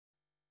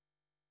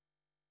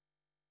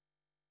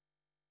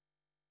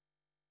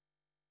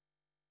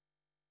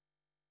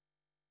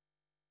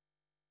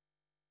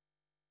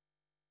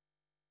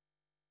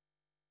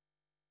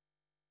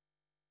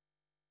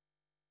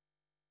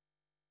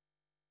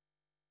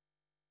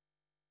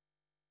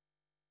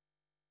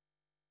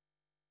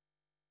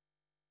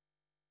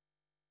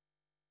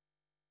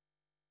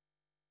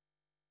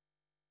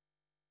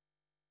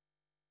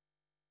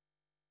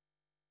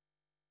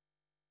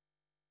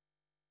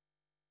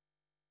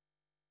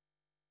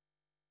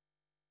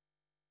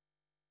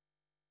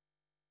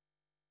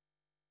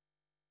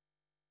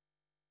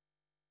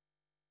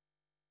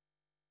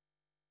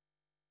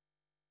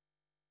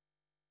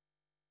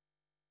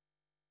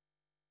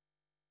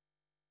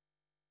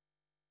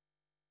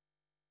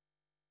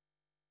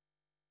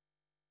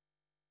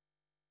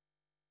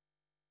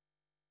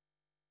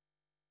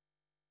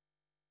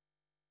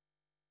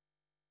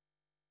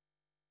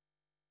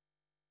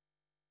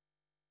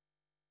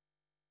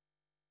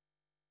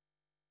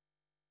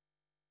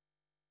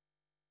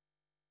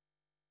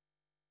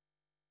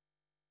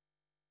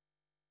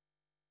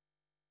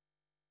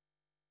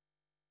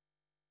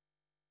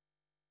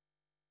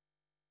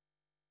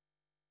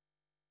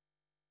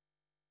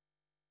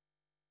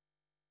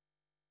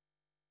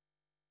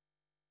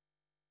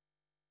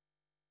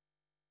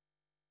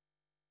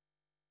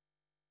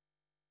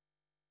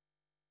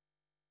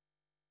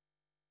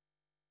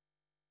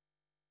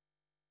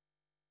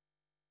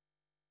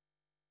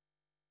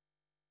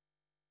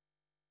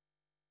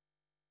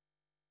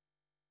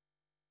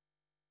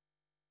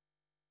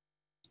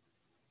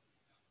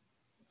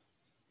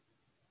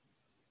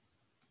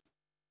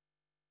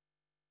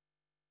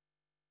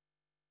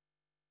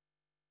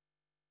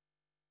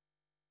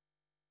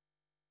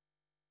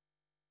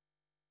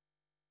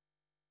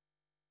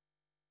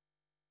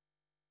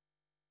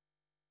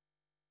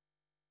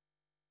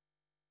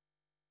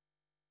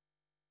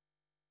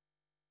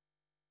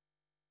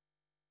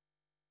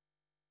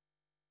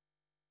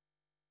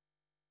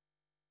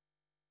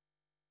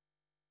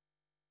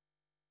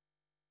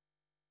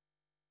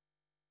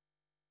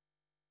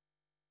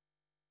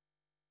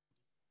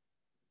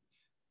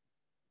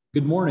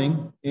Good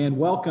morning and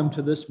welcome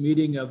to this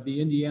meeting of the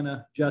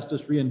Indiana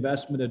Justice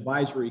Reinvestment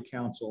Advisory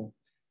Council.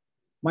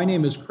 My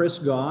name is Chris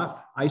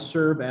Goff. I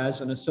serve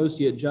as an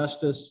Associate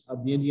Justice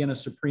of the Indiana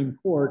Supreme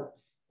Court,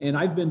 and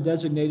I've been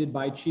designated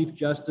by Chief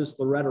Justice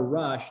Loretta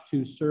Rush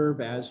to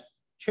serve as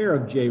Chair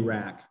of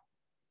JRAC.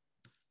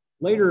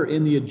 Later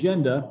in the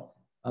agenda,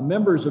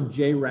 members of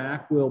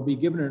JRAC will be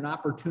given an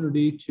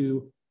opportunity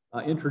to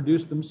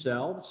introduce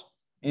themselves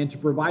and to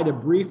provide a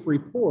brief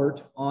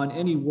report on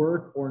any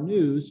work or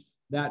news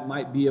that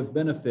might be of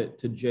benefit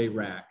to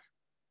JRAC.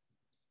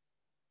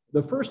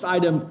 The first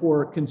item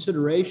for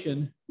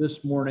consideration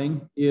this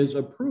morning is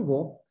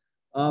approval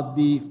of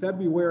the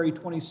February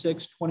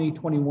 26,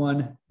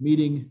 2021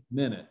 meeting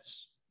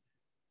minutes.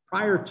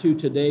 Prior to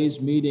today's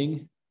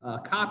meeting, a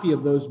copy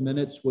of those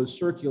minutes was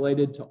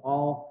circulated to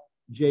all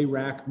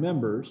JRAC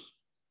members.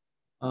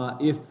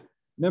 If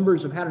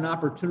members have had an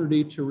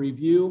opportunity to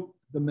review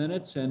the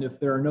minutes, and if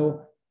there are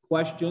no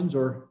questions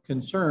or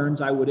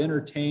concerns, I would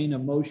entertain a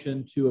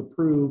motion to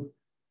approve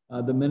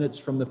the minutes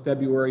from the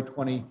February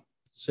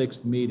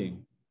 26th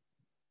meeting.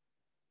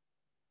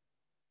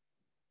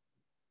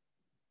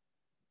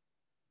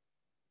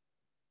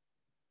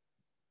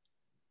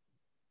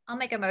 I'll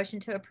make a motion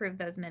to approve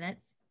those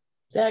minutes.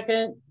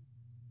 Second.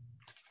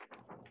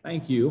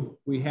 Thank you.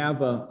 We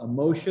have a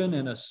motion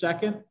and a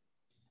second.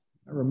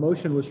 Our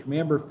motion was from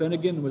Amber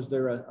Finnegan. Was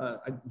there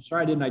I'm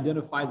sorry, I didn't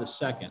identify the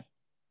second.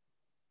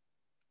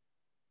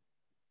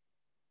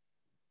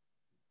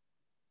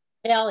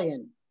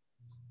 Alien.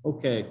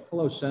 Okay,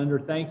 hello, Senator,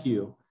 thank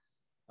you.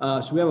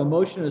 So we have a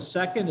motion and a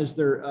second. Is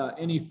there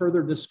any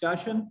further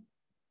discussion?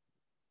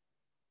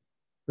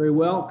 Very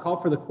well, call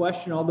for the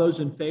question. All those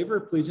in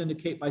favor, please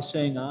indicate by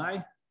saying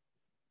aye.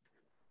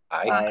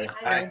 Aye.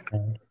 Aye.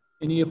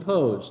 Any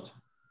opposed?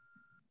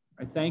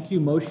 I thank you,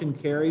 motion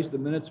carries. The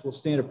minutes will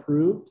stand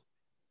approved.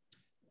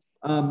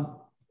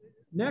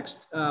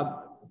 Next,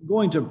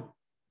 going to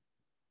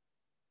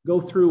go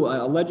through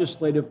a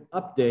legislative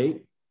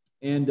update.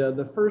 And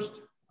the first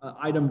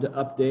item to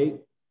update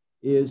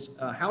is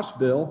House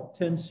Bill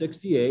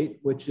 1068,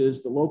 which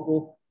is the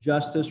Local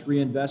Justice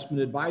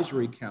Reinvestment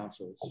Advisory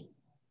Councils.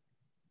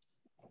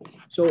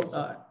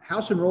 So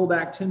House Enrolled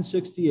Act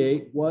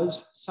 1068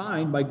 was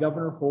signed by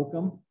Governor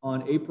Holcomb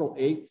on April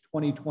 8th,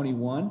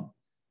 2021.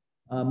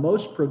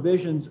 Most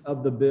provisions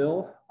of the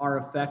bill are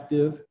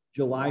effective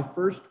July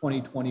 1st,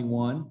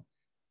 2021.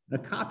 And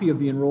a copy of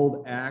the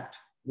Enrolled Act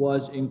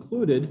was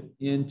included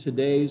in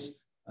today's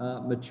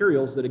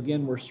materials that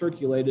again were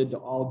circulated to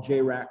all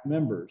JRAC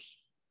members.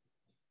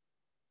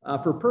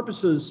 For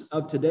purposes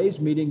of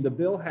today's meeting, the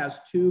bill has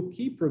two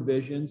key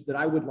provisions that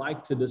I would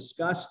like to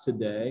discuss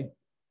today,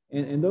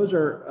 and those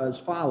are as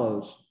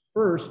follows.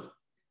 First,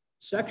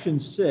 Section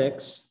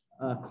 6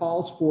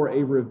 calls for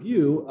a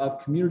review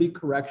of community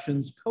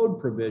corrections code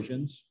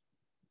provisions,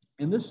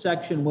 and this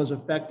section was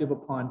effective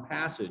upon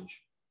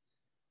passage.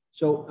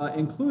 So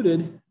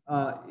included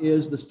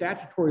is the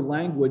statutory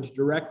language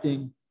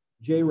directing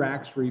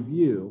JRAC's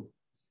review.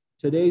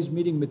 Today's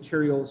meeting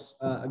materials,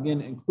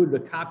 again, included a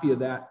copy of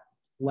that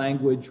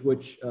language,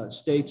 which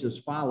states as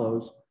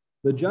follows: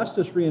 the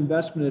Justice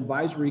Reinvestment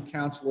Advisory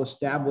Council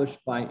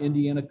established by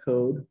Indiana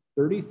Code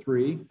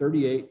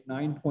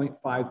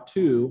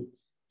 3338-9.52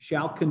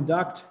 shall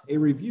conduct a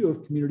review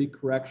of community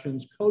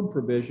corrections code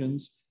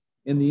provisions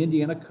in the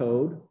Indiana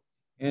Code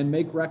and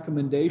make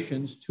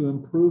recommendations to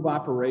improve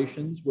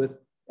operations with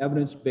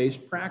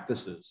evidence-based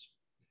practices.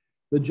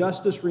 The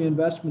Justice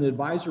Reinvestment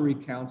Advisory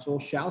Council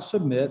shall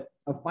submit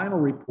a final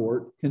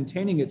report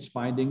containing its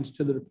findings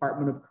to the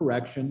Department of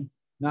Correction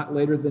not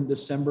later than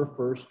December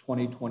 1st,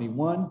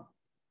 2021.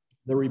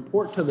 The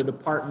report to the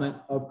Department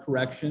of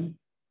Correction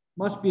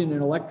must be in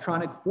an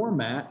electronic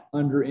format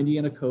under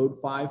Indiana Code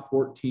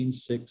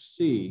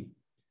 5146C.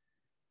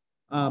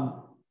 I'm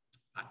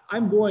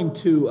going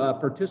to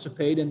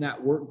participate in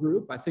that work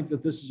group. I think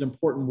that this is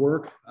important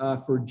work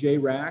for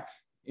JRAC,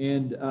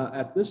 and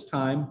at this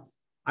time,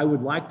 I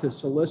would like to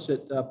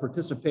solicit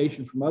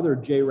participation from other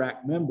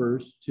JRAC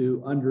members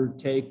to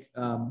undertake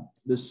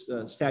this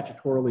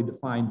statutorily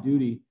defined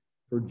duty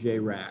for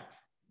JRAC.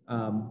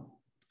 Are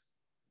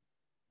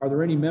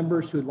there any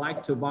members who would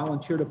like to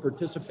volunteer to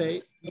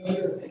participate?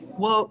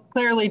 Well,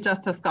 clearly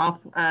Justice Goff,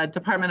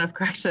 Department of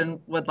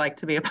Correction would like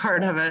to be a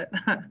part of it.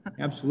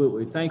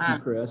 Absolutely, thank you,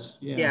 Chris.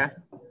 Yeah.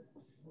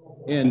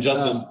 And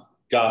Justice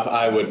Goff,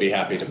 I would be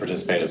happy to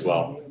participate as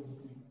well.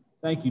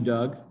 Thank you,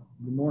 Doug.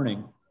 Good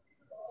morning.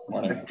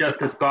 Morning.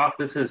 Justice Goff,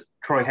 this is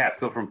Troy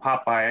Hatfield from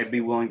Popeye. I'd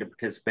be willing to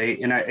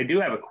participate. And I do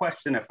have a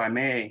question, if I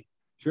may.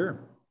 Sure.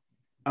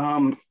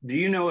 Do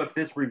you know if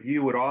this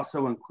review would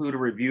also include a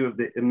review of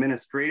the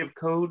administrative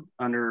code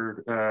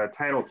under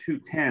Title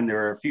 210?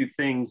 There are a few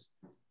things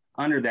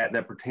under that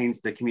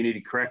pertains to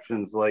community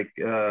corrections, like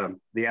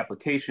the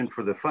application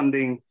for the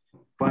funding,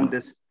 fund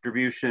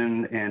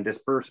distribution and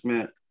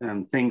disbursement,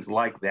 and things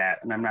like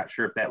that. And I'm not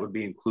sure if that would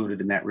be included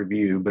in that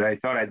review, but I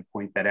thought I'd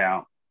point that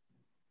out.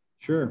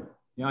 Sure.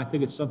 Yeah, I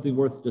think it's something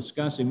worth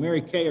discussing.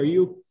 Mary Kay, are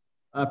you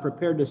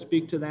prepared to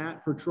speak to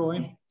that for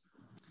Troy?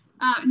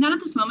 Not at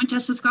this moment,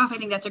 Justice Goff. I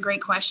think that's a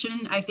great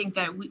question. I think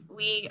that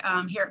we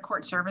here at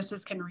Court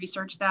Services can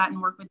research that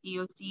and work with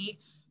DOC,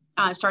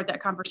 start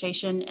that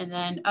conversation, and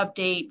then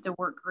update the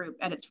work group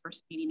at its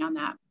first meeting on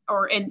that,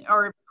 or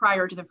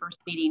prior to the first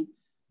meeting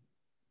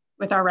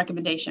with our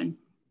recommendation.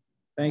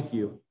 Thank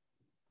you.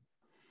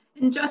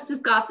 And Justice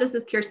Goff, this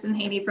is Kirsten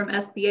Haney from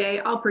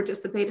SBA. I'll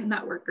participate in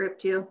that work group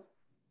too.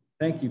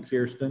 Thank you,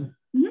 Kirsten.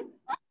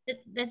 Mm-hmm.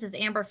 This is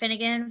Amber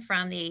Finnegan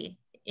from the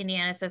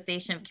Indiana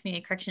Association of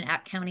Community Correction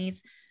App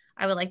Counties.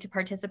 I would like to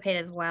participate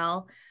as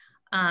well.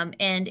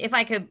 And if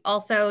I could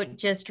also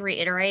just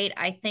reiterate,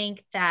 I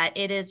think that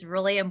it is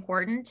really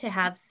important to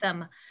have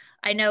some,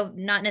 I know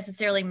not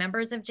necessarily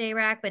members of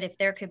JRAC, but if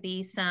there could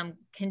be some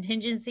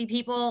contingency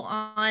people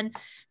on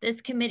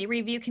this committee,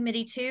 review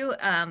committee too,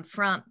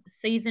 from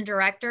seasoned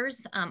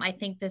directors. I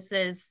think this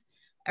is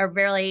a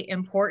very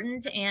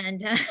important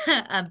and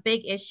a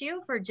big issue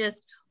for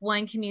just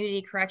one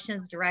community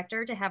corrections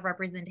director to have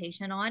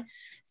representation on.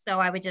 So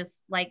I would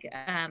just like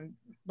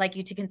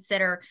you to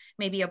consider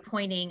maybe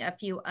appointing a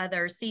few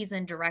other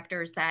seasoned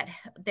directors that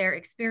their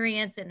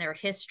experience and their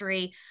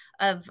history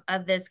of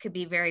this could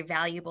be very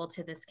valuable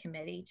to this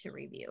committee to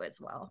review as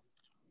well.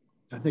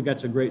 I think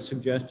that's a great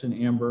suggestion,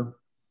 Amber.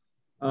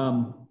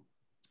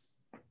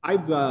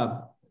 I've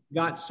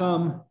got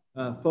some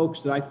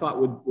folks that I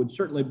thought would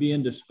certainly be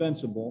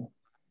indispensable.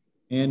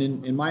 And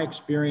in my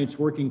experience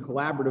working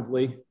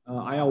collaboratively,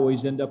 I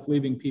always end up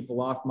leaving people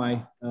off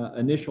my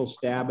initial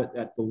stab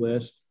at the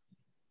list.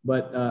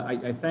 But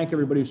I thank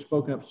everybody who's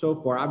spoken up so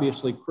far.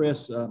 Obviously,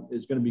 Chris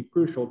is going to be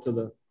crucial to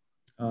the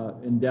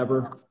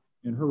endeavor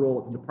in her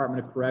role at the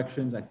Department of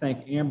Corrections. I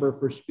thank Amber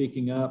for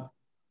speaking up,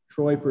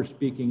 Troy for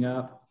speaking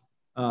up,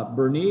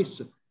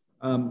 Bernice.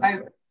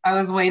 I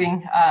was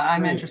waiting.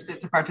 I'm interested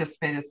to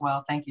participate as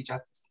well. Thank you,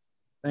 Justice.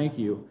 Thank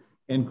you.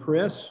 And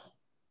Chris?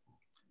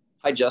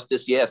 Hi,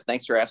 Justice. Yes,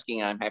 thanks for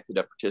asking. I'm happy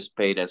to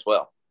participate as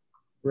well.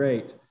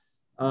 Great.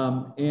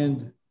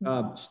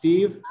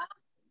 Steve?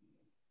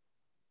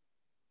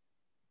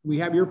 We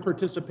have your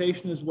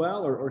participation as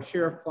well, or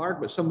Sheriff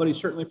Clark, but somebody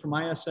certainly from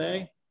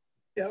ISA?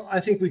 Yeah, I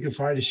think we could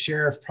find a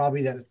sheriff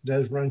probably that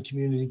does run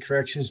community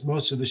corrections.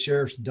 Most of the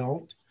sheriffs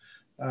don't.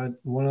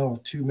 One or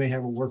two may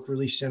have a work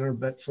release center,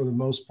 but for the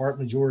most part,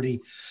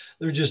 majority,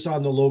 they're just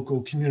on the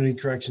local community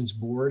corrections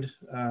board.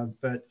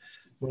 But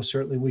most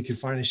certainly we could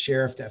find a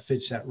sheriff that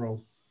fits that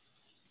role.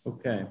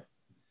 Okay.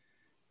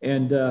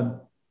 And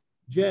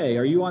Jay,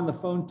 are you on the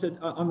phone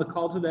on the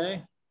call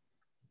today?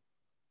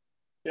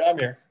 Yeah, I'm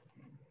here.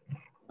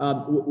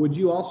 Would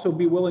you also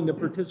be willing to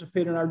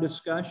participate in our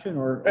discussion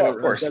or of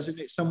course.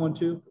 Designate someone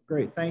to?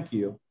 Great, thank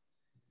you.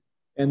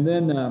 And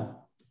then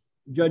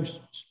Judge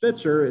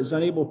Spitzer is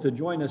unable to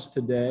join us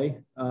today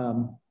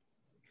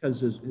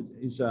because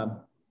he's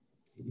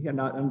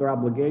not under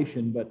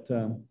obligation, but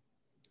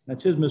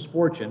that's his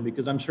misfortune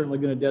because I'm certainly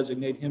going to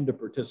designate him to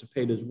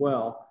participate as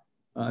well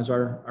as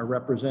our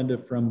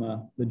representative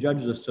from the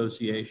Judges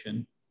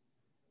Association.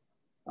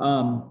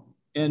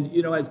 And,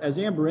 you know, as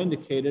Amber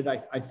indicated,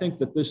 I think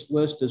that this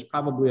list is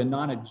probably a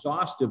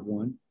non-exhaustive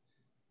one.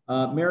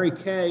 Mary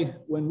Kay,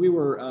 when we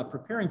were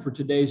preparing for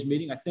today's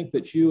meeting, I think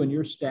that you and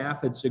your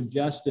staff had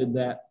suggested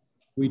that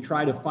we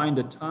try to find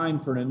a time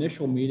for an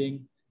initial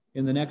meeting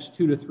in the next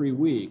 2 to 3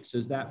 weeks.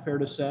 Is that fair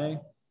to say?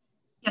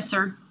 Yes,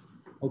 sir.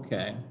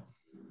 Okay.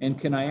 And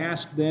can I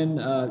ask then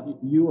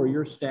you or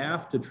your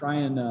staff to try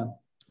and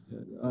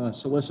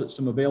solicit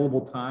some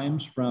available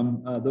times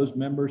from those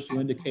members who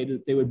indicated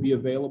that they would be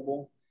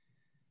available?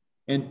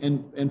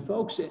 And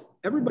folks,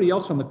 everybody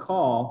else on the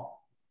call,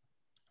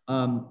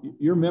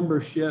 your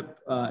membership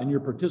and your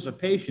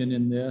participation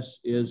in this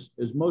is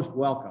most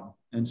welcome.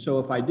 And so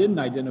if I didn't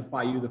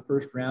identify you the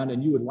first round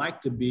and you would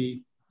like to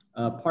be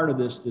part of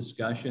this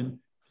discussion,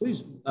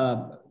 please,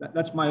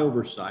 that's my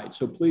oversight.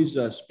 So please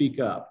speak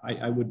up.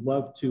 I would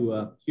love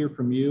to hear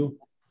from you.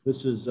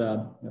 This is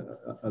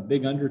a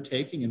big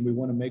undertaking and we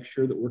want to make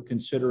sure that we're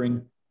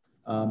considering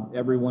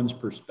everyone's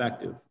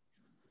perspective.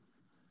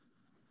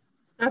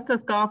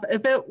 Justice Goff,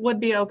 if it would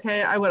be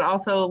okay, I would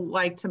also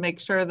like to make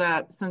sure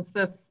that since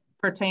this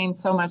pertains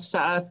so much to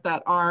us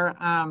that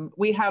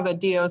we have a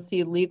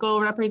DOC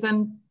legal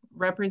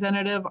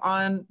representative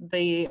on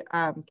the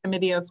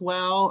committee as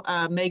well.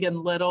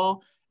 Megan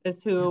Little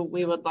is who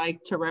we would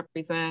like to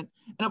represent.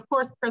 And of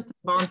course, Kristen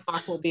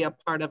Bonsbach will be a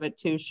part of it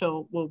too.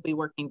 We'll be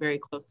working very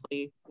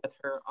closely with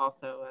her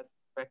also as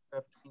Director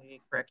of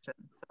Community Corrections.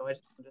 So I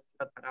just wanted to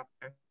put that out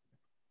there.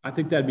 I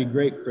think that'd be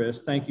great,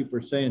 Chris. Thank you for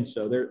saying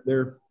so.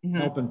 Their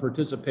help and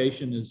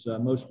participation is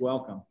most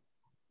welcome.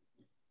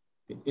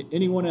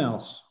 Anyone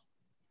else?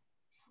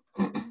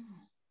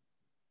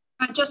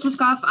 Justice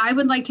Goff, I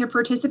would like to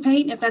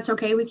participate if that's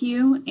okay with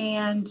you.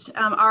 And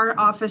our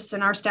office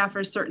and our staff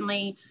are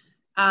certainly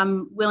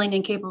willing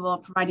and capable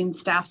of providing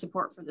staff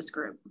support for this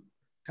group.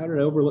 How did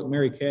I overlook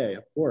Mary Kay?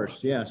 Of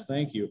course, yes,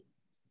 thank you.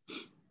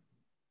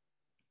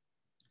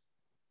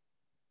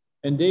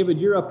 And David,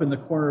 you're up in the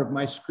corner of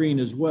my screen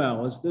as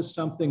well. Is this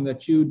something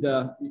that you'd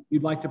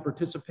like to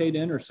participate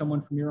in, or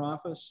someone from your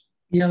office?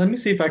 Yeah, let me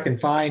see if I can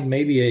find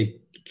maybe a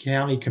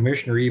county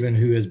commissioner even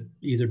who has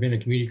either been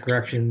in community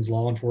corrections,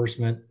 law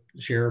enforcement,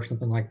 sheriff,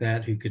 something like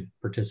that, who could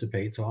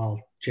participate. So I'll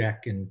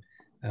check and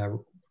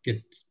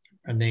get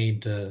a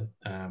name to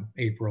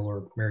April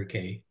or Mary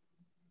Kay.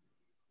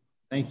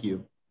 Thank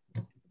you.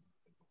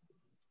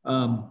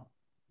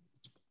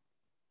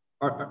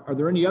 Are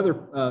there any other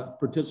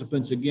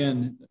participants?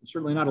 Again,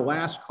 certainly not a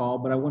last call,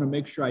 but I want to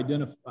make sure I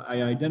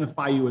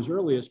identify you as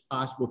early as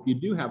possible if you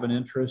do have an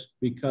interest,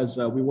 because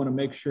we want to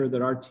make sure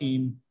that our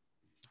team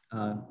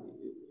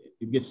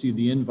gets you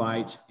the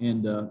invite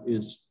and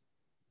is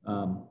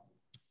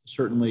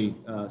certainly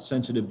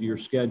sensitive to your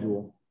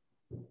schedule.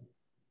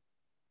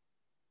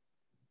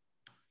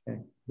 Okay,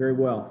 very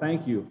well.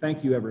 Thank you.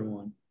 Thank you,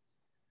 everyone.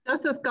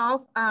 Justice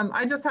Goff,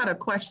 I just had a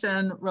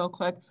question real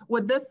quick.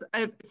 Would this,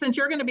 since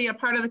you're going to be a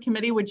part of the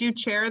committee, would you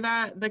chair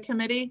the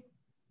committee?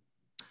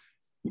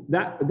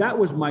 That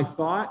was my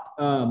thought.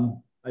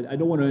 I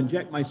don't want to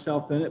inject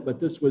myself in it, but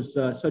this was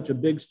such a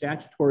big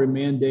statutory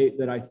mandate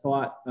that I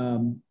thought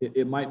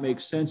it might make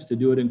sense to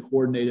do it and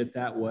coordinate it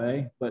that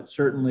way. But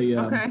certainly,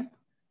 okay.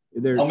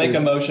 I'll make a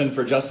motion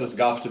for Justice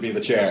Goff to be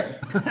the chair.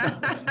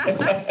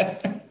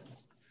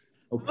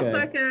 Okay.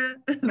 Second.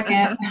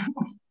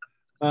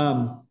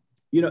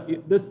 You know,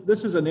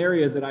 this is an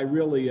area that I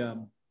really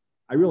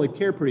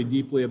care pretty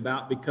deeply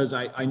about, because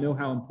I know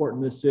how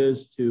important this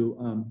is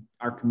to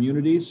our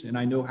communities, and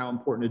I know how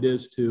important it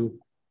is to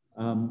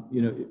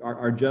you know,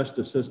 our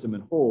justice system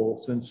in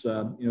whole. Since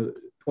you know,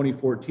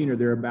 2014 or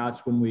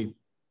thereabouts, when we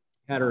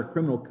had our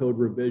criminal code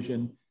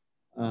revision,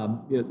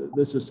 you know,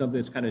 this is something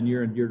that's kind of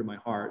near and dear to my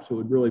heart. So it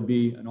would really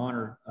be an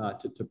honor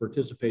to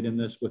participate in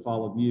this with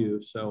all of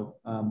you. So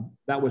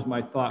that was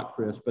my thought,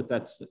 Chris, but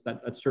that's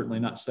certainly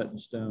not set in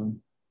stone.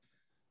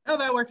 Oh,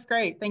 that works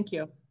great. Thank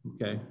you.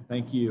 Okay,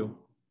 thank you.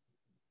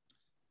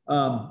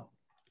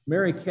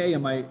 Mary Kay,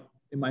 am I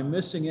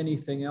missing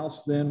anything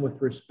else then with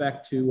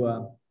respect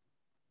to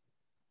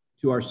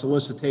our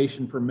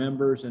solicitation for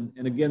members? And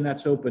again,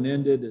 that's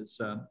open-ended. As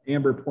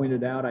Amber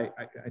pointed out, I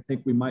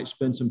think we might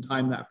spend some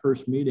time that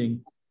first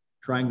meeting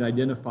trying to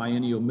identify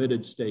any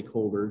omitted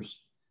stakeholders.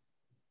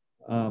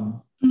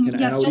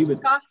 Yes, Justice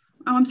Goff.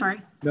 Oh, I'm sorry.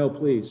 No,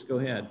 please, go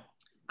ahead.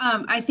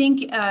 I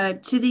think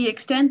to the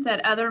extent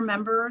that other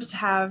members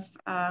have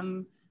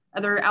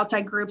other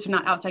outside groups, or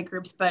not outside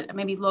groups, but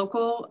maybe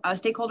local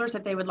stakeholders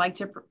that they would like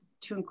to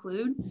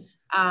include,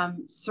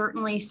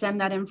 certainly send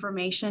that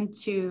information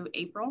to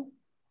April,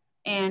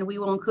 and we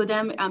will include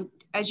them.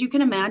 As you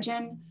can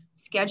imagine,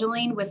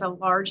 scheduling with a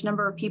large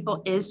number of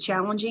people is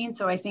challenging.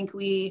 So I think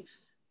we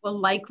will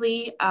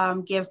likely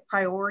give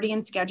priority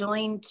in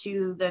scheduling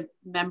to the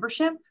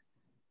membership.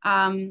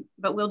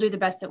 But we'll do the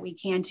best that we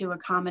can to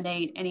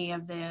accommodate any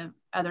of the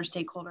other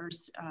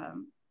stakeholders'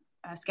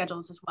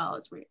 schedules as well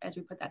as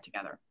we put that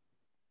together.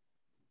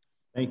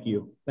 Thank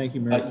you,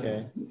 Mary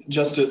Kay.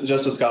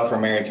 Justice Goff for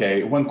Mary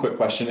Kay. One quick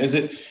question: Is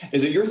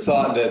it your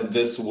thought that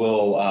this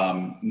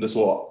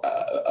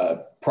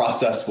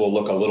process will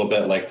look a little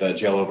bit like the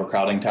jail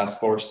overcrowding task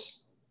force?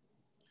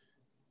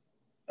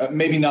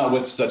 Maybe not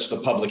with such the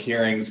public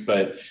hearings,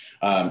 but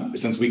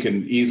since we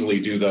can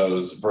easily do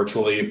those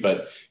virtually,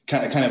 but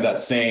kind of that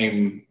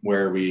same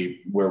where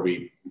we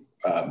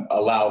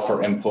allow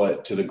for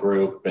input to the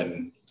group.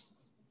 And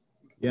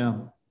yeah,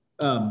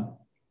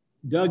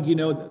 Doug, you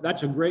know,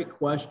 that's a great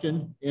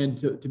question, and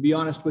to be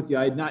honest with you,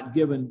 I had not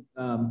given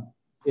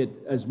it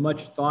as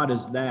much thought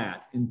as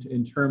that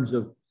in terms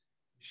of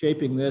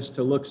shaping this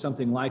to look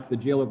something like the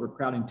jail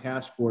overcrowding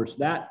task force.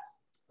 That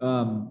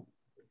but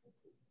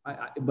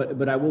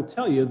I will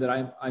tell you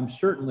that I'm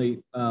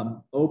certainly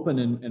open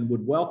and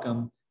would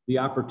welcome the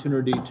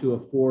opportunity to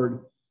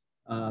afford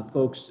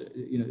folks,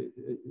 you know,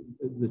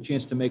 the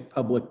chance to make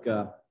public,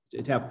 to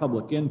have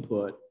public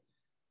input.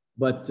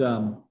 But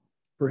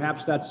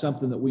perhaps that's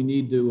something that we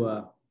need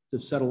to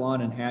settle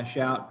on and hash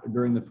out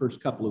during the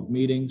first couple of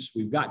meetings.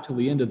 We've got till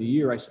the end of the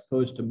year, I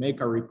suppose, to make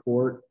our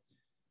report.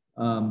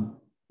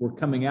 We're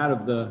coming out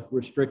of the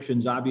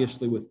restrictions,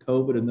 obviously, with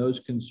COVID and those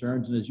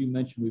concerns. And as you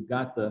mentioned, we've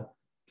got the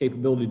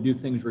capability to do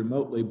things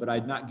remotely, but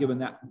I'd not given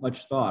that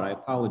much thought. I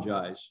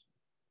apologize.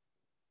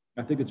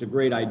 I think it's a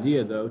great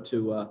idea, though,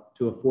 to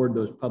afford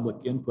those public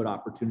input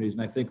opportunities.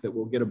 And I think that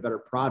we'll get a better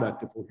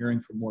product if we're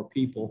hearing from more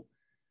people,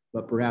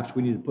 but perhaps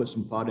we need to put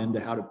some thought into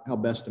how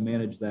best to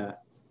manage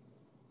that.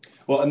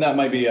 Well, and that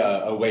might be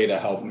a way to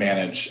help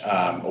manage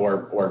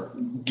or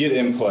get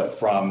input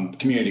from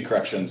community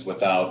corrections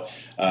without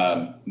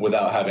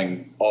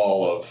having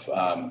all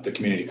of the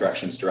community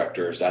corrections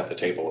directors at the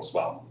table as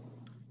well.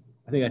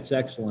 I think that's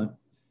excellent.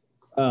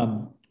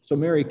 So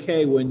Mary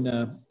Kay,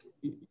 when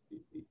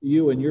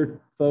you and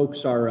your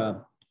folks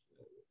are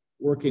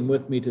working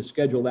with me to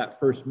schedule that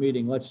first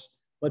meeting, let's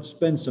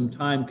spend some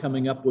time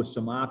coming up with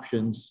some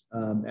options,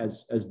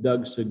 as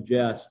Doug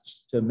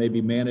suggests, to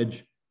maybe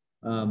manage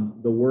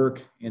the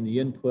work and the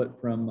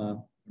input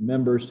from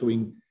members, so we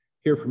can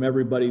hear from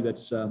everybody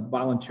that's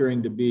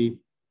volunteering to be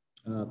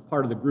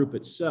part of the group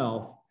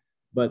itself.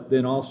 but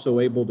then also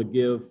able to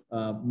give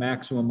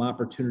maximum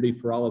opportunity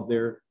for all of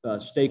their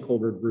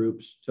stakeholder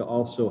groups to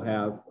also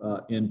have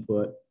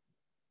input.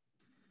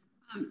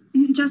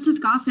 Justice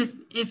Goff,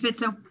 if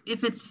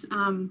it's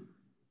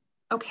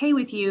okay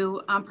with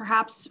you,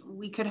 perhaps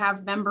we could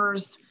have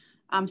members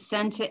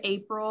send to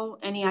April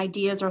any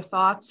ideas or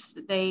thoughts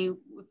that they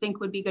think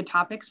would be good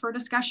topics for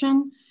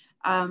discussion.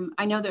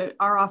 I know that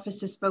our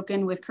office has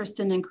spoken with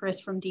Kristen and Chris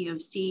from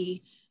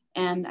DOC,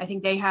 and I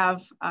think they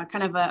have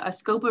kind of a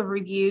scope of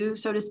review,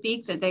 so to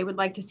speak, that they would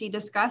like to see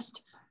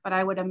discussed, but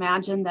I would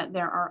imagine that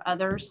there are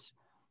others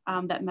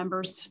that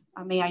members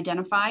may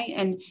identify.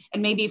 And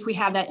maybe if we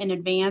have that in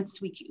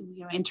advance, we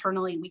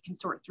internally, we can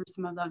sort through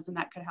some of those, and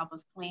that could help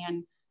us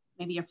plan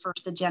maybe a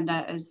first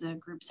agenda as the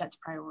group sets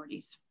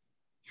priorities.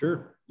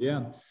 Sure,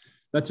 yeah,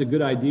 that's a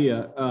good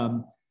idea.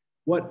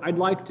 What I'd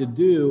like to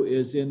do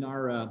is in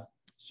our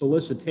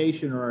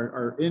solicitation or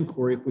our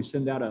inquiry, if we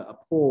send out a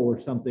poll or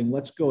something,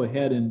 let's go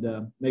ahead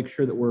and make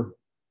sure that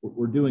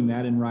we're doing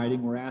that in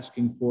writing. We're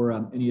asking for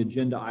any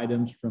agenda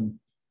items from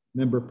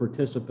member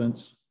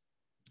participants.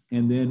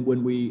 And then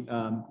when we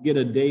get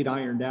a date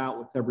ironed out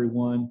with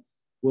everyone,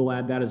 we'll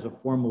add that as a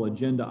formal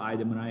agenda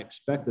item. And I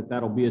expect that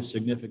that'll be a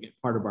significant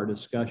part of our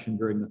discussion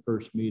during the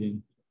first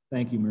meeting.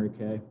 Thank you, Mary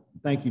Kay.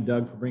 Thank you,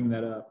 Doug, for bringing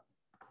that up.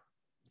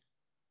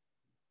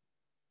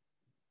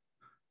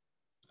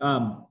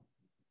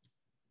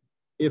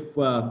 If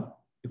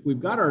we've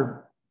got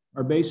our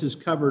bases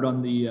covered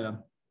on the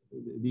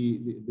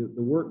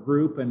work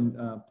group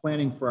and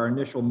planning for our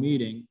initial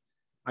meeting,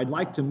 I'd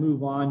like to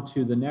move on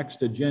to the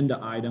next agenda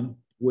item,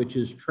 which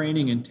is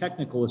training and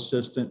technical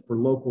assistant for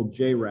local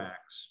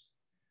JRACs.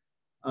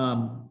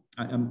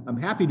 I'm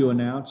happy to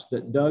announce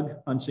that Doug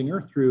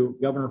Hunsinger, through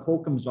Governor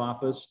Holcomb's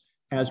office,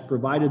 has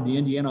provided the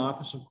Indiana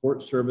Office of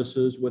Court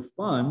Services with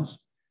funds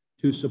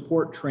to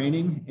support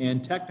training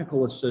and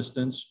technical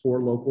assistance for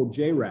local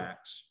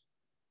JRACs.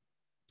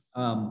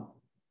 I'm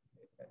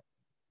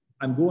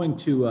going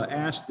to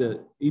ask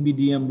the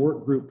EBDM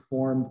work group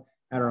formed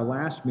at our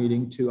last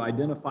meeting to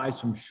identify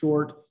some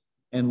short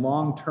and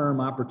long-term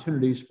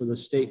opportunities for the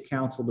State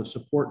Council to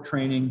support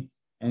training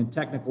and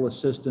technical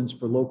assistance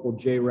for local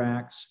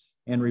JRACs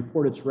and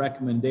report its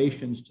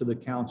recommendations to the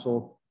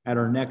Council at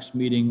our next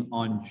meeting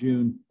on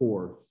June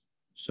 4th.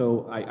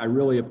 So I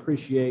really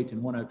appreciate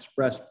and want to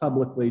express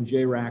publicly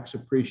JRAC's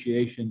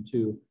appreciation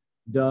to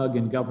Doug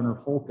and Governor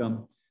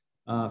Holcomb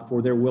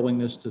for their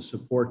willingness to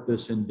support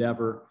this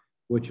endeavor,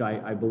 which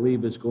I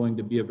believe is going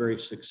to be a very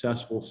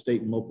successful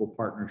state and local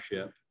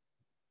partnership.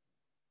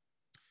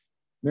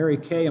 Mary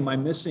Kay, am I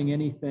missing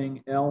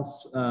anything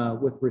else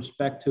with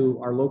respect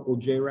to our local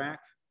JRAC?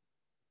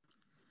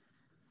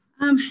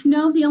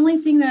 No, the only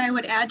thing that I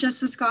would add,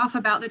 Justice Goff,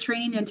 about the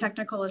training and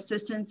technical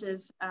assistance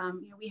is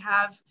we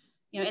have,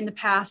 in the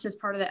past, as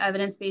part of the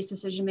evidence-based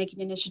decision-making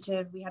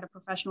initiative, we had a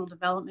professional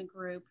development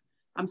group.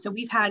 So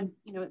we've had,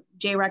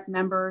 JRAC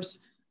members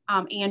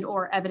and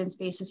or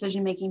evidence-based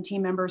decision-making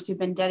team members who've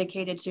been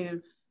dedicated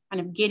to kind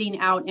of getting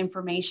out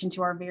information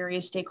to our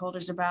various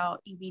stakeholders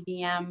about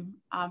EBDM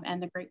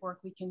and the great work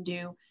we can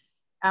do.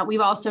 We've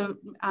also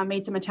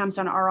made some attempts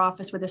on our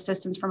office with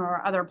assistance from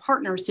our other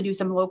partners to do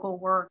some local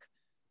work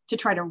to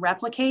try to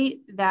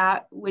replicate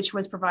that which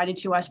was provided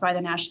to us by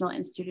the National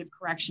Institute of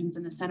Corrections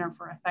and the Center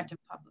for Effective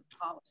Public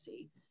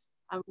Policy.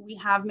 We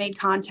have made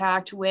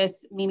contact with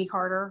Mimi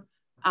Carter,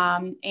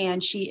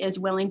 and she is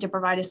willing to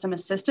provide us some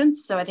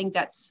assistance. So I think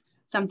that's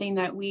something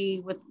that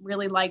we would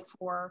really like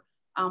for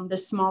the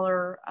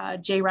smaller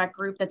JRAC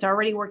group that's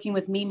already working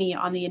with Mimi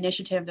on the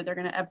initiative that they're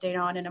going to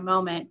update on in a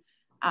moment,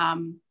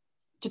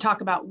 to talk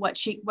about what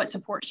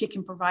support she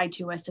can provide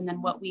to us and then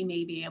what we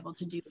may be able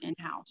to do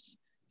in-house.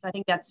 So I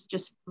think that's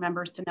just for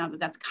members to know that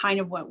that's kind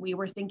of what we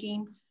were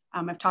thinking.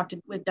 I've talked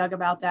with Doug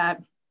about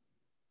that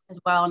as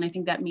well, and I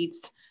think that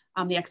meets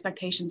the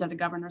expectations of the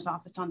governor's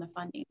office on the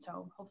funding.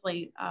 So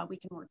hopefully we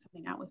can work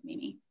something out with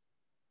Mimi.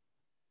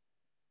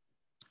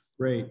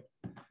 Great.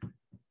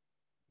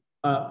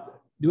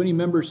 Do any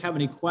members have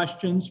any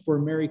questions for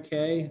Mary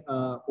Kay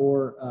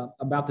or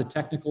about the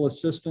technical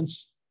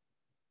assistance?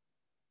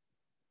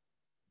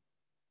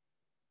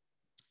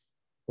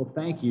 Well,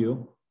 thank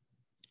you.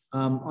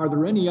 Are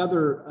there any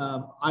other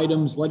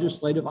items,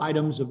 legislative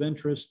items of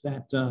interest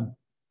that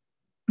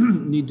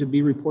need to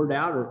be reported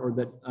out or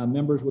that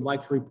members would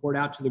like to report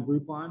out to the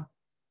group on?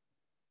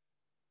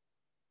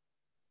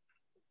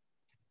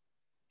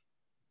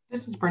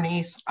 This is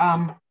Bernice.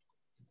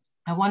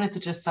 I wanted to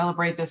just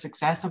celebrate the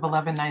success of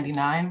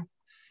 1199.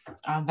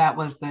 That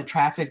was the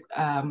traffic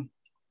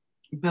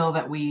bill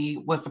that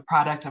was the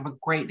product of a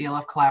great deal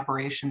of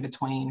collaboration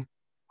between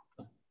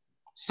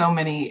so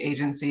many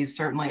agencies.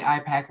 Certainly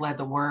IPAC led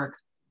the work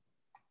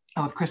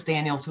with Chris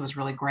Daniels, who was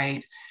really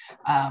great.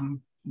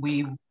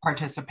 We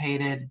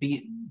participated,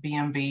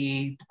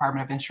 BMV,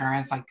 Department of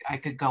Insurance, I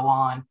could go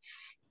on.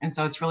 And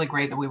so it's really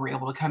great that we were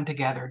able to come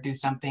together, do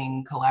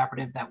something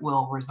collaborative that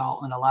will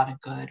result in a lot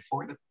of good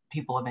for the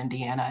people of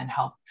Indiana and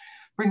help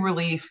bring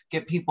relief,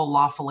 get people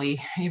lawfully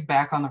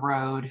back on the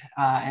road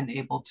and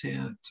able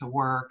to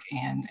work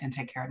and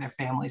take care of their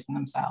families and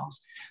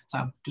themselves.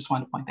 So just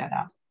wanted to point that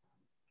out.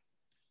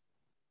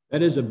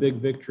 That is a big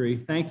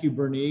victory. Thank you,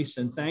 Bernice,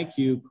 and thank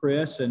you,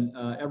 Chris, and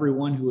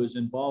everyone who was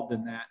involved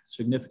in that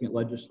significant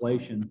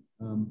legislation.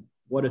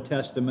 What a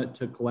testament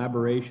to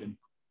collaboration.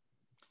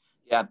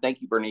 Yeah,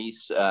 thank you,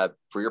 Bernice,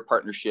 for your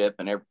partnership,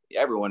 and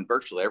everyone,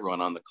 virtually everyone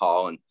on the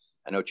call. And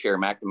I know Chair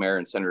McNamara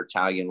and Senator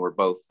Talion were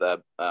both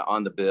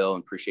on the bill,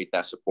 and appreciate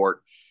that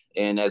support.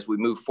 And as we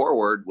move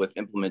forward with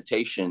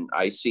implementation,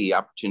 I see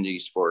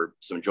opportunities for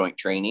some joint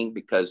training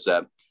because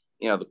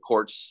you know, the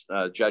courts,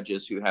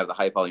 judges who have the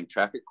high volume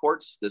traffic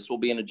courts, this will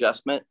be an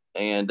adjustment.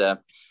 And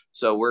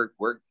so we're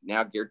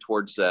now geared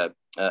towards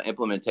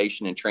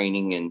implementation and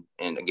training.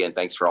 And again,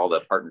 thanks for all the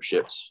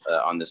partnerships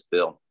on this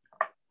bill.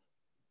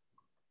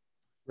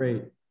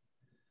 Great.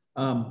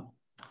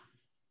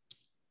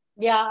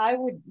 Yeah, I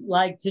would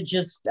like to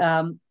just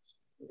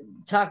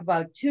talk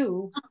about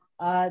two.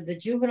 The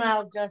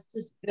juvenile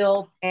justice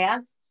bill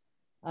passed,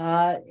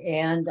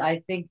 and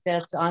I think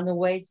that's on the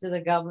way to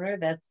the governor.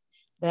 That's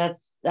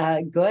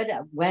good.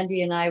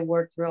 Wendy and I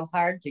worked real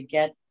hard to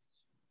get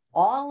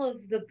all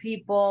of the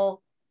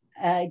people,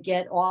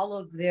 get all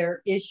of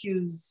their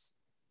issues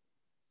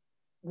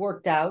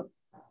worked out.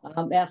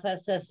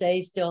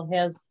 FSSA still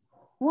has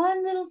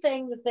one little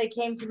thing that they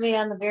came to me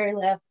on the very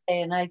last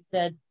day, and I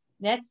said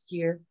next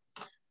year.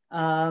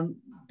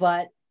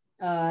 But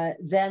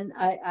then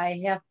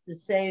I have to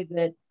say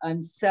that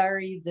I'm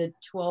sorry that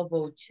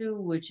 1202,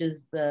 which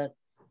is the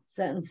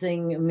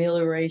sentencing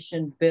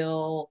amelioration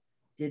bill,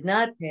 did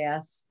not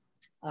pass.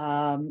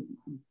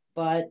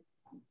 But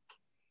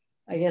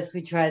I guess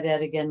we try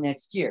that again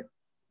next year.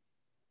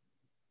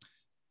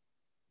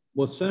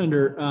 Well,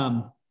 Senator,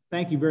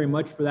 thank you very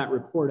much for that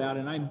report out.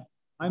 And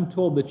I'm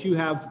told that you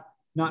have,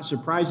 not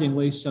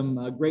surprisingly,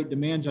 some great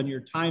demands on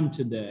your time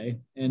today.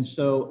 And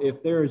so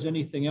if there is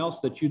anything else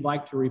that you'd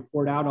like to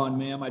report out on,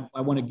 ma'am, I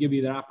want to give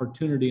you that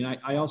opportunity. And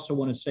I also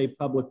want to say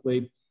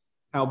publicly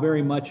how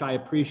very much I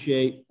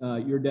appreciate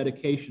your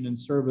dedication and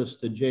service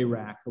to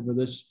JRAC over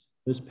this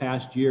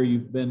past year.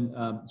 You've been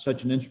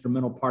such an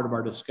instrumental part of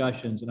our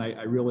discussions, and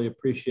I really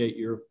appreciate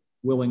your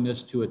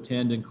willingness to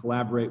attend and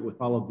collaborate with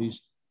all of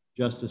these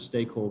justice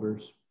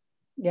stakeholders.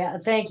 Yeah,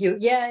 thank you.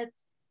 Yeah,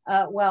 it's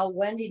well,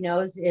 Wendy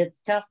knows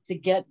it's tough to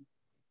get,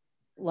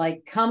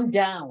 like, come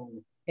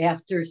down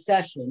after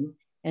session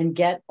and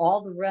get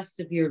all the rest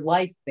of your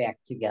life back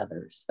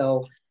together.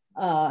 So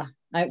I'm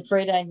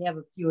afraid I have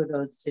a few of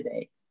those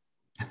today.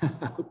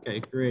 Okay,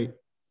 great.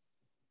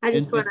 I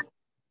just want to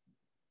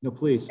no,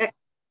 please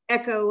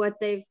echo what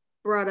they've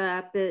brought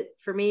up.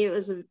 For me, it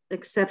was an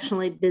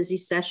exceptionally busy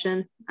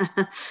session.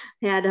 I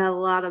had a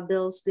lot of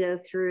bills to go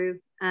through.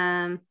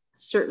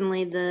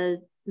 Certainly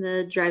the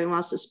driving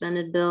while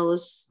suspended bill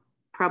was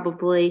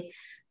probably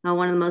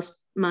one of the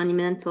most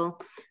monumental.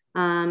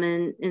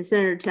 And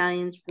Senator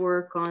Talion's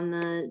work on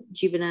the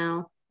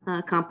juvenile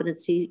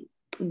competency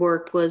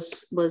work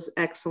was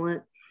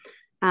excellent.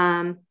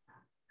 Some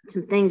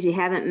things you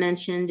haven't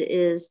mentioned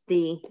is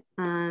the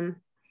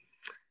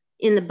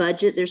in the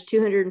budget, there's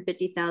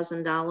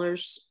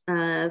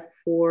 $250,000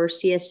 for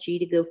CSG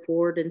to go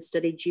forward and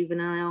study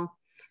juvenile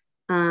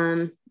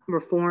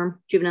reform,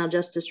 juvenile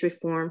justice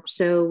reform.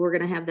 So we're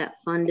going to have that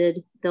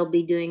funded. They'll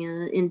be doing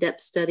an in-depth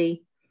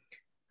study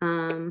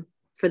for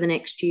the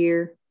next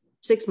year,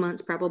 6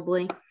 months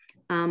probably,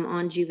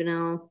 on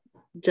juvenile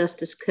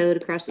justice code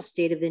across the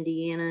state of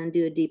Indiana and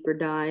do a deeper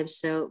dive.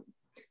 So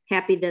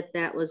happy that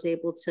that was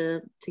able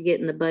to get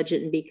in the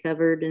budget and be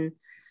covered. And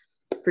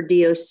for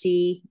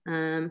DOC,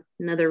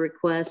 another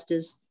request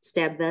is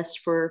stab vests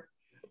for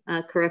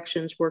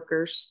corrections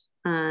workers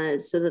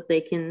so that they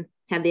can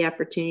have the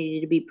opportunity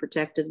to be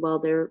protected while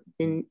they're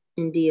in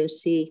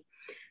DOC.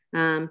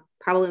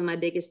 Probably my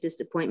biggest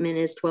disappointment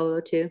is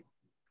 1202.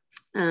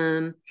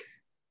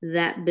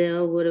 That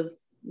bill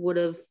would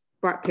have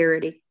brought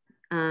parity,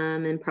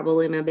 and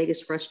probably my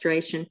biggest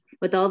frustration.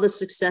 With all the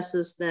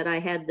successes that I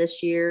had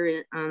this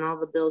year on all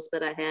the bills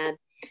that I had,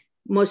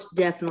 most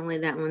definitely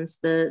that one's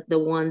the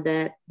one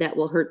that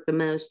will hurt the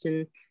most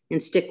and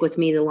stick with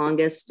me the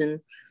longest. And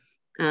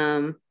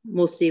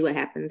we'll see what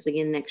happens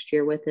again next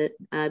year with it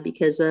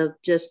because of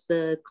just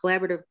the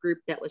collaborative group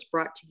that was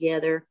brought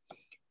together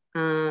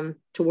to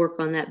work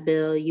on that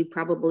bill. You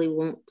probably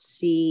won't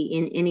see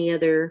in any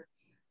other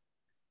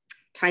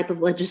type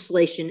of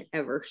legislation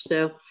ever.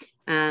 So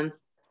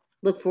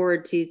look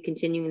forward to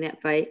continuing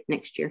that fight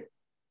next year.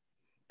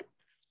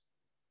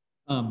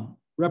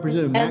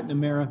 Representative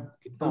McNamara,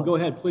 go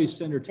ahead, please,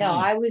 Senator Talley.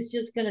 No, I was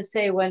just going to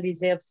say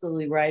Wendy's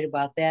absolutely right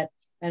about that.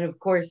 And of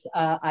course,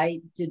 I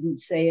didn't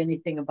say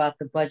anything about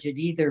the budget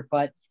either,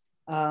 but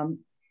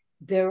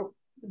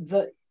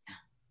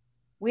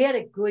we had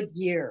a good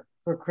year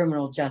for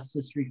criminal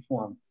justice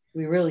reform.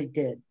 We really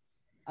did.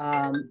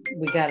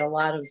 We got a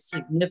lot of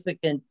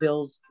significant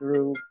bills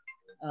through.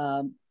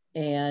 The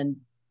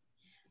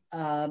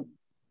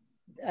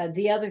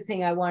other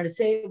thing I want to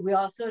say, we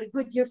also had a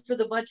good year for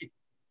the budget.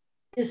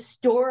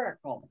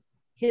 Historical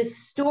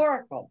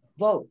historical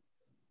vote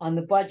on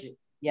the budget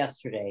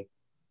yesterday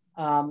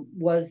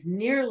was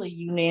nearly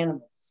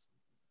unanimous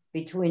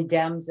between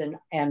Dems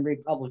and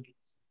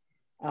Republicans.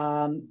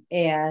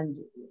 And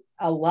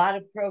a lot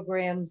of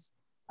programs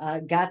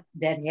that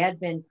had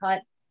been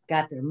cut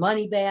got their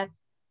money back,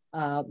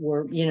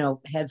 were,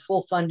 had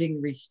full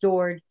funding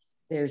restored.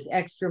 There's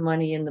extra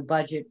money in the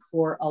budget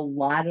for a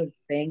lot of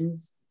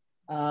things.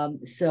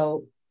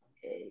 So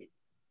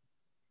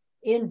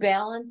in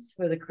balance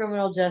for the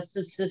criminal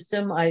justice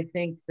system, I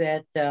think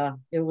that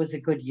it was a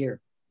good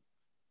year.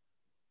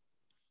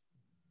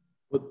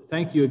 Well,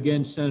 thank you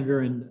again,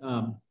 Senator and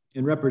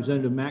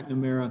Representative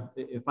McNamara.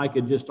 If I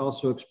could just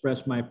also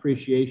express my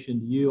appreciation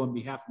to you on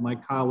behalf of my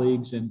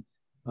colleagues and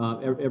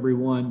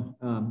everyone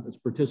that's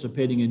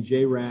participating in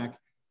JRAC.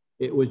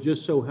 It was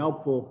just so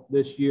helpful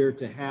this year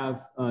to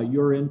have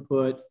your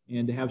input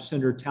and to have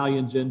Senator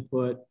Tallien's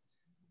input,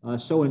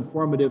 so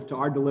informative to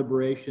our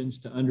deliberations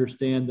to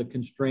understand the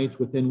constraints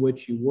within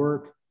which you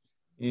work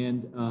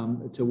and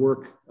to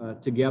work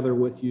together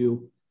with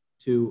you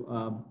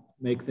to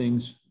make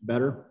things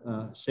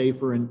better,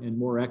 safer, and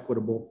more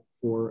equitable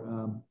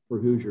for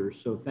Hoosiers.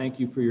 So thank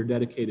you for your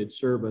dedicated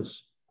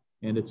service.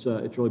 And it's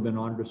really been an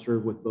honor to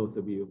serve with both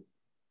of you.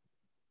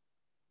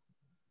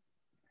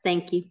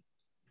 Thank you.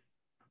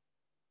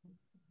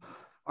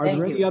 Are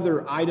there any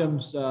other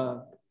items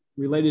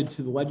related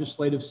to the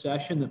legislative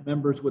session that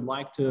members would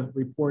like to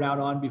report out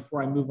on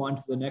before I move on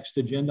to the next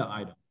agenda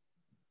item?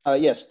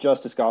 Yes,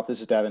 Justice Goff, this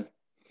is Devin.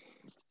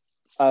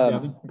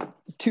 Devin?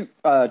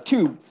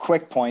 Two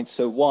quick points.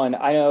 So one,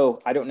 I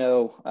don't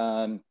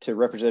know to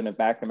Representative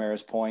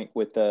McNamara's point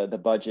with the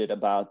budget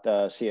about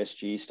the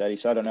CSG study.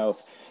 So I don't know if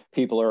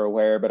people are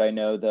aware, but I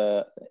know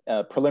the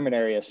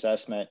preliminary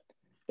assessment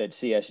that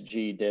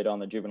CSG did on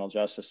the juvenile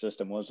justice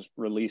system was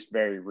released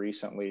very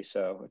recently.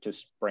 So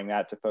just bring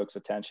that to folks'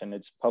 attention.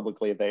 It's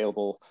publicly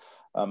available.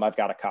 I've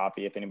got a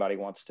copy if anybody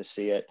wants to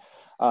see it.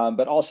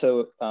 But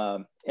also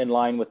in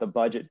line with the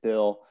budget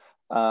bill,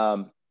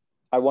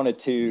 I wanted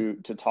to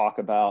talk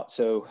about,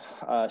 so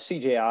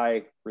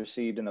CJI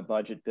received in the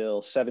budget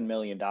bill $7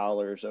 million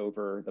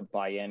over the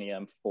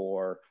biennium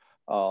for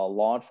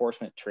law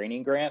enforcement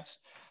training grants.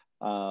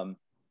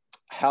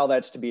 How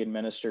that's to be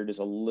administered is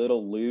a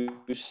little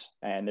loose,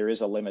 and there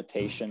is a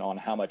limitation on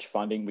how much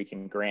funding we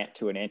can grant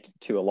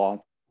to a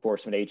law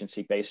enforcement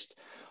agency based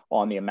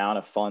on the amount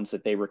of funds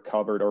that they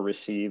recovered or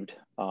received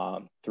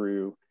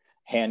through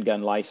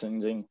handgun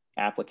licensing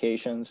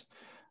applications.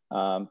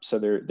 So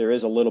there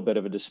is a little bit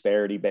of a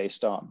disparity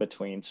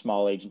between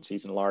small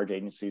agencies and large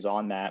agencies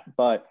on that.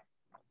 But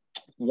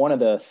one of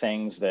the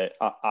things that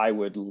I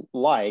would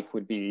like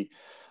would be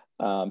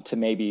to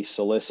maybe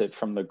solicit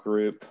from the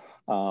group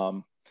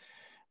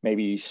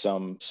maybe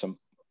some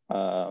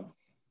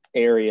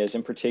areas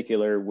in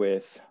particular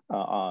with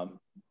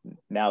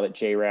now that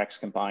JRAC's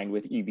combined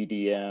with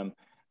EBDM,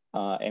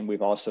 and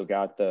we've also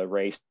got the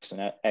race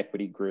and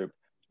equity group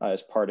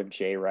as part of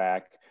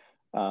JRAC.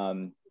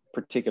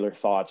 Particular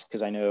thoughts,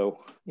 because I know,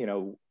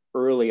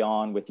 early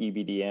on with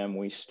EBDM,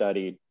 we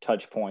studied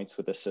touch points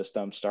with the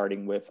system,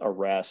 starting with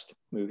arrest,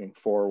 moving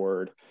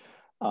forward.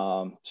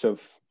 So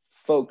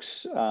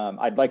folks,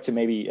 I'd like to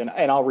maybe, and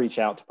I'll reach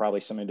out to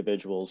probably some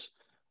individuals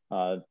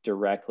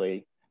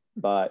directly,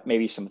 but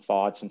maybe some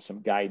thoughts and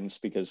some guidance,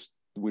 because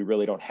we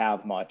really don't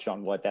have much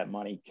on what that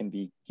money can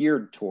be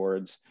geared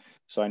towards.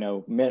 So I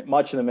know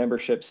much of the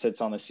membership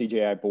sits on the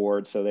CJI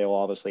board, so they'll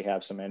obviously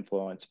have some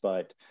influence,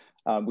 but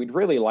we'd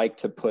really like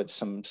to put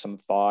some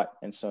thought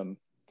and some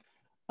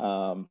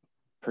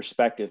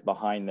perspective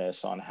behind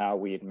this on how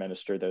we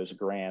administer those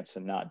grants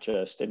and not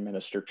just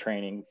administer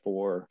training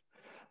for,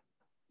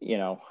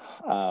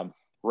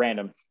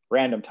 random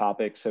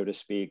topics, so to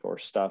speak, or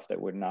stuff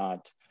that would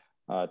not,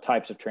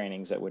 types of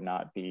trainings that would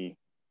not be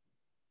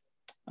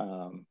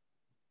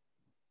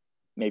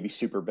maybe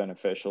super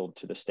beneficial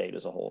to the state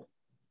as a whole.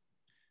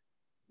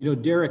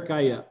 Derek,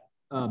 Devin,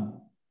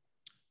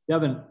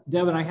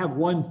 I have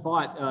one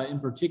thought in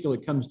particular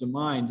that comes to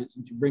mind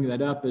since you bring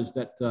that up, is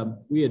that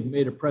we had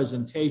made a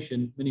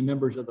presentation, many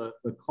members of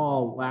the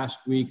call last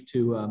week,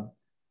 to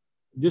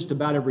just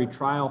about every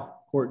trial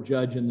court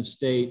judge in the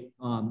state.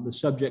 The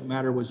subject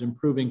matter was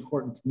improving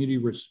court and community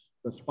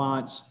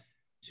response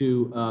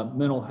to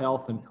mental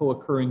health and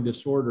co-occurring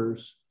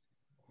disorders.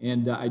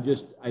 And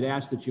I'd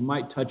ask that you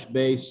might touch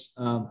base,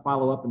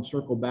 follow up and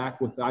circle back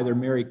with either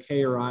Mary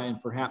Kay or I,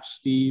 and perhaps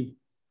Steve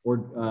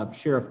or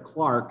Sheriff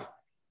Clark,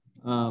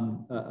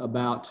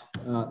 about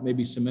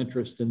maybe some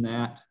interest in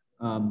that.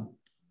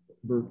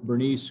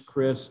 Bernice,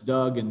 Chris,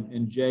 Doug,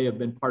 and Jay have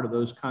been part of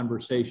those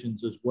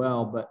conversations as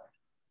well, but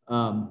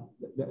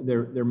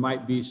there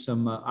might be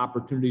some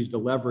opportunities to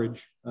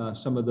leverage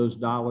some of those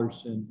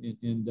dollars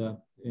and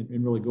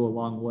really go a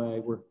long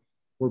way.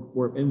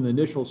 We're in the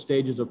initial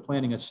stages of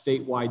planning a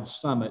statewide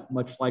summit,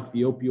 much like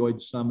the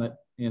opioid summit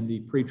and the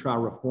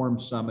pretrial reform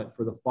summit,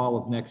 for the fall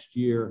of next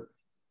year.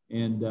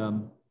 And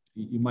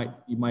you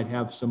might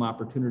have some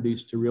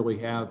opportunities to really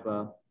have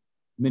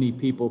many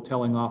people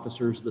telling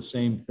officers the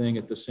same thing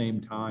at the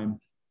same time.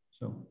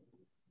 So,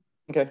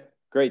 okay,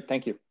 Great,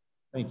 thank you.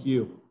 Thank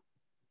you.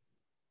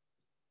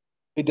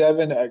 Hey,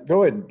 Devin,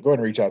 go ahead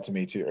and reach out to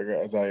me too,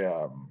 as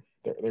I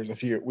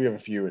we have a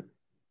few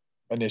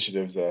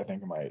initiatives that I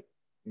think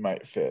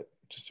might fit,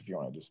 just if you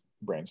want to just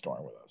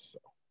brainstorm with us. So.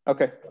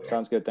 Okay,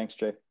 sounds good. Thanks,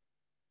 Jay.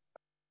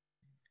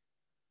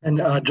 And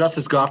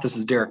Justice Goff, this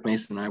is Derek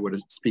Mason. I would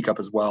speak up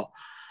as well.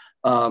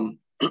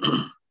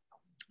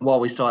 While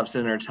we still have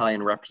Senator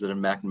Italian,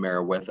 Representative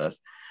McNamara with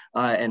us,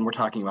 and we're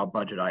talking about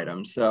budget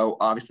items. So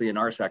obviously in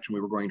our section,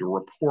 we were going to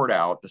report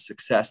out the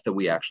success that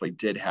we actually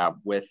did have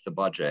with the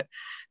budget.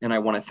 And I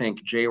want to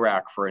thank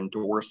JRAC for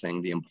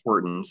endorsing the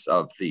importance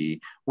of the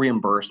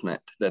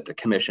reimbursement that the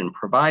commission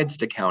provides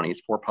to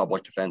counties for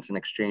public defense in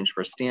exchange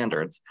for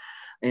standards,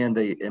 and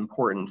the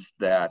importance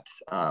that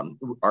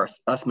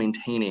us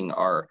maintaining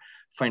our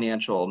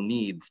financial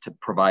needs to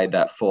provide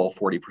that full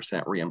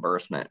 40%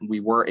 reimbursement.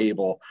 We were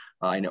able,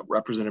 I know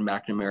Representative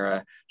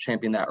McNamara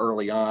championed that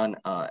early on,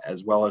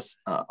 as well as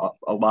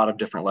a lot of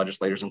different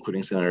legislators,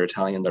 including Senator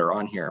Italian, that are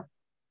on here.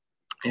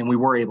 And we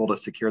were able to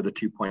secure the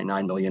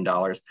 $2.9 million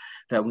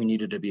that we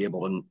needed to be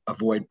able to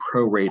avoid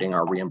prorating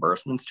our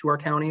reimbursements to our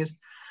counties.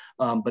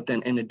 But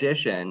then in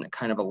addition,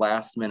 kind of a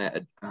last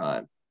minute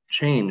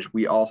change,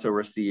 we also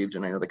received,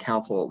 and I know the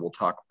council will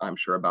talk, I'm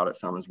sure, about it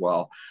some as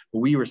well, but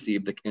we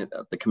received,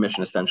 the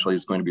commission essentially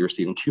is going to be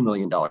receiving $2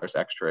 million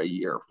extra a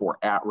year for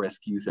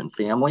at-risk youth and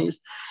families.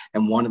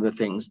 And one of the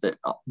things that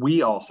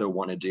we also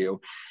want to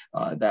do,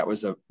 that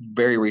was a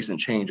very recent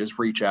change, is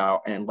reach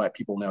out and let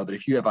people know that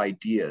if you have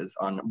ideas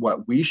on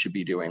what we should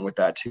be doing with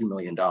that $2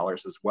 million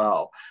as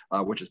well,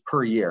 which is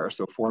per year,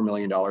 so $4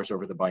 million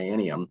over the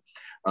biennium,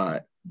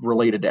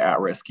 related to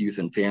at-risk youth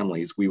and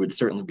families, we would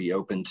certainly be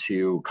open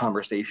to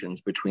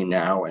conversations between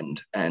now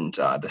and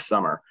the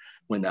summer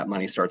when that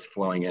money starts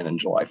flowing in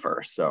July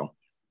 1st. So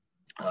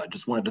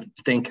just wanted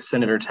to thank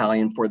Senator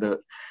Italian for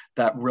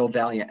that real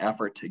valiant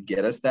effort to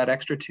get us that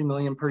extra $2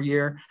 million per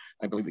year.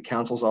 I believe the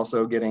council's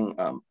also getting,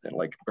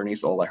 like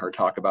Bernice Old, I heard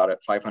talk about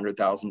it,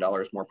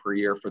 $500,000 more per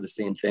year for the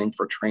same thing,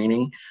 for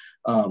training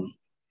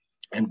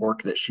and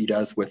work that she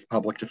does with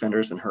public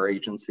defenders in her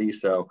agency.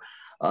 So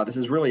this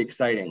is really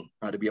exciting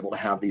to be able to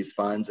have these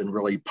funds and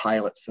really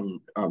pilot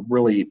some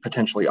really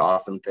potentially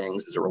awesome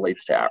things as it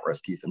relates to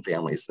at-risk youth and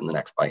families in the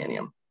next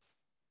biennium.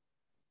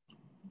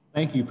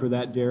 Thank you for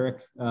that, Derek.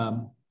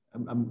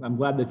 I'm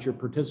glad that you're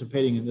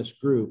participating in this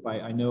group.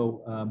 I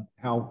know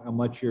how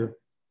much your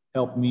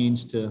help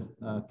means to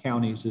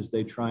counties as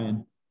they try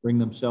and bring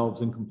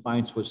themselves in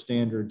compliance with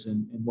standards,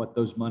 and what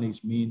those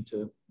monies mean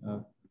to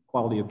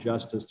quality of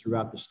justice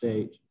throughout the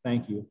state.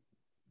 Thank you.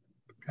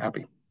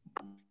 Happy.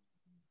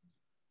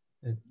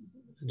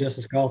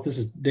 Justice Goff, this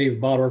is Dave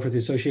Bodorf with the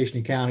Association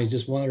of Counties.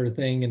 Just one other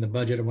thing in the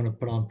budget I want to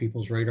put on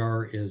people's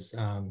radar is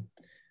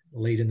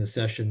late in the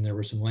session, there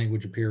was some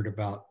language appeared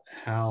about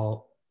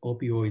how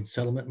opioid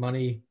settlement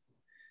money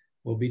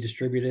will be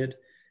distributed.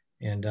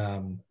 And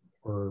I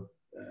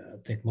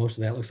think most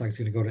of that looks like it's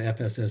going to go to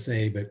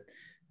FSSA, but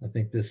I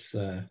think this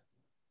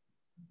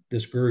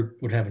group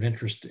would have an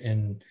interest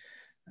in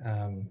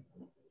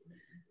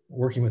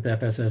working with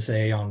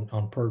FSSA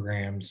on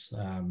programs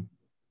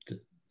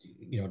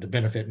to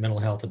benefit mental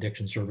health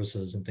addiction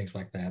services and things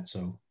like that.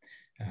 So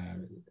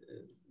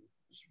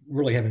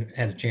really haven't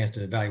had a chance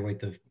to evaluate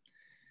the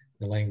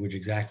language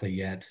exactly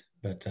yet,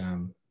 but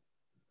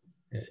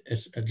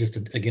it's just,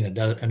 again,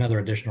 another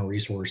additional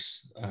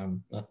resource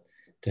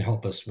to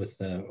help us with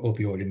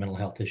opioid and mental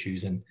health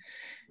issues. And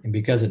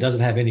because it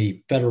doesn't have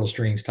any federal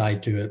strings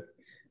tied to it,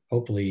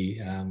 hopefully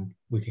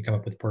we can come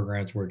up with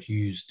programs where it's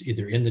used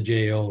either in the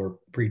jail or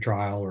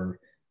pre-trial or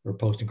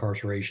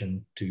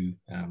post-incarceration to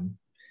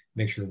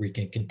make sure we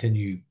can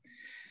continue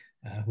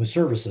with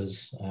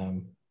services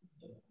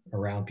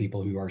around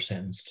people who are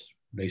sentenced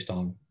based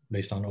on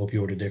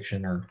opioid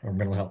addiction or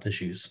mental health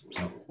issues.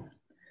 So,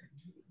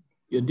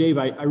 yeah, Dave,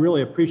 I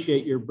really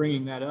appreciate your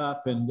bringing that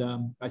up,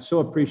 and I so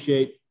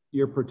appreciate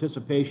your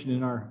participation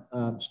in our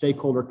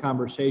stakeholder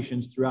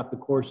conversations throughout the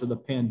course of the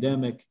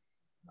pandemic.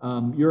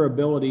 Your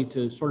ability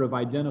to sort of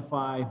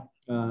identify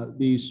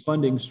these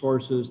funding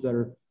sources that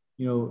are,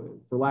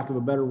 for lack of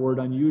a better word,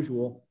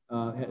 unusual,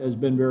 has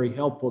been very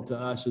helpful to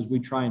us as we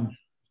try and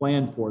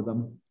plan for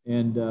them.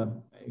 And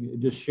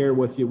just share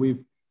with you,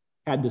 we've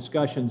had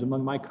discussions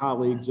among my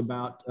colleagues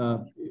about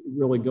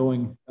really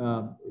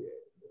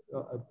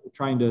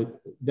trying to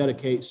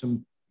dedicate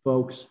some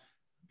folks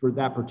for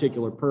that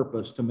particular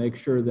purpose to make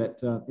sure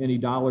that any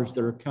dollars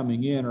that are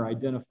coming in are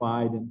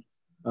identified and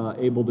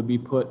able to be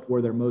put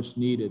where they're most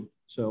needed.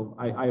 So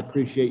I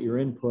appreciate your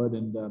input,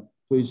 and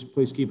please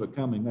keep it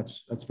coming.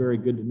 That's very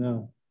good to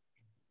know.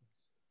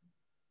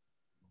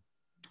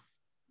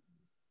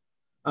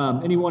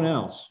 Anyone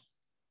else?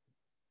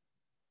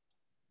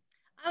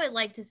 I would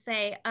like to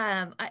say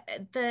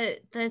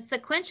the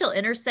sequential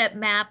intercept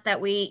map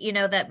that we,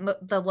 that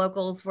the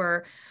locals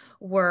were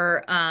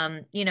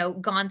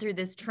gone through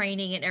this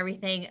training and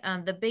everything.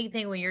 The big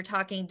thing when you're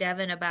talking,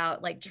 Devin,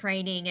 about like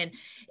training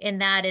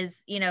and that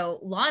is,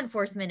 law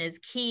enforcement is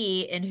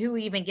key and who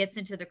even gets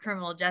into the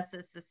criminal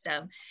justice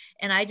system.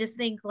 And I just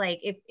think like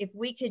if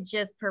we could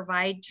just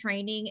provide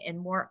training and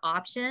more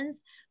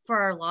options for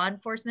our law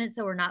enforcement,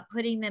 so we're not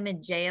putting them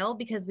in jail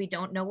because we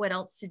don't know what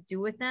else to do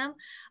with them.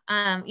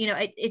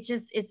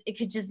 It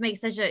could just make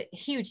such a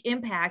huge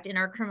impact in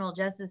our criminal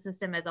justice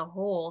system as a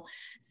whole.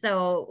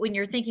 So when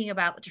you're thinking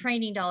about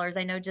training dollars,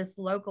 I know just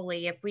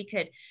locally, if we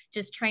could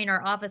just train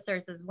our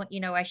officers as what,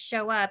 I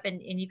show up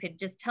and you could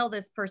just tell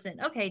this person,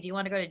 okay, do you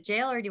want to go to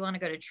jail or do you want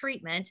to go to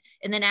treatment?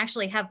 And then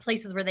actually have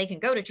places where they can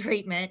go to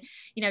treatment,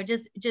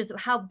 just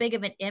how big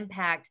of an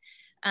impact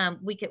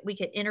we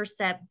could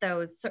intercept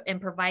those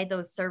and provide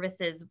those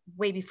services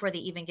way before they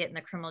even get in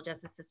the criminal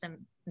justice system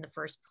in the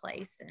first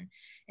place.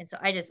 And so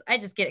I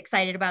just get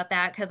excited about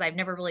that because I've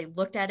never really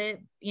looked at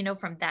it,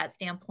 from that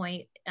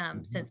standpoint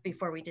since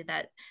before we did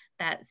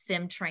that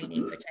SIM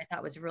training, which I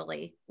thought was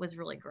really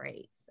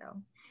great. So.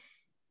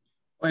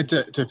 And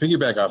to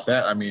piggyback off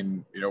that, I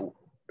mean,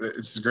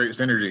 it's a great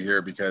synergy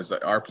here because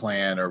our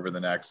plan over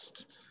the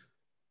next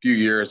few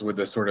years with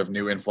this sort of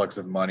new influx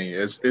of money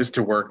is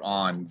to work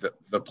on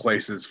the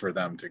places for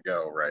them to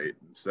go, right?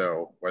 And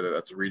so whether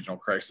that's regional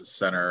crisis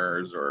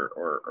centers or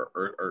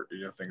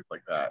things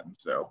like that. And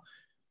so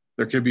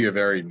there could be a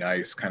very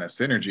nice kind of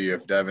synergy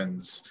if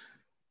Devin's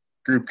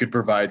group could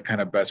provide kind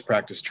of best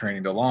practice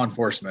training to law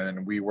enforcement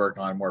and we work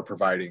on more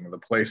providing the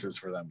places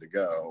for them to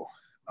go.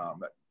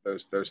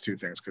 Those two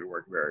things could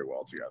work very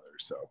well together.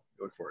 So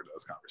I look forward to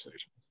those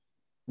conversations.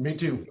 Me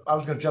too. I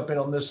was going to jump in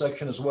on this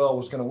section as well. I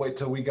was going to wait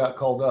till we got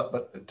called up,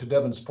 but to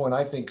Devin's point,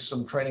 I think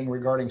some training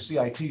regarding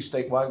CIT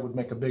statewide would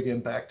make a big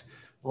impact.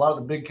 A lot of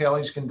the big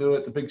counties can do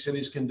it, the big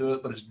cities can do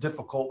it, but it's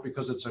difficult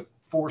because it's a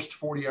forced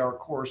 40-hour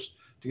course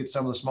to get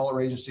some of the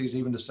smaller agencies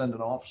even to send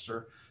an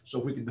officer. So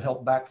if we could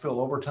help backfill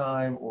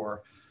overtime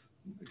or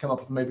come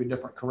up with maybe a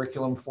different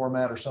curriculum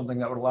format or something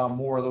that would allow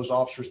more of those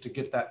officers to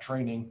get that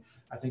training,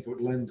 I think it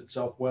would lend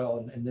itself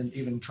well. And then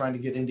even trying to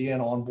get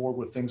Indiana on board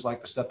with things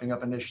like the Stepping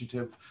Up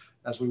Initiative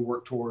as we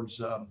work towards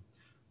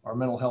our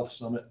mental health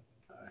summit,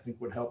 I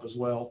think would help as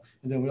well.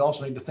 And then we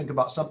also need to think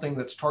about something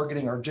that's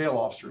targeting our jail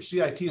officers.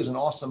 CIT is an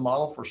awesome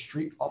model for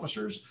street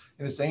officers,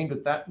 and it's aimed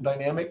at that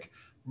dynamic,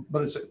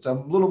 but it's a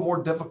little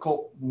more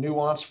difficult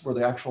nuance for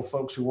the actual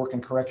folks who work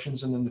in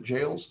corrections and in the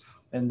jails.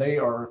 And they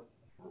are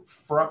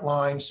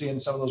frontline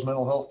seeing some of those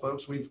mental health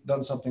folks. We've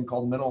done something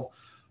called mental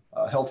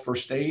health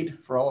first aid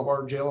for all of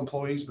our jail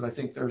employees, but I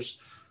think there's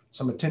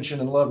some attention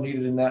and love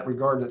needed in that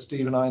regard that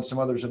Steve and I and some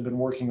others have been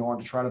working on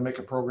to try to make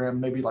a program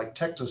maybe like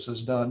Texas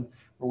has done,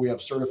 where we have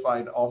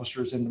certified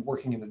officers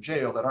working in the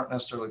jail that aren't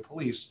necessarily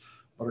police,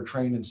 but are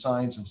trained in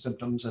signs and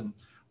symptoms and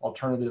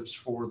alternatives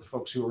for the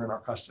folks who are in our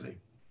custody.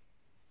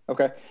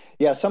 Okay.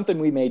 Yeah, something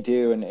we may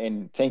do,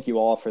 and thank you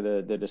all for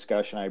the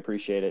discussion. I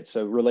appreciate it.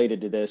 So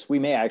related to this, we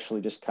may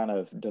actually just kind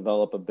of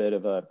develop a bit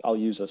of I'll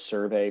use a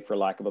survey for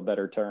lack of a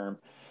better term,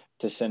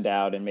 to send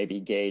out and maybe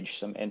gauge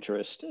some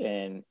interest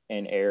in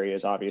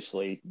areas.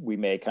 Obviously, we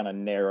may kind of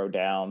narrow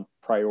down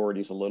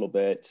priorities a little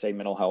bit, say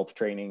mental health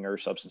training or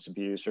substance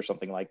abuse or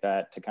something like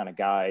that to kind of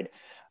guide.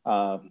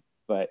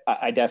 But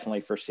I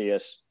definitely foresee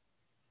us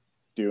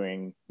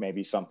doing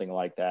maybe something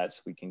like that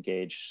so we can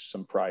gauge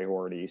some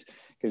priorities.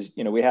 Because,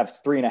 we have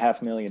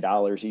 $3.5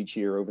 million each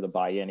year over the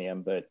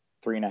biennium, but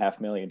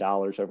 $3.5 million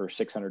over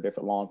 600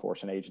 different law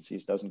enforcement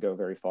agencies doesn't go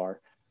very far.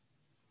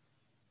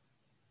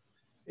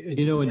 And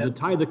to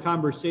tie the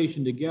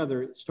conversation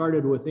together, it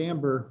started with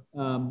Amber,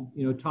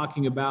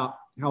 talking about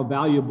how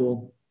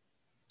valuable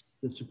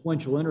the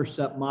sequential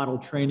intercept model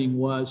training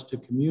was to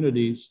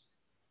communities.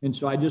 And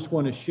so I just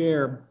want to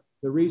share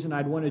the reason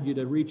I'd wanted you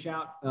to reach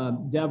out,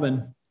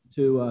 Devin,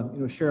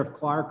 to Sheriff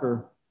Clark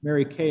or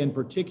Mary Kay in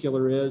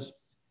particular is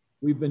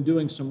we've been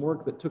doing some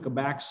work that took a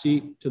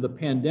backseat to the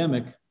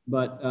pandemic,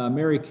 but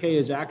Mary Kay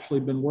has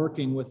actually been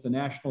working with the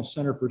National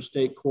Center for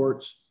State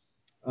Courts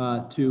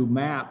to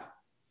map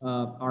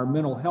our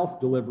mental health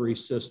delivery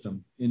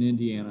system in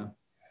Indiana.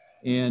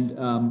 And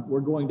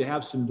we're going to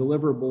have some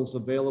deliverables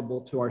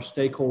available to our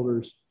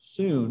stakeholders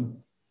soon,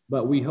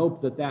 but we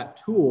hope that that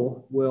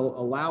tool will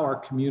allow our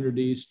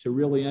communities to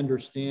really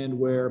understand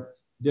where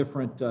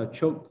different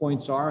choke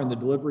points are in the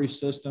delivery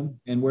system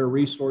and where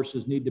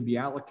resources need to be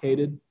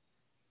allocated.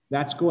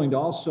 That's going to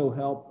also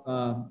help,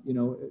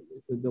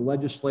 the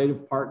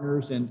legislative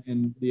partners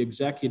and the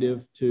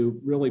executive to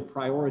really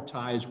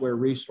prioritize where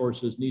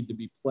resources need to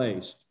be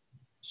placed.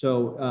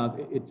 So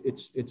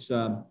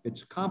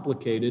it's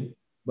complicated,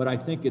 but I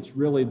think it's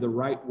really the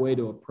right way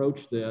to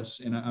approach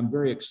this. And I'm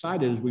very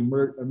excited as we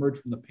emerge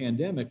from the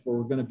pandemic, where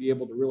we're going to be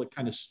able to really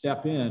kind of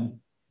step in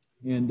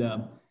and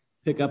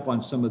pick up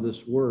on some of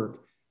this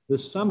work.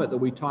 This summit that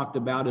we talked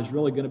about is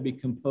really going to be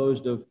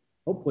composed of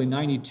hopefully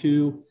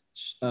 92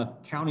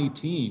 county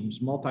teams,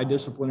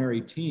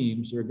 multidisciplinary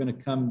teams that are going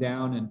to come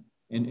down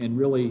and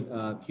really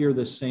hear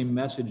the same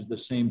message at the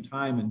same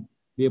time and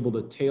be able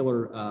to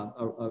tailor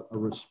a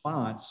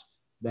response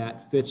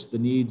that fits the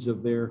needs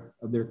of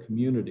their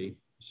community.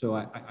 So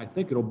I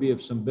think it'll be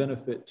of some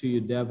benefit to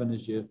you, Devin,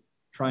 as you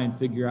try and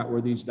figure out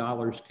where these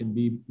dollars can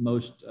be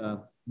most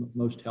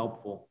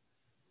helpful.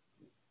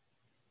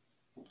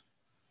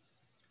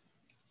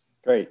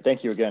 Great,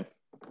 thank you again.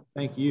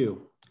 Thank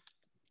you.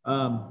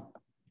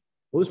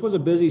 Well, this was a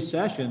busy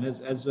session,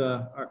 as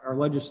our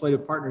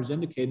legislative partners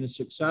indicated, a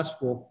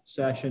successful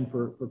session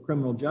for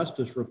criminal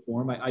justice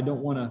reform. I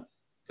don't want to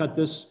cut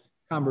this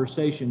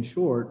conversation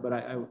short, but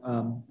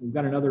we've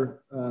got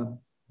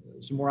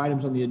some more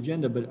items on the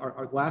agenda. But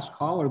our last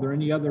call, are there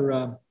any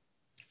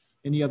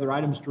other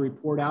items to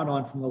report out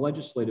on from the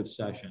legislative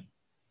session?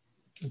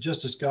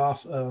 Justice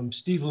Goff,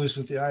 Steve Lewis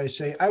with the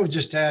ISA. I would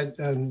just add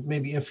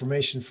maybe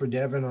information for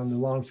Devin on the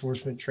law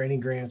enforcement training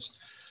grants.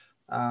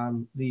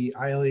 The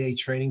ILEA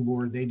training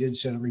board, they did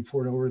send a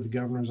report over to the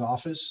governor's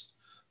office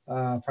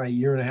probably a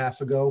year and a half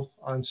ago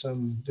on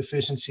some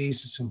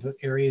deficiencies and some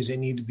areas they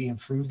need to be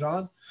improved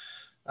on.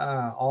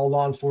 All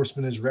law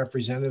enforcement is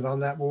represented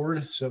on that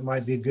board, so it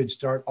might be a good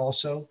start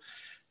also.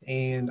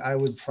 And I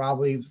would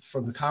probably,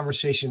 from the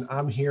conversation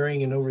I'm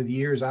hearing and over the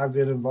years I've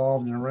been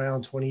involved in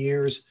around 20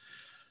 years,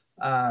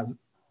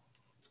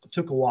 it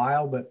took a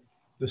while, but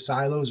the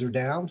silos are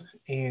down.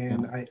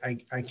 And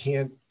I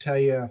can't tell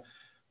you,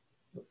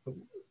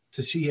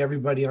 to see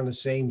everybody on the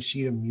same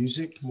sheet of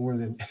music more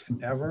than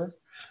ever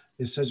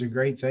is such a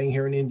great thing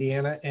here in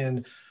Indiana.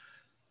 And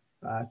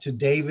to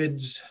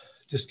David's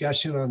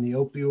discussion on the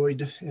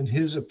opioid and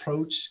his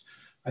approach,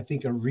 I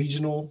think a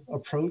regional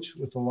approach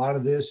with a lot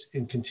of this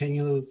and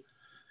continue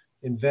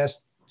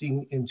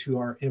investing into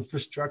our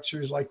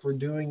infrastructures like we're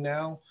doing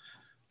now.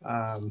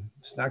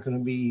 It's not going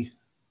to be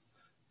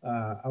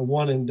a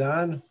one and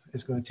done.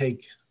 It's going to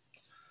take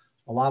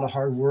a lot of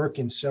hard work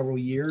in several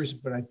years,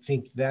 but I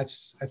think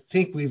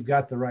we've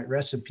got the right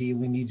recipe.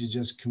 We need to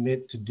just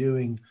commit to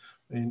doing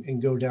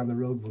and go down the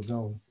road we're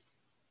going.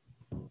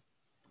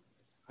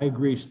 I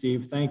agree,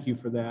 Steve. Thank you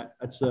for that.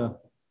 That's a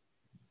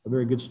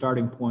very good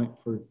starting point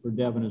for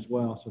Devin as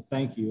well. So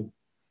thank you.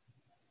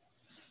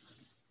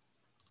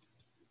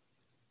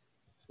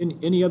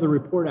 Any other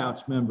report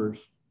outs,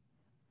 members?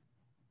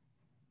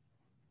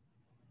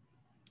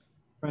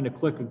 Trying to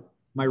click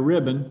my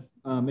ribbon,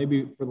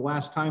 maybe for the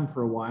last time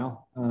for a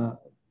while.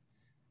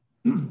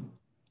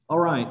 All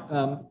right,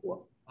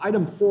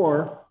 item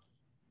 4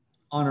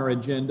 on our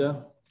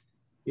agenda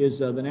is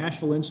the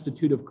National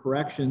Institute of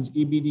Corrections,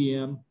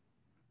 EBDM,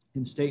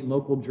 and state and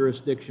local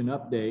jurisdiction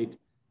update.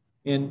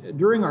 And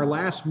during our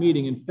last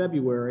meeting in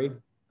February,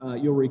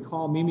 you'll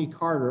recall Mimi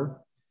Carter,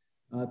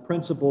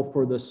 principal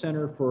for the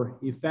Center for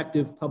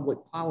Effective Public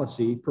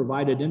Policy,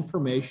 provided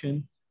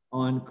information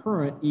on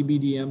current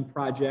EBDM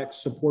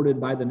projects supported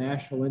by the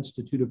National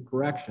Institute of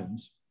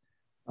Corrections.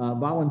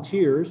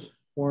 Volunteers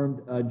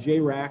formed a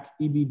JRAC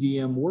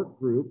EBDM work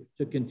group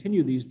to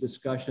continue these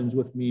discussions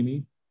with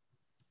Mimi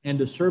and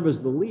to serve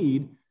as the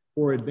lead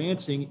for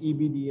advancing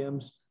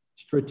EBDM's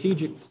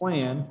strategic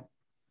plan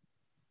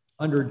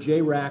under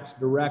JRAC's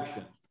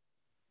direction.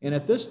 And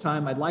at this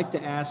time, I'd like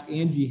to ask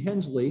Angie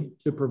Hensley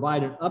to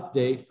provide an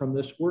update from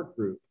this work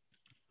group.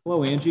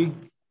 Hello, Angie.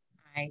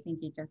 Hi,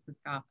 thank you, Justice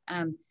Goff.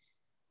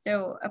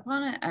 So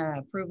upon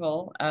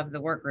approval of the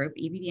work group,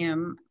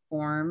 EBDM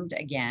formed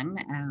again,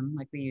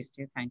 like we used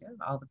to, kind of,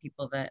 all the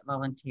people that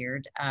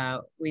volunteered.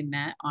 We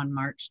met on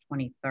March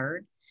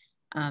 23rd.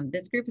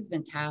 This group has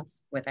been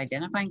tasked with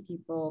identifying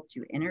people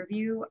to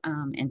interview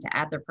and to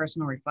add their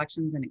personal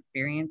reflections and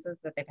experiences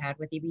that they've had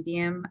with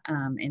EBDM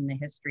in the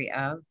history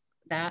of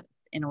that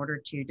in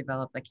order to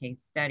develop a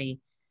case study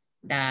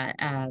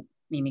that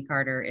Mimi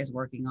Carter is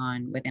working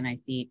on with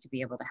NIC to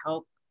be able to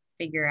help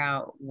figure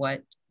out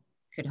what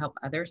could help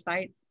other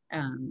sites,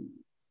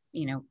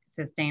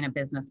 sustain a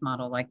business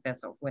model like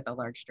this with a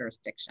large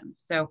jurisdiction.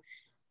 So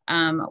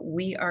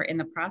we are in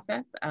the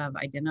process of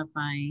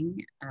identifying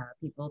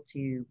people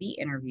to be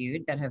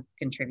interviewed that have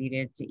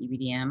contributed to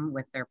EBDM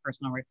with their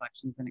personal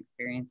reflections and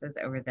experiences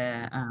over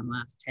the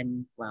last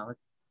 10, well,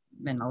 it's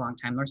been a long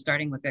time. We're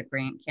starting with a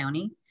Grant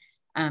County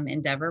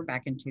endeavor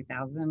back in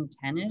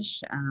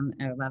 2010-ish,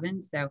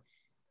 11. So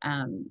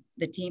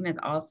the team has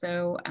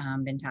also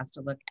been tasked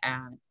to look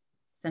at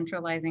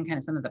centralizing kind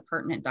of some of the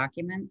pertinent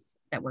documents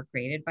that were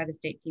created by the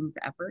state team's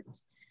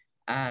efforts.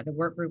 The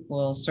work group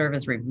will serve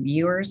as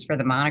reviewers for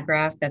the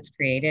monograph that's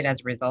created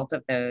as a result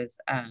of those,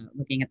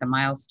 looking at the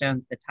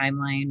milestones, the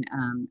timeline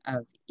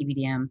of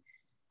EBDM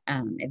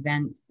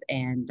events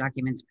and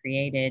documents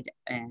created,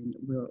 and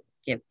we'll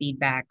give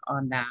feedback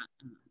on that.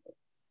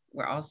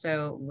 We're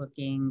also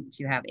looking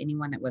to have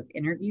anyone that was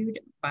interviewed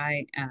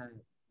by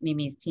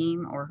Mimi's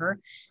team or her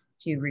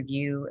to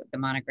review the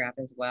monograph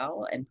as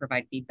well and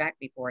provide feedback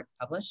before it's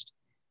published.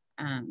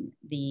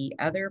 The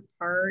other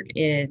part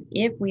is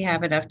if we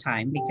have enough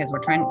time, because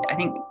I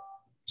think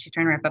she's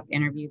trying to wrap up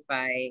interviews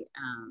by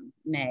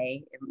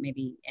May,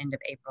 maybe end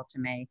of April to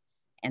May.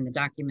 and the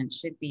documents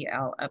should be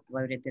all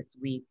uploaded this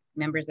week.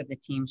 Members of the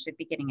team should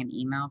be getting an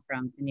email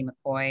from Cindy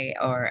McCoy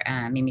or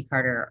Mimi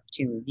Carter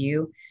to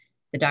review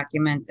the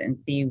documents and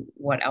see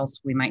what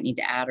else we might need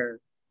to add or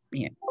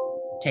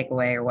take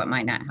away, or what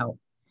might not help.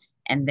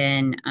 And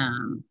then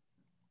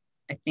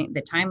I think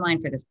the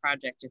timeline for this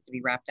project is to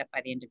be wrapped up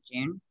by the end of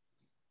June.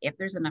 If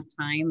there's enough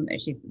time,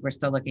 we're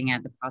still looking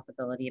at the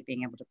possibility of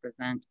being able to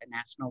present a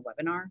national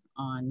webinar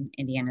on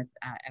Indiana's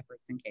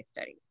efforts and case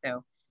studies.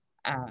 So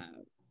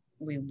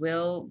we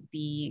will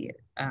be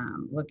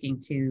looking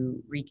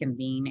to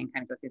reconvene and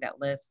kind of go through that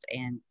list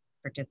and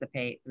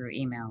participate through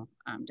email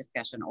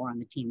discussion or on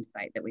the team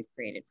site that we've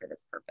created for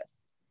this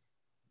purpose.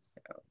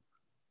 So.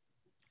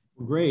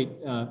 Great,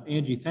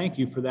 Angie, thank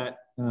you for that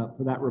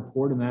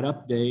report and that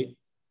update.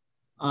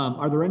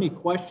 Are there any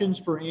questions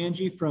for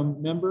Angie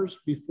from members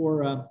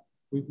before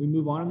we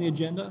move on the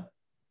agenda?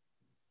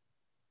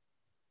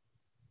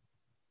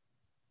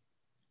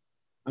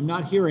 I'm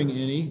not hearing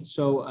any.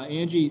 So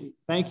Angie,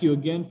 thank you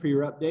again for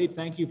your update.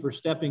 Thank you for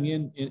stepping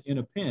in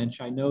a pinch.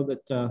 I know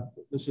that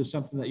this is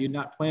something that you'd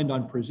not planned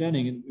on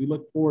presenting, and we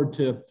look forward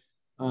to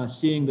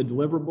seeing the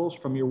deliverables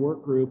from your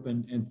work group,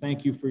 and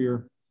thank you for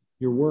your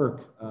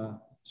work.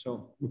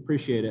 So we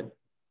appreciate it.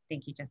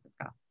 Thank you, Justice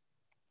Goff.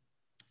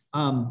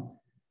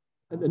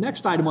 The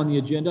next item on the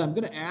agenda, I'm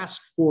going to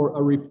ask for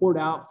a report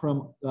out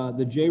from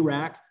the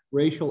JRAC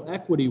Racial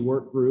Equity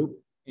Work Group,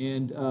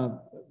 and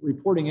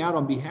reporting out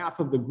on behalf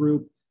of the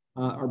group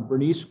are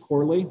Bernice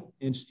Corley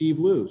and Steve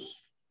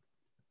Luce.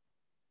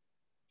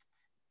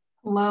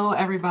 Hello,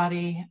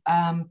 everybody.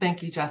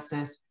 Thank you,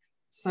 Justice.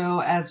 So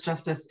as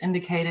Justice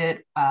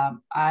indicated,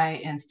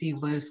 I and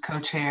Steve Luce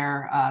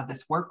co-chair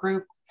this work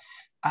group.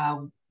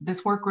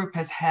 This work group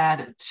has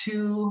had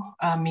 2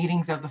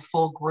 meetings of the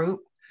full group.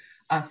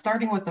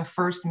 Starting with the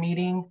first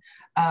meeting,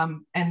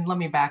 and let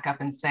me back up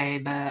and say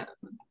the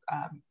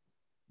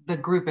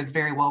group is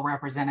very well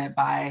represented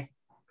by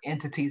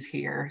entities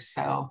here,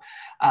 so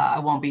I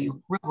won't be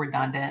real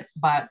redundant,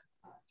 but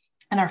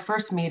in our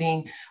first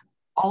meeting,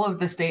 all of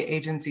the state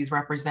agencies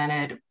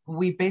represented,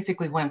 we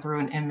basically went through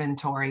an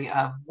inventory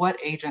of what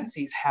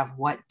agencies have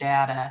what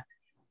data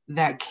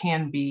that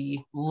can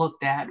be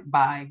looked at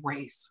by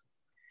race.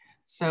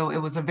 So it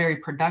was a very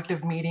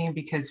productive meeting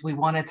because we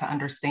wanted to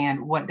understand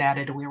what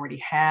data do we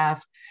already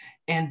have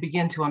and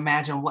begin to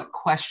imagine what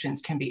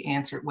questions can be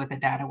answered with the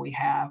data we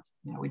have.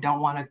 We don't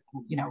want to,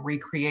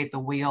 recreate the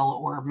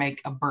wheel or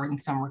make a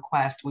burdensome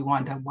request. We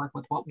want to work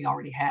with what we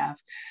already have.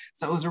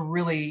 So it was a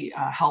really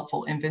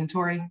helpful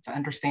inventory to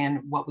understand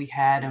what we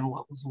had and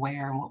what was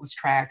where and what was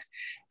tracked,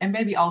 and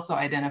maybe also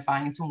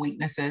identifying some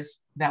weaknesses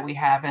that we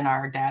have in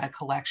our data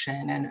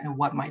collection and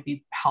what might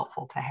be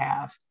helpful to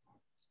have.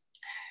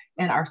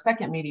 In our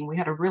second meeting, we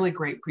had a really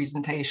great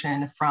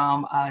presentation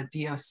from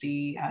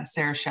DOC.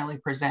 Sarah Shelley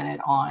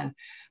presented on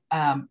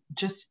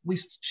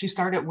she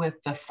started with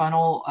the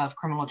funnel of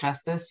criminal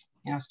justice,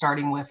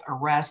 starting with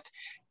arrest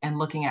and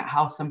looking at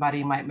how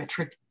somebody might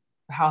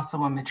how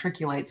someone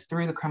matriculates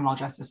through the criminal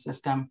justice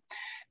system,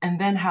 and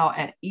then how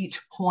at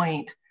each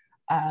point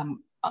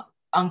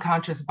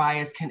unconscious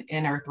bias can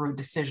enter through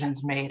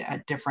decisions made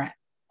at different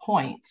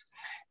points,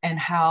 and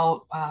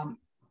how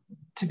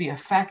to be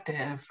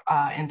effective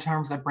in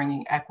terms of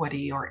bringing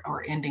equity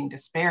or ending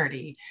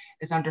disparity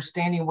is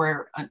understanding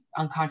where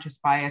unconscious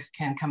bias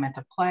can come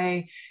into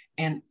play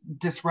and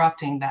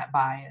disrupting that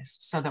bias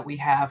so that we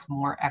have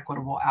more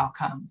equitable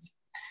outcomes.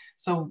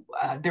 So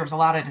there was a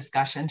lot of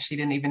discussion. She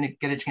didn't even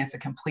get a chance to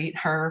complete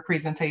her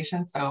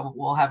presentation. So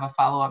we'll have a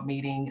follow-up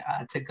meeting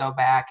to go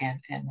back and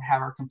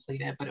have her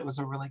complete it, but it was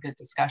a really good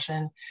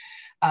discussion.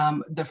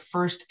 The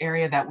first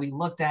area that we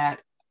looked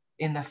at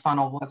in the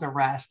funnel was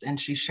arrest, and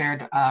she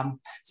shared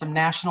some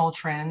national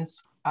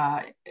trends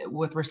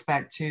with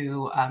respect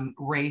to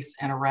race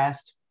and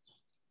arrest.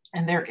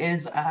 And there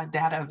is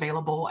data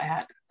available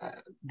at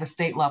the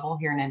state level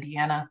here in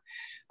Indiana.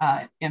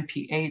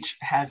 MPH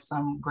has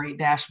some great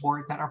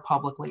dashboards that are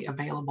publicly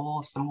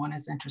available if someone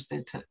is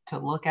interested to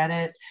look at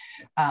it.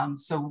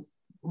 So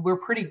we're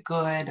pretty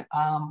good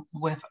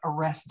with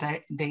arrest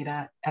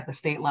data at the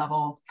state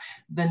level.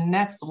 The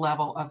next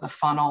level of the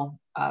funnel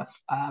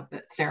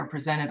that Sarah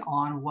presented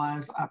on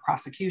was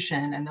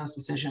prosecution and those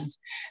decisions.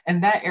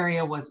 And that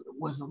area was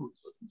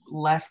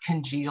less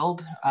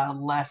congealed,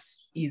 less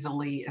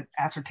easily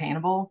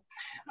ascertainable.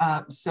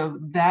 So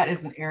that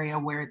is an area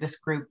where this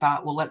group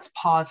thought, well, let's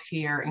pause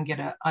here and get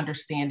an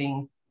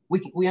understanding.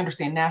 We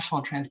understand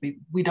national trends, but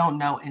we don't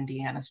know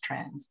Indiana's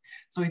trends.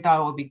 So we thought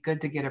it would be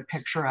good to get a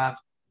picture of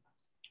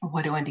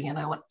what do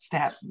Indiana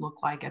stats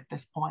look like at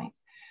this point.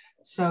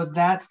 So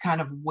that's kind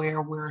of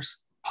where we're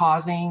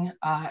pausing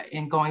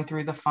in going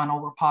through the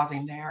funnel. We're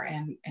pausing there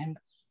and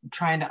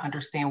trying to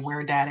understand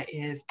where data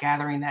is,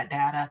 gathering that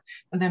data,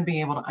 and then being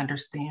able to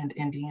understand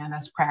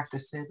Indiana's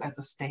practices as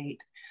a state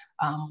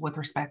with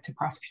respect to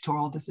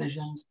prosecutorial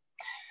decisions.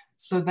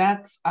 So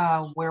that's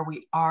where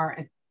we are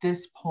at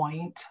this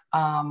point.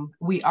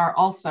 We are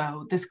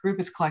also, this group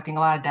is collecting a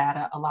lot of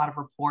data, a lot of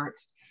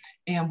reports,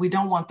 and we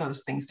don't want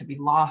those things to be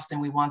lost,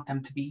 and we want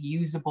them to be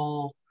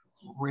usable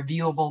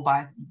reviewable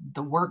by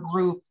the work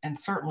group and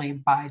certainly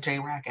by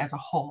JRAC as a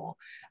whole.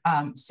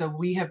 So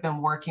we have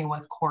been working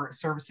with court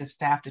services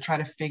staff to try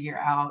to figure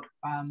out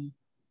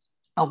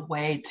a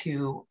way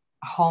to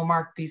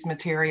hallmark these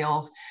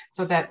materials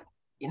so that,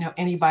 you know,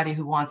 anybody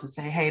who wants to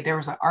say, hey, there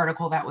was an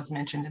article that was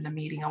mentioned in the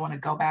meeting, I want to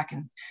go back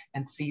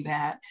and see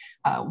that,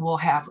 we'll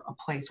have a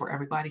place where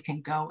everybody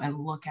can go and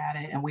look at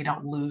it, and we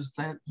don't lose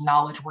the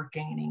knowledge we're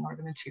gaining or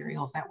the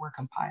materials that we're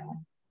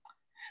compiling.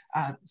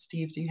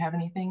 Steve, do you have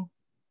anything?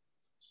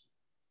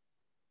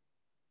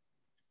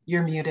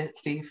 You're muted,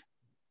 Steve.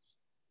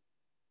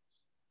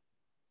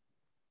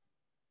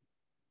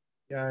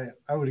 Yeah,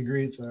 I would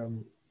agree with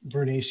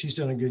Bernice. She's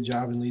done a good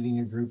job in leading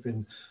a group,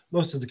 and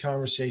most of the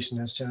conversation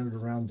has centered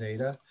around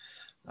data.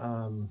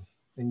 And,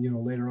 you know,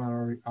 later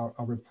on,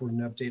 I'll report an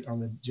update on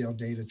the jail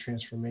data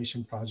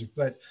transformation project.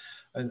 But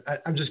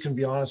I'm just going to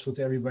be honest with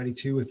everybody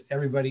too, with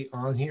everybody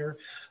on here,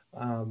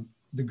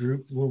 the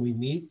group, when we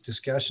meet,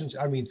 discussions,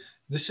 I mean,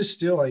 this is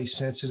still a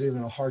sensitive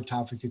and a hard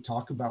topic to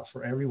talk about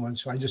for everyone.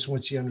 So I just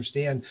want you to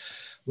understand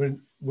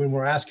when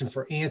we're asking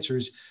for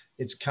answers,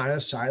 it's kind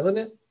of silent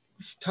at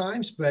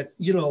times, but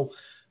you know,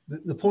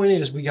 the point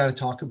is we got to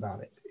talk about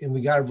it, and we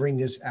got to bring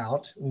this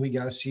out, and we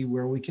got to see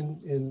where we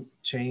can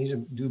change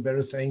and do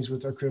better things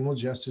with our criminal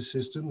justice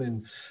system,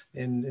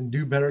 and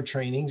do better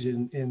trainings,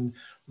 and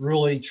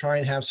really try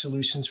and have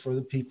solutions for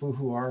the people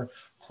who are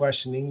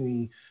questioning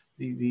the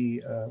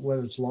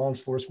whether it's law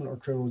enforcement or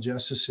criminal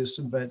justice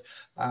system. But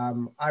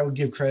I would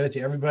give credit to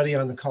everybody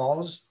on the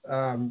calls.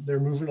 They're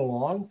moving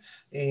along,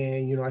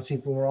 and you know, I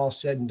think when we're all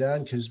said and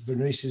done, because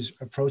Bernice's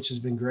approach has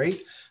been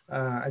great,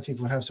 I think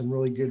we'll have some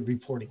really good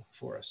reporting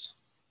for us.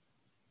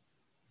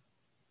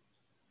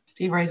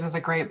 Steve raises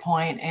a great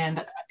point,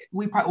 and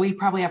we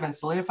probably haven't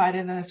solidified it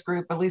in this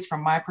group, but at least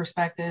from my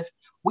perspective,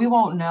 we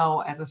won't know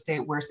as a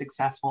state we're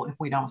successful if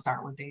we don't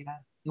start with data.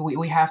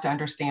 We have to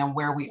understand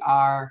where we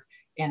are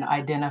and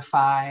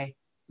identify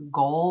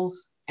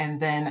goals, and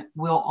then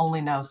we'll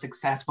only know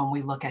success when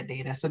we look at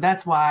data. So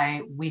that's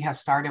why we have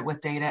started with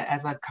data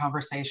as a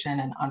conversation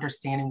and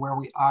understanding where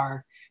we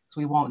are, so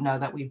we won't know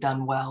that we've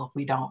done well if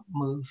we don't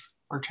move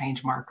or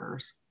change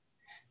markers.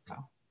 So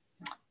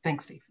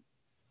thanks, Steve.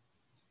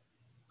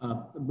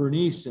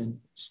 Bernice and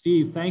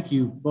Steve, thank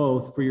you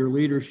both for your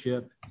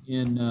leadership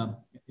in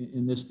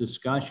this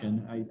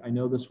discussion. I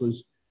know this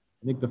was,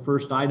 I think, the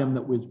first item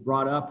that was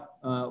brought up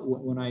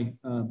when I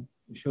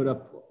showed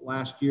up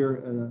last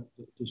year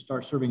to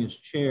start serving as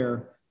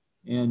chair.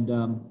 And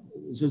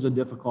this is a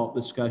difficult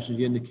discussion, as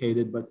you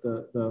indicated, but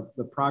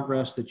the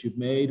progress that you've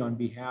made on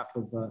behalf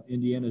of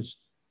Indiana's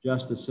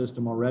justice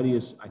system already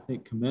is, I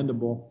think,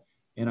 commendable.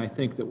 And I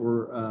think that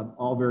we're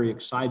all very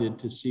excited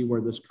to see where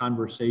this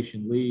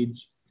conversation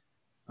leads.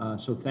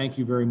 So thank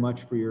you very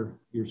much for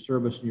your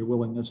service and your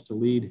willingness to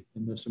lead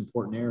in this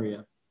important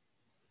area.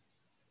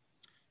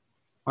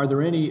 Are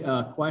there any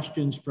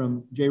questions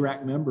from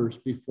JRAC members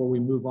before we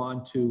move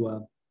on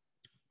to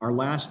our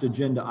last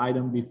agenda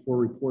item before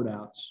report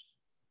outs?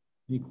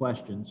 Any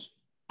questions?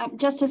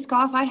 Justice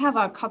Goff, I have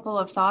a couple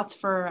of thoughts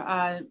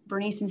for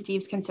Bernice and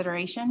Steve's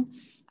consideration.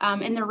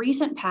 In the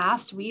recent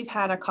past, we've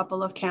had a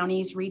couple of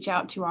counties reach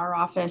out to our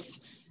office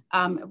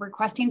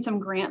requesting some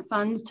grant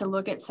funds to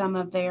look at some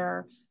of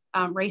their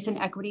race and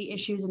equity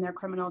issues in their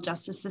criminal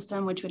justice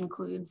system, which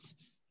includes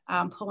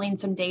pulling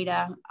some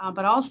data,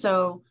 but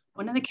also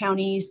one of the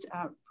counties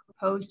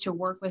proposed to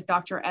work with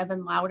Dr.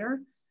 Evan Lauder,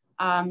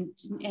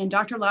 and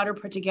Dr. Lauder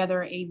put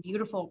together a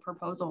beautiful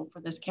proposal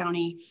for this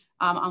county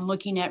on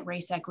looking at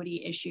race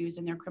equity issues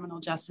in their criminal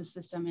justice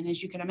system. And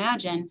as you can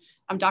imagine,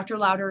 Dr.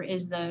 Lauder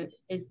is the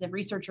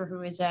researcher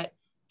who is at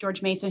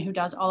George Mason, who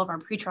does all of our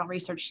pretrial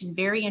research. She's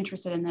very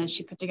interested in this.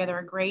 She put together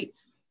a great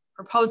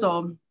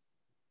proposal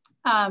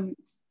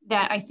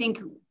that I think,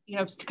 you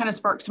know, to kind of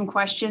spark some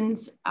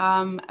questions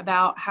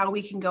about how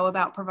we can go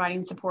about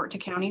providing support to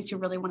counties who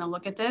really want to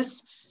look at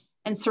this.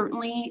 And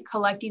certainly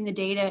collecting the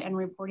data and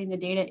reporting the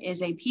data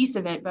is a piece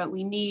of it, but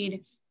we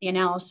need the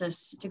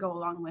analysis to go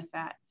along with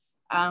that.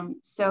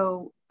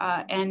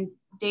 And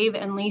Dave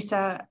and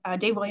Lisa,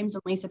 Dave Williams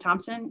and Lisa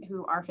Thompson,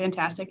 who are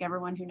fantastic,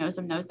 everyone who knows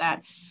them knows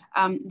that,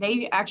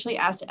 they actually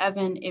asked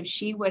Evan if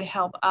she would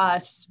help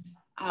us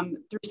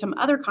through some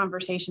other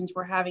conversations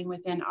we're having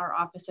within our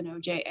office in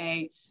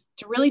OJA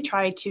to really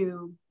try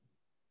to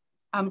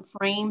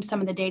frame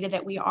some of the data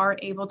that we are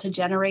able to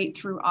generate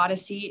through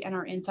Odyssey and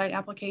our Insight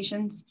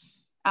applications.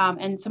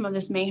 And some of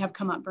this may have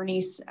come up,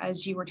 Bernice,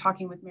 as you were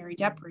talking with Mary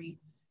Depre.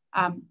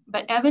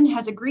 But Evan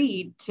has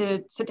agreed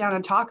to sit down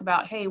and talk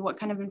about, hey, what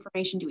kind of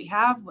information do we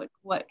have?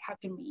 How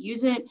can we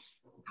use it?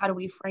 How do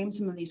we frame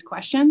some of these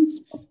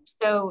questions?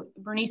 So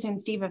Bernice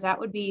and Steve, if that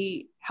would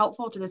be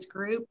helpful to this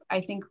group,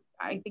 I think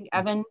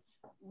Evan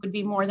would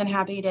be more than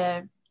happy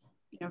to,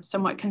 you know,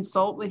 somewhat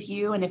consult with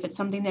you. And if it's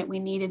something that we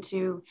needed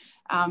to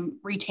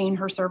retain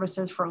her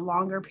services for a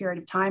longer period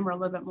of time or a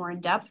little bit more in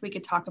depth, we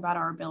could talk about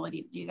our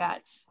ability to do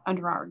that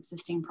under our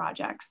existing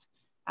projects.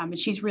 And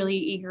she's really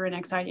eager and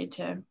excited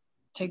to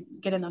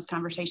get in those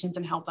conversations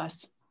and help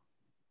us.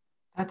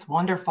 That's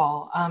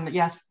wonderful.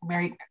 Yes,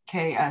 Mary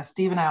Kay,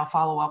 Steve and I will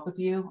follow up with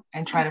you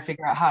and try to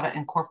figure out how to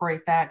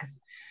incorporate that, because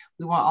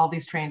we want all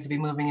these trains to be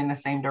moving in the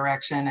same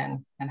direction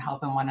and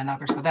helping one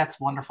another. So that's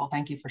wonderful.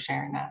 Thank you for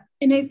sharing that.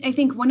 And I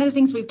think one of the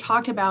things we've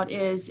talked about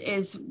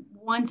is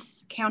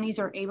once counties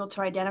are able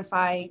to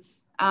identify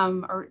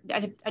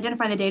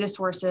identify the data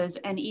sources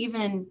and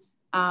even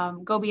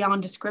go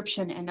beyond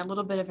description and a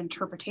little bit of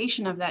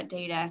interpretation of that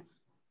data,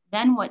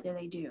 then what do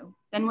they do?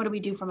 Then what do we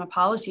do from a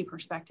policy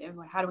perspective?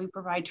 How do we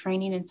provide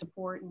training and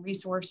support and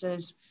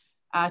resources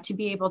to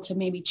be able to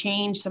maybe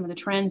change some of the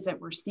trends that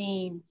we're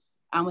seeing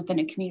within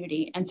a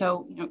community? And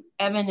so, you know,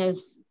 Evan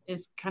is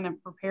kind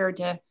of prepared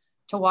to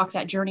walk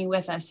that journey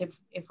with us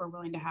if we're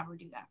willing to have her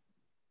do that.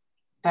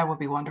 That would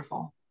be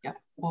wonderful. Yep,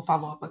 we'll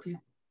follow up with you.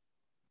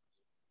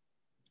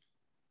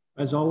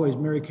 As always,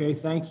 Mary Kay,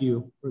 thank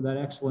you for that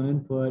excellent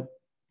input.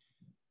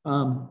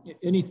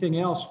 Anything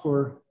else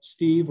for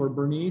Steve or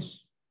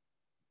Bernice?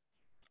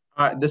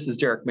 This is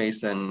Derek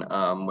Mason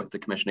with the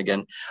commission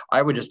again.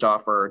 I would just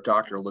offer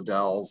Dr.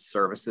 Liddell's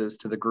services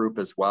to the group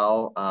as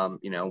well.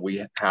 You know,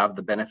 we have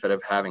the benefit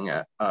of having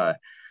a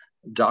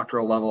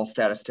doctoral level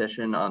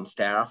statistician on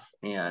staff,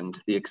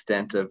 and the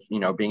extent of, you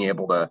know, being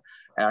able to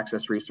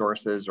access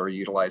resources or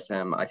utilize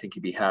him, I think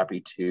he'd be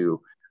happy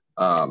to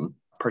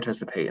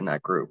participate in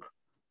that group.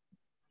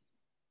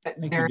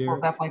 Derek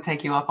will definitely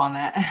take you up on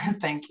that.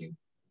 Thank you.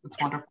 It's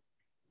wonderful.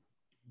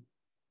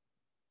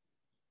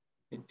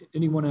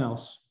 Anyone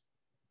else?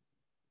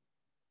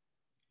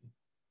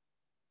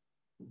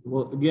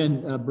 Well,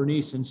 again,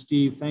 Bernice and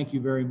Steve, thank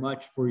you very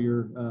much for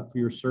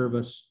your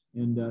service,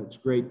 and it's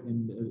great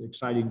and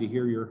exciting to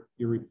hear your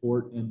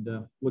report, and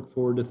look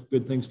forward to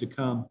good things to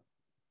come.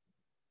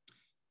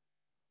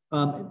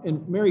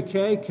 And Mary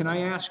Kay, can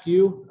I ask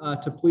you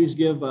to please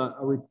give a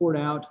report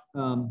out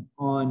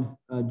on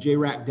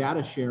JRAC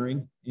data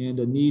sharing and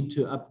a need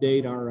to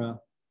update our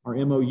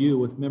MOU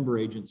with member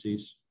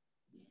agencies?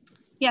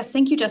 Yes,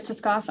 thank you,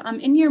 Justice Goff.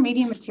 In your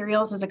media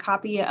materials is a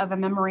copy of a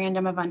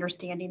memorandum of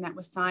understanding that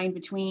was signed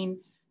between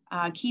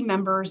key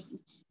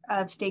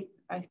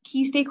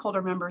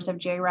stakeholder members of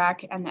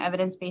JRAC and the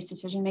Evidence-Based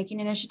Decision-Making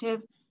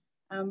Initiative,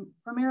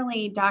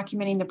 primarily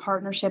documenting the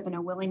partnership and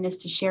a willingness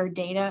to share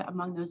data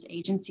among those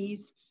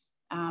agencies,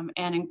 and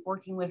in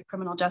working with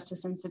Criminal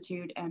Justice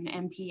Institute and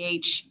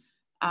MPH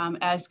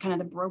as kind of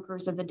the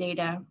brokers of the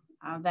data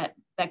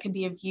that could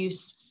be of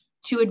use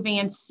to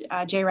advance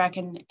JRAC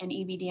and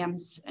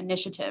EBDM's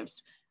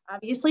initiatives.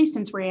 Obviously,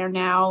 since we are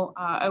now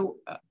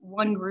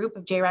one group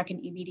of JRAC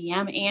and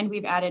EBDM, and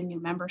we've added new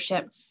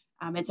membership,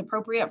 it's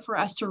appropriate for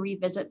us to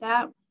revisit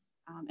that.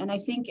 And I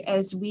think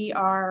as we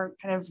are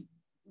kind of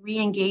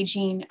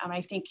re-engaging,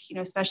 I think, you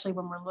know, especially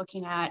when we're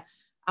looking at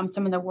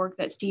some of the work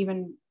that Steve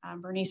and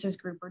Bernice's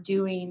group are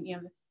doing, you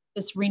know,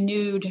 this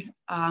renewed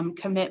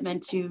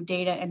commitment to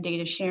data and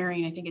data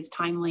sharing, I think it's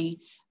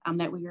timely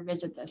that we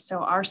revisit this. So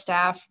our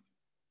staff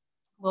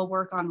will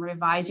work on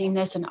revising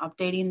this and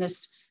updating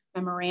this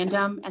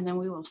memorandum, and then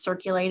we will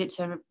circulate it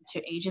to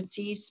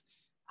agencies,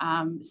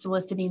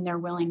 soliciting their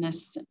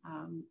willingness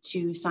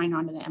to sign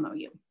on to the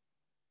MOU.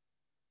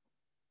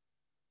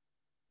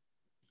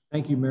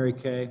 Thank you, Mary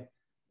Kay.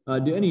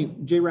 Do any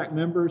JRAC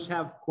members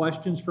have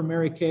questions for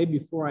Mary Kay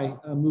before I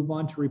move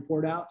on to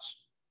report outs?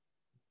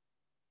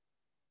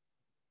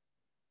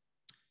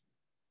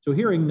 So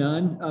hearing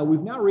none,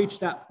 we've now reached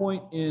that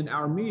point in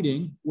our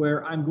meeting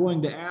where I'm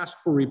going to ask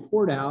for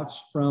report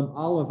outs from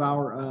all of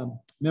our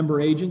member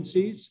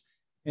agencies.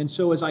 And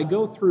so as I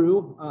go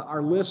through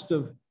our list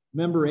of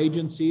member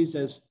agencies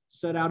as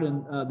set out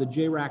in the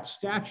JRAC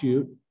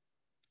statute,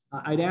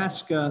 I'd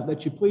ask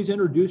that you please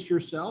introduce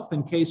yourself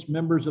in case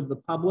members of the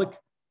public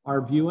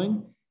are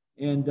viewing,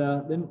 and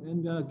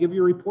then give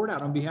your report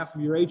out on behalf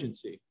of your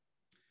agency.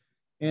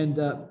 And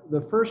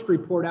the first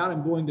report out,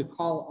 I'm going to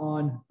call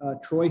on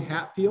Troy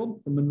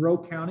Hatfield from Monroe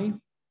County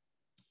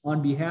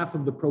on behalf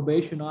of the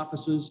Probation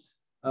Office's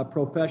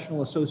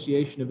Professional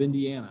Association of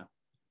Indiana.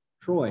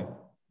 Troy.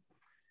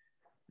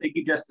 Thank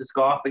you, Justice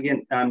Goff.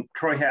 Again, I'm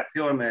Troy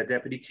Hatfield. I'm a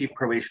Deputy Chief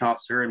Probation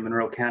Officer in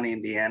Monroe County,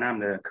 Indiana. I'm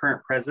the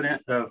current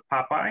president of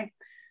Popeye.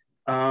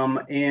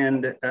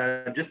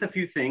 Just a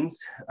few things.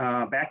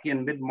 Back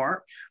in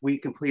mid-March, we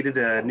completed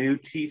a new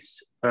Chief's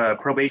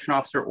Probation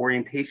Officer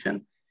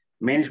Orientation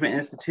Management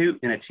Institute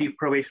and a Chief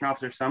Probation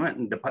Officer Summit.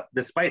 And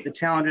despite the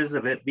challenges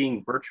of it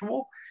being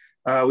virtual,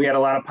 we had a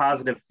lot of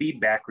positive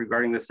feedback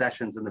regarding the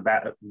sessions and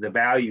the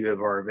value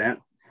of our event.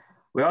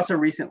 We also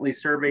recently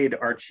surveyed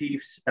our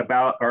chiefs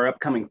about our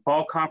upcoming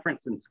fall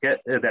conference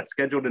that's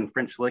scheduled in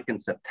French Lick in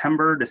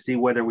September to see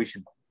whether we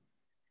should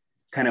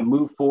kind of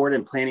move forward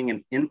in planning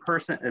an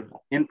in-person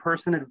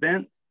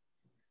event.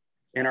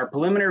 And our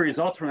preliminary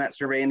results from that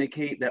survey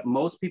indicate that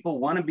most people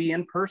want to be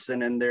in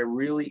person and they're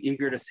really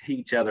eager to see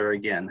each other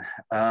again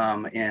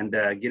and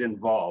get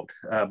involved.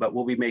 But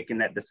we'll be making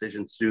that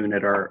decision soon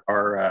at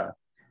our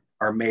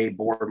May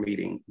board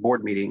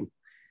meeting.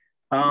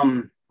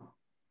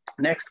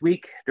 Next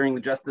week during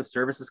the Justice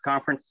Services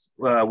Conference,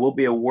 we'll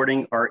be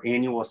awarding our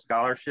annual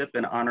scholarship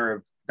in honor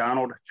of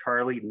Donald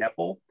Charlie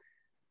Nepple.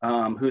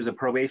 who's a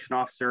probation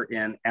officer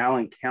in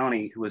Allen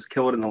County who was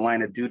killed in the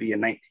line of duty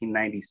in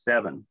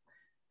 1997.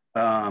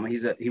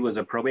 He was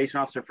a probation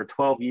officer for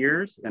 12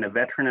 years and a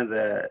veteran of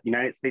the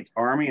United States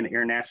Army and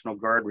Air National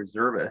Guard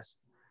reservist.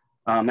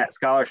 That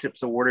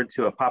scholarship's awarded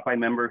to a Popeye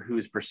member who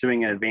is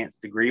pursuing an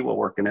advanced degree while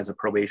working as a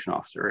probation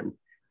officer, and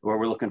where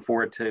we're looking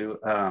forward to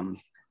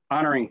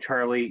honoring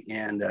Charlie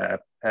and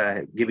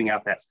giving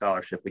out that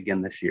scholarship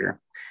again this year.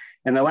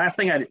 And the last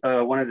thing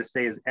I wanted to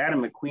say is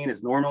Adam McQueen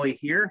is normally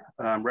here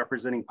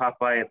representing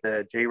Popeye at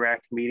the JRAC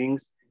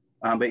meetings,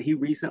 but he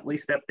recently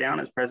stepped down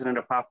as president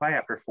of Popeye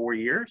after 4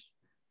 years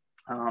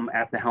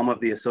at the helm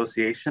of the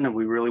association. And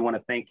we really want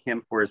to thank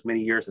him for his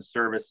many years of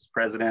service as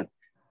president,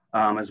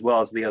 as well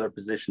as the other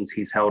positions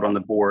he's held on the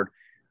board.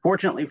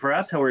 Fortunately for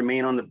us, he'll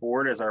remain on the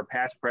board as our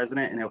past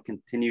president, and he'll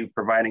continue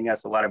providing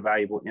us a lot of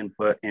valuable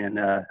input and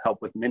help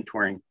with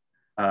mentoring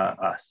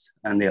us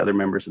and the other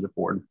members of the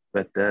board.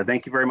 But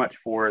thank you very much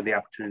for the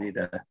opportunity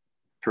to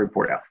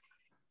report out.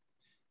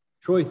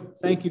 Troy,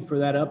 thank you for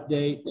that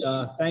update.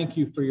 Thank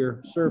you for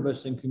your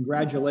service and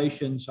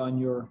congratulations on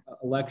your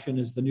election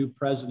as the new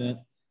president.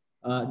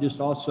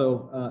 Just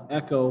also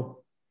echo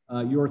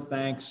your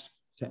thanks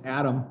to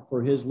Adam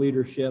for his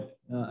leadership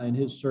and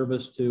his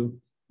service to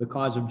the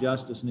cause of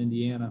justice in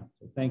Indiana.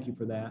 So thank you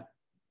for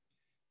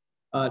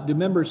that. Do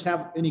members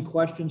have any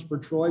questions for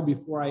Troy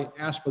before I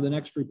ask for the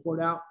next report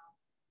out?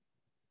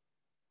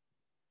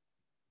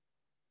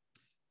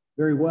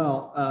 Very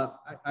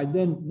well. I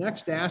then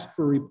next ask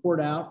for a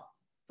report out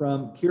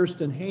from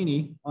Kirsten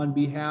Haney on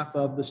behalf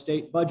of the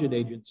State Budget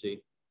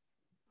Agency.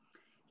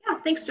 Yeah,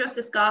 thanks,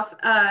 Justice Goff.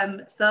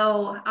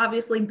 So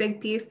obviously big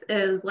piece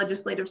is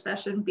legislative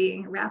session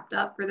being wrapped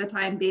up for the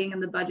time being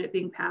and the budget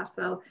being passed.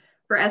 So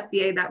for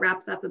SBA, that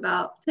wraps up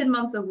about 10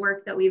 months of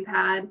work that we've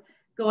had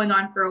going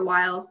on for a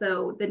while.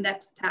 So the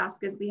next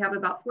task is we have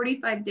about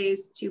 45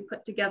 days to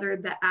put together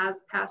the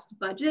as passed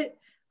budget.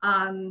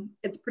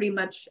 It's pretty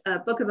much a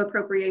book of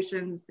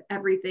appropriations,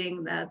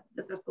 everything that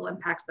the fiscal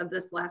impacts of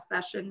this last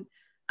session.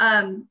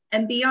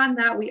 And beyond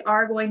that, we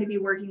are going to be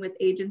working with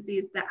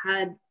agencies that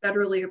had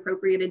federally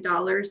appropriated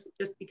dollars,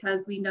 just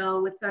because we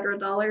know with federal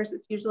dollars,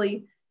 it's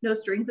usually no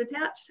strings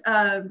attached,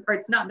 or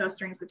it's not no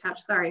strings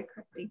attached, sorry,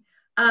 correct me.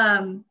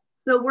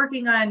 So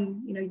working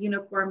on,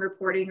 uniform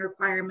reporting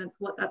requirements,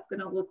 what that's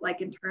going to look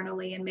like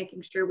internally, and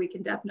making sure we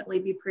can definitely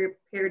be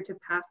prepared to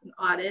pass an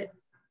audit.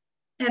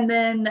 And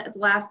then the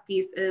last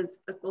piece is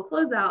fiscal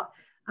closeout,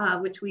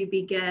 which we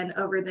begin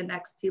over the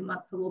next 2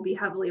 months. So we'll be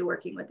heavily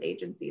working with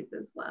agencies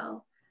as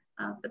well.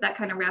 But that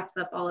kind of wraps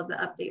up all of the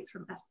updates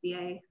from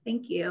SBA.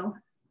 Thank you.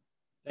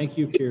 Thank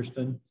you,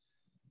 Kirsten.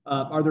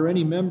 Are there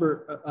any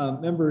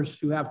members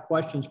who have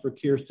questions for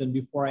Kirsten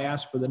before I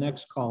ask for the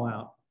next call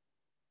out?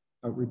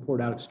 Report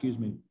out, excuse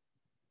me.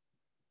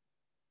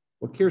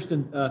 Well,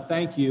 Kirsten,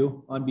 thank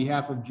you on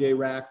behalf of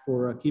JRAC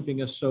for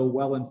keeping us so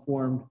well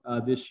informed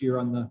this year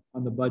on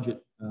the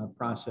budget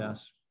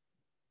process.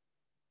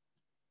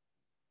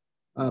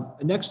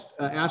 Next,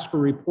 ask for a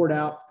report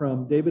out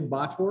from David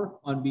Botworth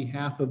on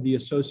behalf of the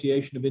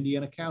Association of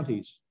Indiana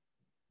Counties.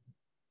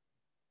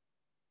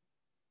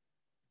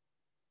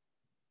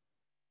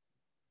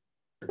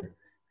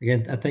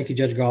 Again, thank you,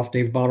 Judge Goff.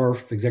 David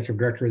Botworth, Executive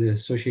Director of the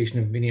Association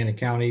of Indiana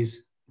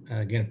Counties.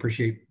 Again,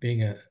 appreciate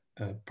being a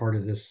part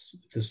of this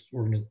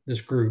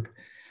group.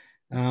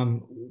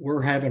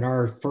 We're having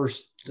our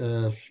first,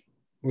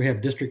 we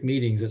have district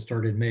meetings that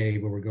started in May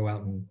where we go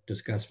out and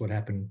discuss what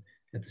happened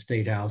at the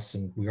State House,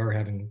 and we are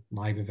having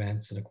live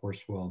events, and of course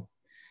we'll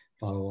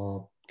follow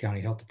all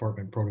county health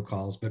department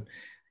protocols, but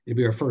it'll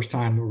be our first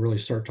time we'll really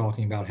start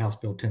talking about House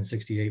Bill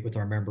 1068 with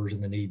our members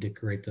and the need to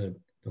create the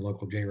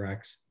local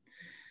JRACs.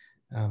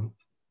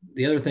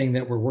 The other thing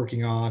that we're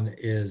working on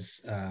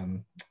is,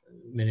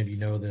 many of you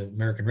know, the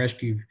American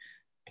Rescue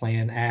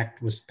Plan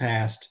Act was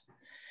passed.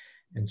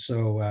 And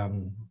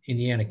so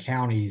Indiana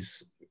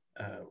counties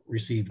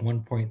received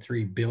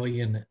 $1.3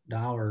 billion.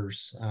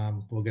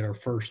 We'll get our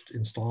first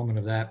installment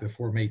of that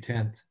before May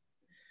 10th.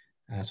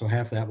 So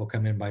half of that will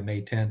come in by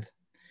May 10th.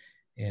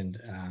 And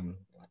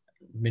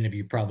many of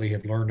you probably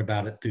have learned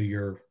about it through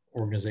your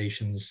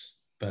organizations,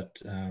 but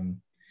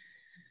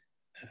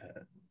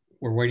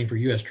we're waiting for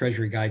U.S.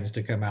 Treasury guidance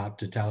to come out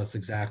to tell us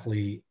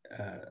exactly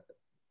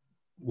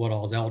what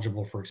all is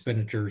eligible for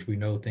expenditures. We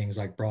know things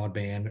like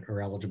broadband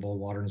are eligible,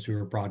 water and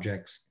sewer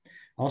projects,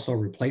 also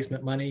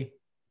replacement money.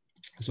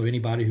 So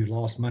anybody who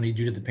lost money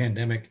due to the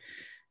pandemic,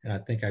 and I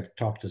think I've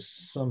talked to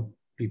some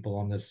people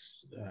on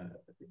this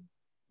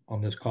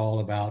call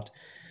about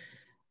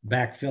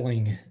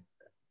backfilling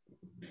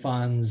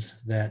funds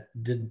that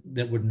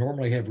would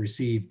normally have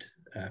received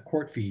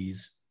court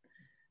fees.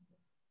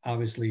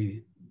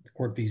 Obviously, the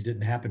court fees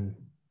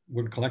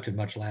weren't collected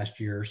much last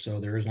year, so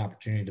there is an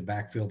opportunity to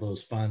backfill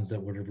those funds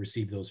that would have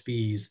received those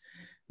fees.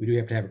 We do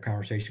have to have a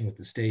conversation with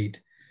the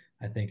state,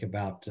 I think,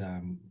 about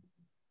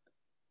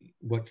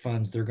what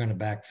funds they're going to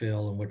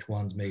backfill and which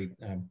ones may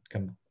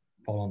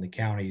fall on the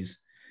counties.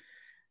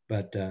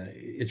 But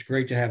it's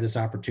great to have this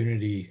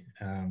opportunity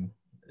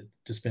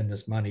to spend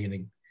this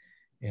money.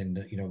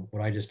 And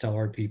what I just tell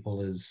our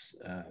people is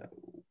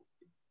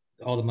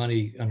all the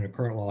money under the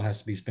current law has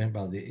to be spent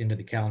by the end of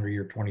the calendar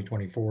year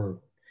 2024.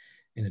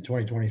 And in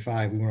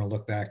 2025, we want to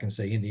look back and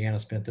say Indiana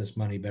spent this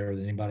money better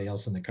than anybody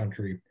else in the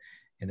country,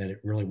 and that it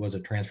really was a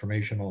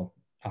transformational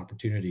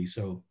opportunity.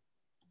 So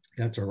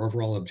that's our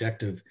overall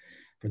objective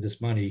for this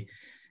money.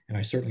 And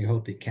I certainly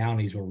hope that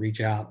counties will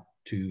reach out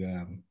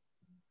to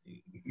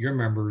your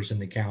members in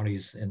the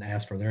counties and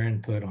ask for their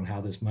input on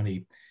how this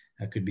money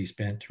could be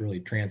spent to really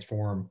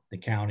transform the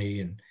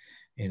county and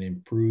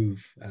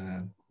improve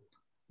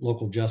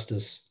local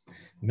justice,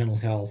 mental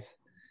health,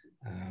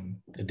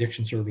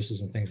 addiction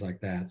services, and things like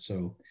that.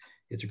 So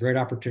it's a great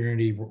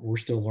opportunity. We're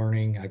still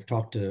learning. I've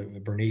talked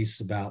to Bernice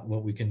about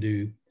what we can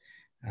do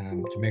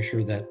to make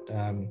sure that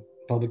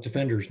public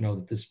defenders know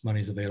that this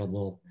money is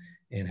available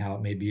and how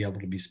it may be able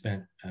to be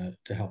spent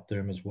to help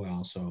them as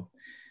well. So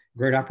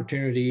great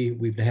opportunity.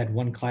 We've had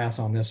one class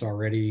on this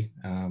already.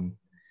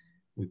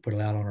 We put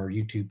it out on our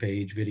YouTube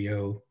page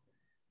video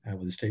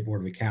with the State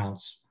Board of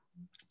Accounts.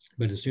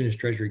 But as soon as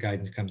Treasury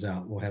guidance comes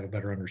out, we'll have a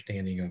better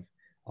understanding of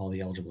all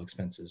the eligible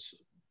expenses.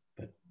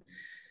 But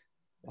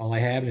all I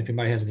have, and if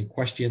anybody has any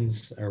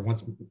questions or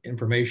wants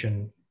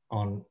information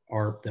on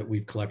ARP that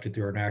we've collected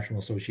through our National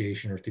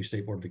Association or through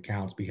State Board of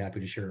Accounts, be happy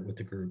to share it with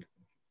the group.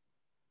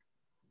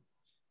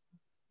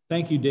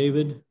 Thank you,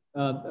 David.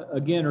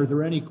 Again, are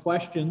there any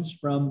questions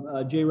from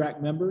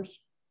JRAC members?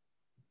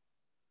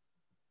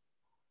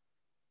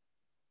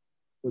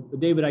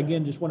 David,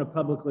 again, just want to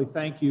publicly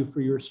thank you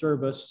for your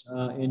service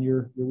and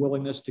your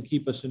willingness to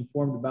keep us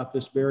informed about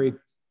this very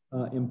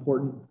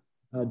important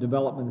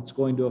development that's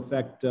going to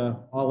affect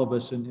all of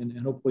us and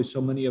hopefully so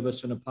many of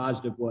us in a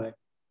positive way.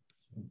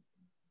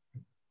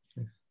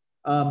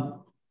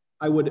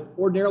 I would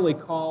ordinarily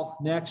call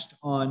next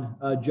on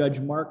Judge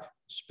Mark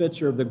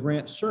Spitzer of the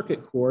Grant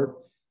Circuit Court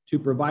to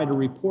provide a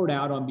report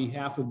out on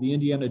behalf of the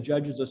Indiana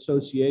Judges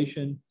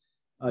Association.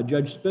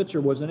 Judge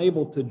Spitzer was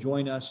unable to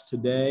join us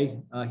today.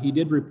 He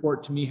did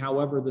report to me,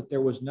 however, that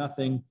there was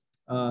nothing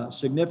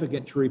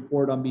significant to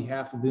report on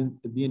behalf of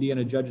the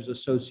Indiana Judges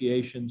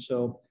Association.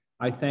 So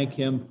I thank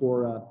him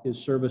for his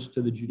service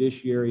to the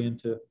judiciary and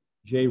to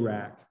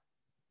JRAC.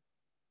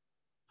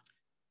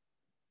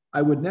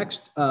 I would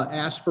next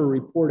ask for a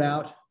report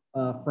out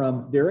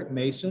from Derek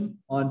Mason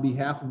on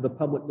behalf of the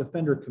Public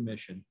Defender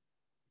Commission.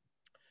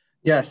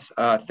 Yes,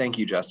 thank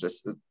you,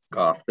 Justice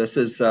Goff. This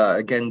is,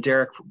 again,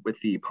 Derek with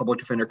the Public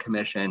Defender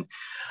Commission.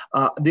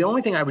 The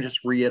only thing I would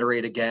just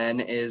reiterate again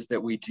is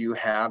that we do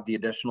have the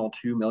additional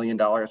 $2 million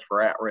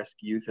for at-risk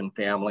youth and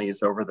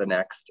families over the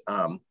next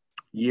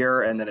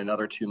year, and then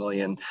another $2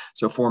 million.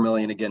 So $4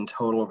 million again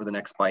total over the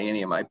next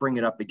biennium. I bring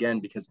it up again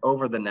because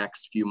over the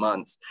next few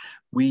months,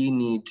 we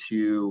need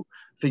to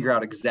figure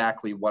out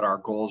exactly what our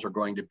goals are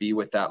going to be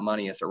with that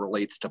money as it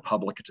relates to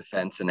public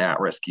defense and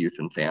at-risk youth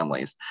and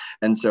families.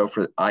 And so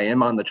I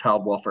am on the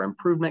Child Welfare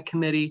Improvement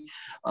Committee.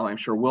 I'm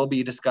sure we'll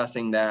be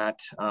discussing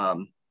that,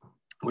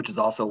 which is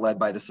also led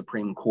by the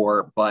Supreme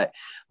Court, but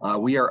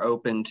we are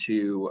open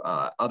to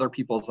other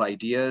people's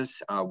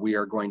ideas. We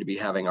are going to be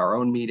having our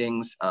own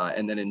meetings,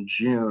 and then in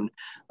June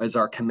is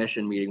our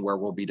commission meeting where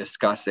we'll be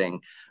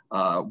discussing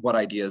what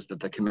ideas that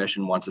the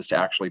commission wants us to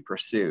actually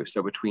pursue.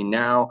 So between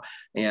now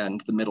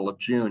and the middle of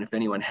June, if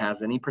anyone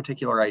has any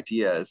particular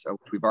ideas,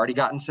 we've already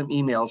gotten some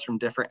emails from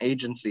different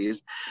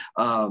agencies,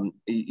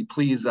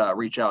 please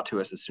reach out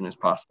to us as soon as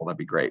possible. That'd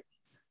be great.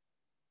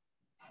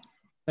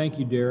 Thank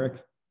you,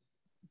 Derek.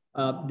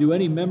 Do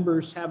any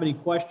members have any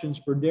questions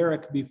for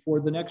Derek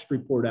before the next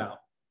report out?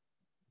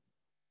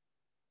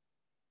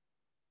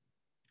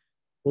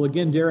 Well,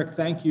 again, Derek,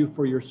 thank you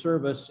for your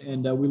service,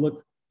 and we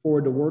look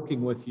forward to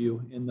working with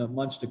you in the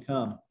months to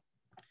come.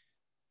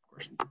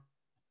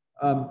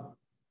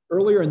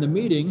 Earlier in the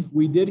meeting,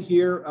 we did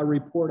hear a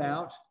report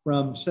out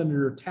from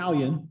Senator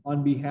Talion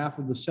on behalf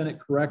of the Senate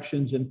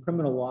Corrections and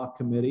Criminal Law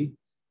Committee.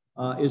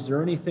 Is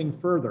there anything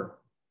further?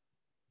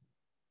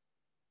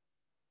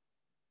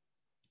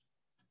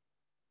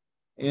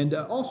 And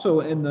also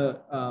in the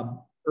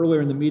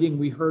earlier in the meeting,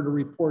 we heard a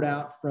report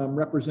out from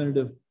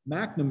Representative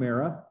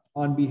McNamara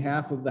on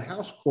behalf of the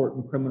House Court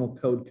and Criminal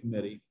Code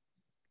Committee.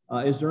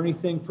 Is there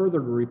anything further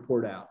to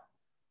report out?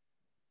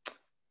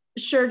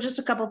 Sure, just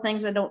a couple of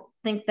things I don't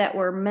think that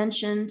were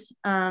mentioned.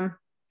 And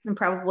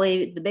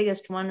probably the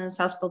biggest one is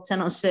House Bill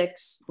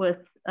 1006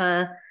 with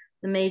the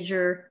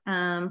major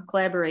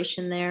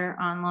collaboration there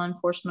on law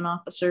enforcement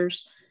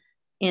officers.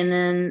 And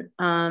then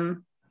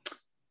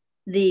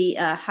the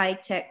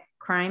high-tech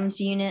crimes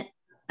unit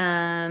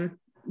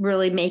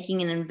really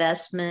making an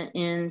investment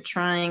in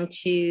trying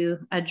to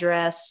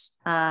address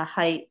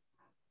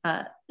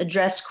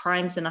address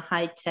crimes in a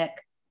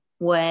high-tech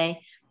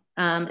way.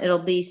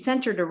 It'll be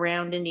centered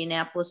around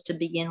Indianapolis to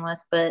begin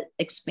with, but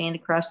expand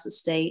across the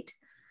state.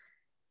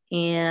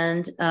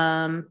 And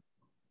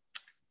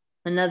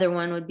another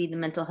one would be the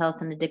mental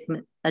health and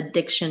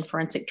addiction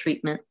forensic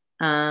treatment.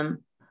 All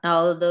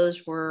of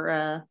those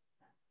were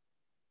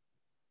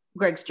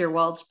Greg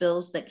Stierwald's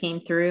bills that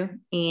came through,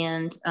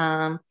 and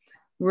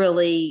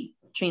really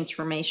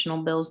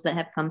transformational bills that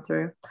have come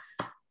through.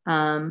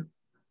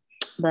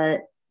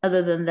 But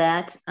other than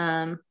that,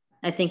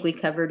 I think we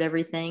covered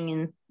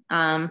everything.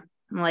 And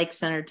like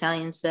Senator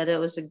Talion said, it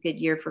was a good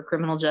year for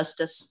criminal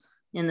justice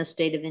in the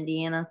state of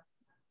Indiana.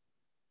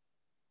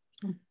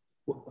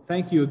 Well,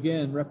 thank you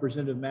again,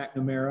 Representative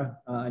McNamara,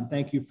 and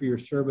thank you for your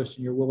service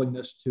and your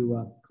willingness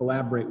to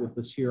collaborate with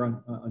us here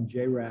on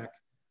JRAC.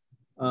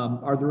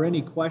 Are there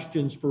any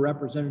questions for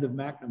Representative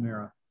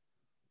McNamara?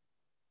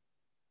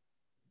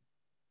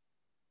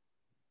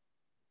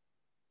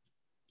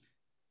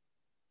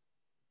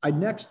 I'd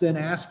next then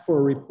ask for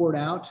a report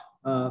out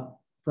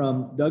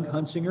from Doug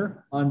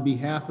Hunsinger on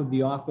behalf of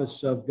the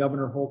Office of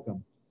Governor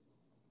Holcomb.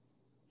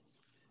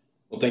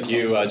 Well, thank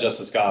you,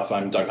 Justice Goff.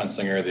 I'm Doug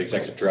Hunsinger, the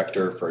Executive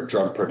Director for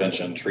Drug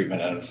Prevention,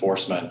 Treatment, and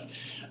Enforcement.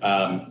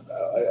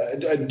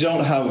 I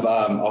don't have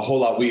a whole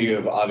lot. We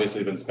have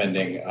obviously been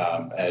spending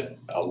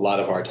a lot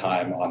of our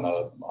time on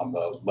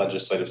the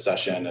legislative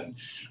session, and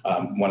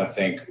want to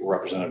thank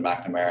Representative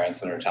McNamara and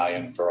Senator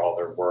Talion for all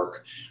their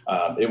work.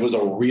 It was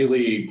a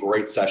really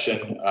great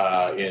session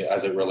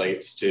as it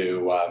relates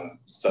to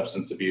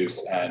substance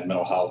abuse and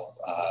mental health.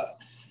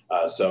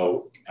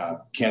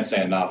 Can't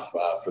say enough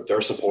for their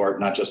support,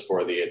 not just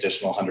for the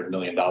additional $100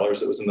 million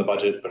that was in the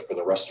budget, but for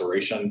the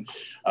restoration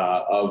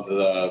of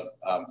the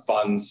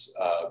funds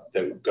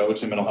that go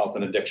to mental health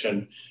and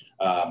addiction.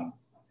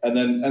 And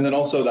then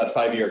also that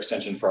 5-year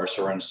extension for our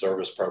syringe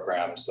service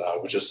programs,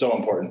 which is so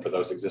important for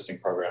those existing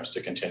programs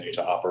to continue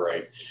to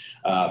operate.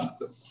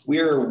 We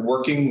are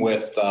working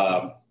with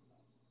our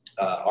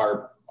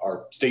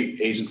state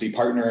agency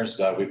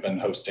partners. We've been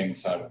hosting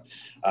some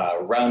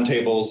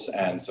roundtables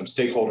and some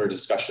stakeholder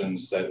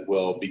discussions that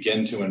will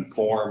begin to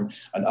inform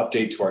an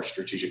update to our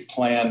strategic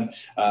plan.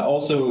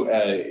 Also,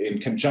 in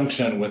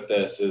conjunction with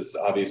this is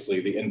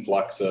obviously the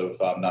influx of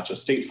not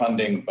just state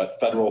funding, but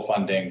federal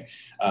funding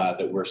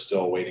that we're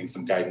still waiting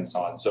some guidance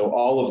on. So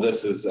all of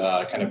this is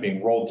kind of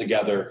being rolled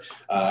together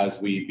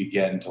as we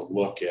begin to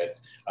look at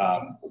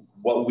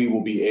what we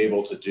will be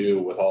able to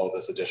do with all of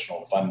this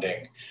additional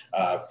funding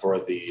for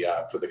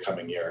the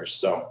coming years.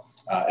 So,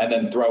 and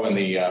then throw in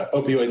the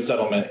opioid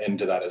settlement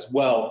into that as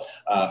well.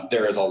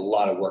 There is a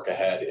lot of work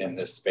ahead in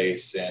this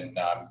space and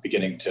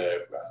beginning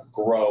to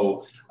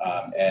grow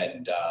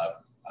and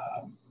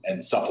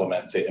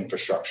supplement the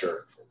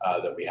infrastructure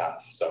that we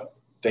have. So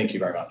thank you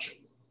very much.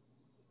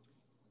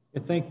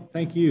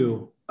 Thank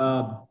you.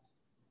 Are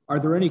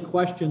there any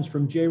questions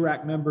from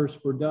JRAC members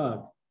for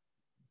Doug?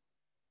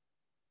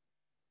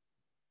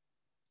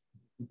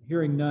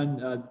 Hearing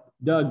none,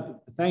 Doug,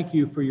 thank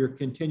you for your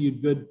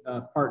continued good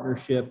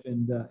partnership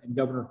and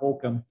Governor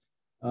Holcomb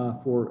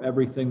for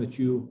everything that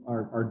you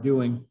are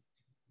doing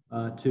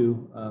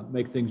to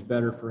make things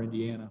better for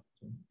Indiana.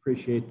 So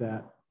appreciate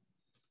that.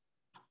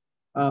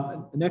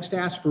 Next,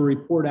 ask for a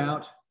report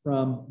out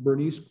from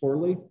Bernice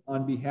Corley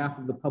on behalf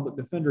of the Public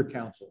Defender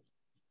Council.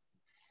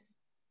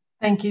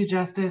 Thank you,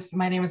 Justice.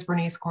 My name is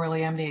Bernice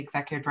Corley. I'm the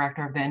Executive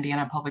Director of the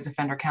Indiana Public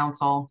Defender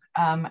Council.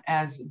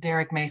 As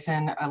Derek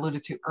Mason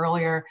alluded to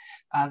earlier,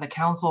 the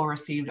council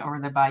received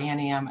over the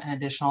biennium an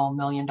additional $1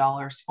 million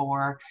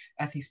for,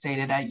 as he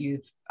stated,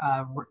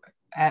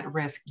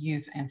 at-risk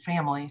youth and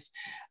families.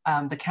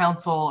 The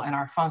council and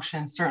our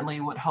functions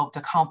certainly would hope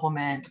to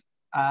complement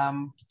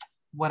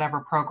whatever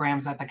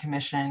programs that the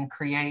commission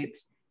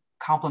creates,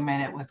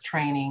 complement it with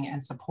training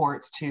and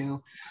supports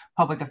to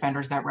public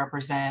defenders that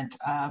represent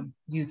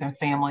youth and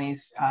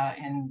families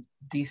in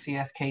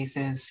DCS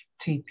cases,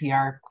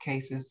 TPR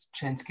cases,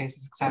 CHINS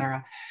cases, et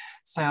cetera.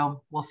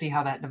 So we'll see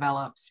how that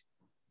develops.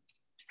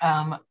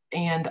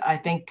 And I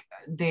thank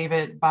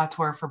David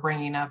Bator for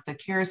bringing up the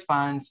CARES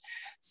funds.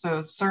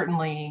 So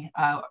certainly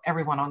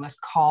everyone on this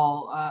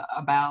call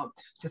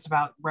just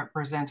about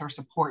represents or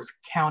supports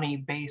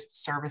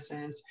county-based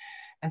services.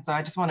 And so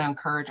I just want to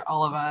encourage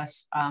all of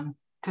us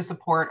to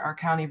support our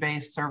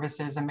county-based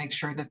services and make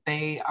sure that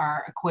they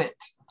are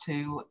equipped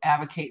to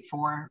advocate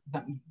for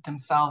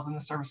themselves and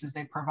the services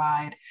they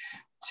provide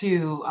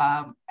to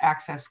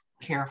access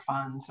care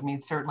funds. I mean,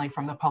 certainly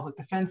from the public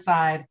defense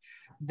side,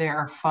 there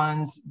are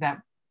funds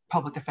that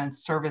public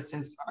defense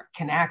services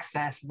can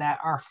access that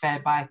are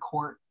fed by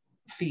court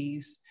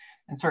fees.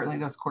 And certainly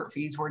those court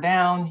fees were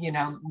down, you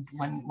know,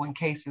 when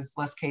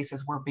less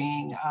cases were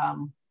being,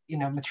 you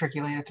know,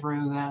 matriculated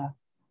through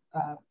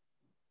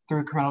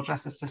the criminal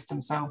justice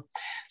system. So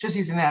just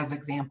using that as an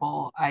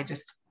example, I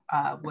just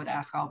would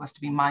ask all of us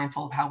to be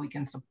mindful of how we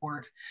can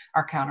support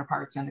our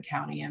counterparts in the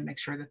county and make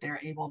sure that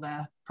they're able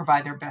to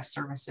provide their best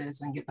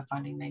services and get the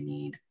funding they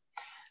need.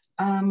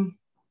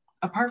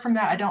 Apart from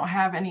that, I don't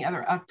have any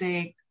other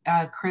update.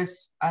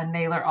 Chris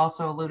Naylor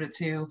also alluded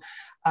to,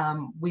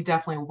 we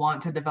definitely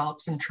want to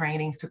develop some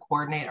trainings to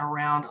coordinate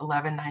around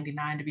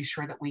 1199 to be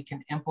sure that we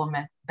can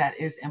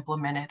is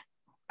implemented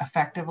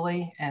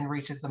effectively and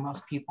reaches the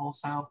most people.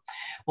 So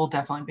we'll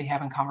definitely be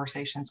having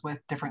conversations with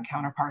different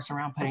counterparts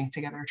around putting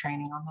together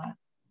training on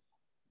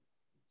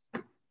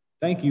that.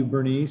 Thank you,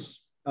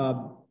 Bernice.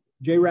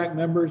 JRAC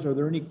members, are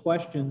there any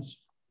questions?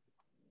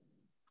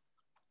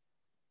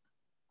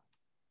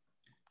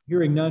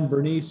 Hearing none,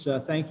 Bernice,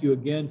 thank you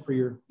again for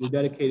your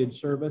dedicated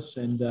service,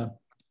 and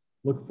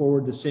look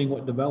forward to seeing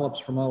what develops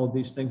from all of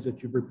these things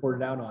that you've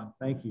reported out on.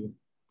 Thank you.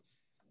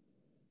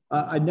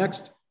 I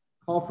next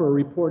call for a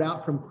report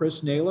out from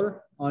Chris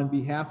Naylor on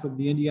behalf of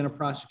the Indiana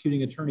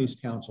Prosecuting Attorneys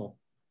Council.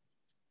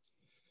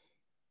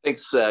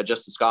 Thanks,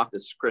 Justice Goff.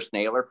 This is Chris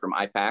Naylor from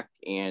IPAC,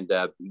 and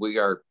we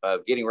are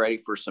getting ready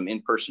for some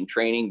in-person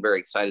training. Very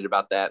excited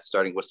about that,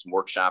 starting with some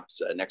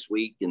workshops next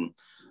week, and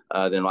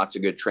then lots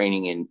of good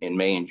training in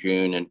May and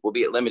June. And we'll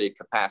be at limited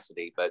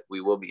capacity, but we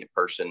will be in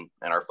person,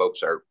 and our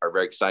folks are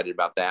very excited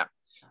about that.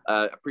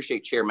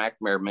 Appreciate Chair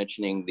McNamara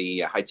mentioning the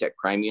high-tech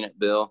crime unit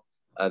bill.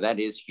 That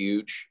is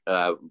huge.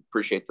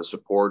 Appreciate the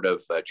support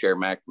of Chair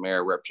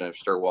McNamara,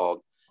 Representative Sturwald,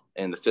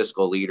 and the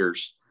fiscal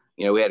leaders.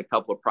 You know, we had a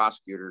couple of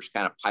prosecutors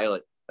kind of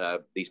pilot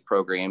these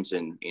programs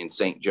in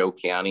St. Joe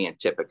County and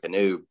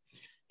Tippecanoe.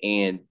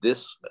 And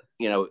this,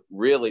 you know,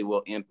 really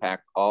will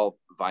impact all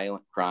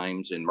violent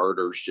crimes and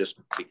murders just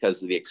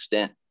because of the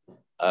extent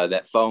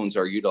that phones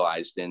are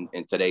utilized in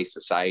today's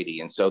society.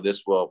 And so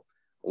this will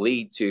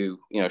lead to,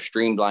 you know,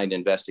 streamlined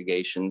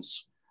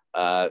investigations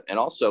and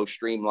also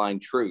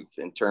streamlined truth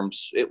in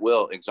terms, it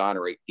will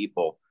exonerate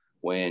people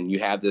when you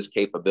have this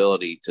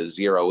capability to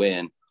zero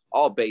in,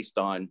 all based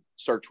on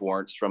search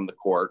warrants from the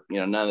court. You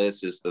know, none of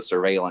this is the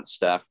surveillance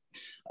stuff,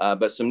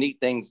 but some neat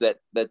things that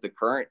the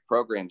current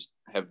programs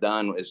have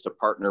done is to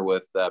partner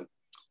with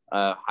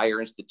higher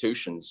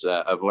institutions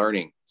of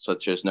learning,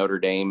 such as Notre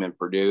Dame and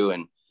Purdue,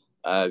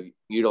 and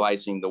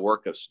utilizing the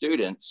work of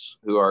students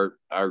who are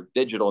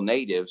digital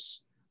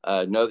natives,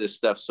 know this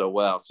stuff so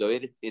well. So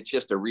it's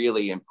just a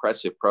really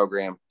impressive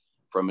program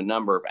from a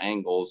number of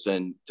angles,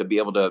 and to be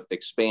able to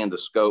expand the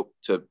scope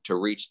to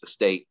reach the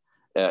state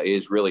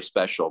is really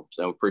special.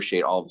 So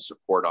appreciate all the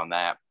support on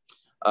that.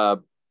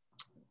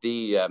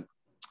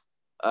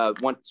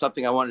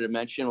 Something I wanted to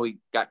mention, we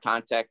got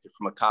contacted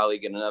from a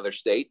colleague in another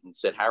state and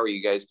said, how are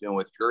you guys doing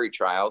with jury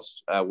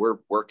trials?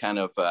 We're kind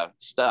of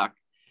stuck.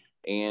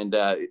 And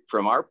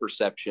from our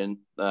perception,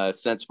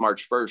 since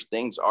March 1st,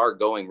 things are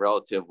going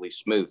relatively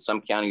smooth.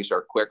 Some counties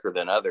are quicker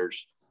than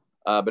others,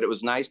 but it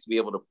was nice to be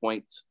able to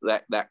point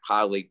that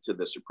colleague to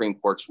the Supreme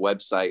Court's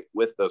website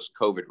with those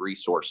COVID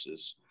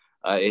resources.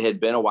 It had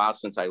been a while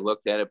since I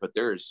looked at it, but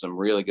there is some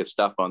really good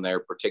stuff on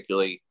there,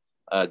 particularly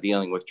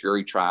dealing with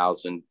jury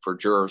trials and for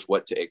jurors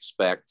what to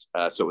expect.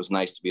 So it was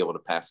nice to be able to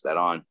pass that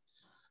on.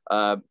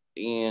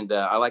 And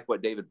I like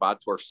what David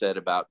Bottorff said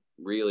about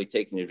really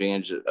taking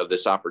advantage of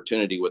this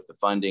opportunity with the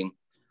funding.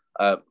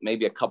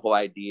 Maybe a couple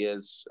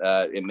ideas.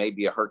 It may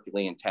be a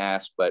Herculean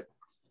task, but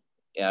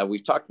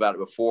we've talked about it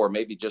before,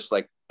 maybe just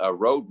like a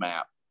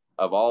roadmap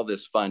of all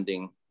this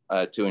funding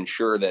to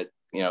ensure that,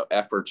 you know,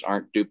 efforts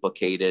aren't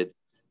duplicated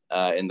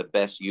in the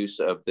best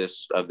use of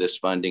this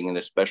funding in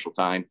this special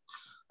time.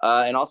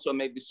 And also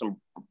maybe some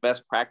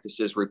best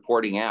practices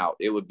reporting out.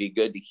 It would be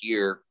good to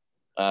hear,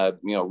 you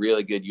know,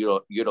 really good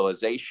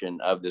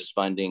utilization of this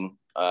funding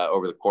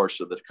over the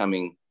course of the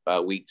coming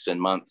weeks and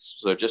months.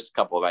 So just a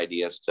couple of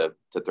ideas to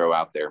throw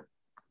out there.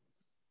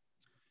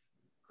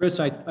 Chris,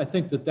 I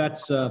think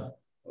that's,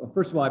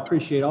 first of all, I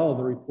appreciate all of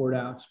the report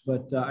outs,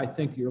 but I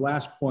think your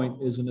last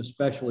point is an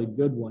especially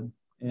good one.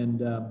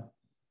 And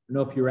I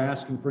don't know if you're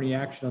asking for any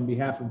action on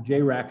behalf of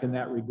JRAC in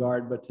that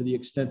regard, but to the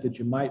extent that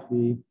you might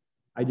be,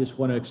 I just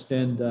want to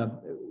extend,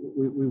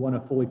 we want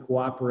to fully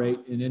cooperate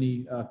in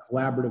any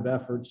collaborative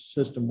efforts,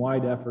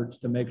 system-wide efforts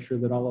to make sure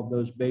that all of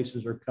those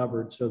bases are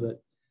covered so that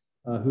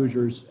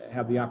Hoosiers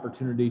have the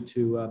opportunity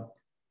to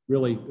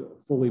really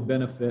fully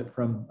benefit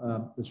from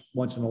this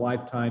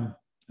once-in-a-lifetime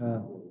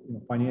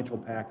financial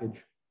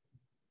package.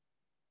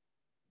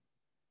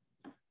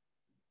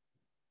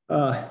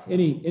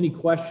 Any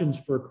questions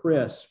for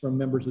Chris from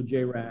members of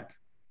JRAC?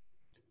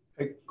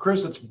 Hey,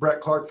 Chris, it's Brett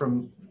Clark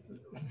from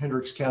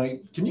Hendricks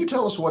County. Can you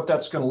tell us what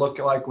that's going to look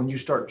like when you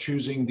start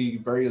choosing the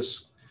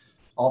various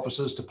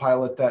offices to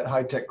pilot that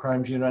high-tech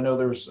crimes unit? I know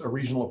there's a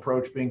regional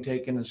approach being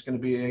taken. It's going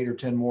to be 8 or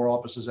 10 more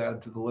offices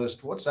added to the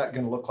list. What's that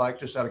going to look like,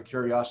 just out of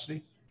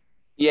curiosity?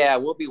 Yeah,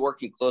 we'll be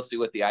working closely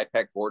with the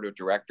IPAC Board of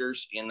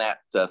Directors in that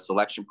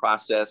selection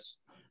process.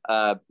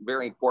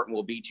 Very important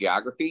will be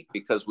geography,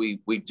 because we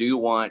do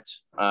want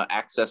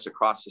access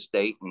across the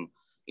state, and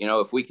you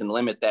know, if we can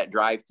limit that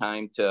drive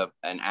time to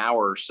an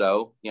hour or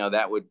so, you know,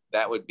 that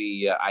would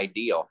be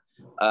ideal.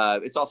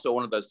 It's also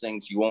one of those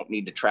things you won't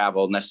need to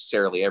travel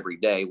necessarily every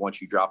day. Once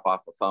you drop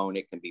off a phone,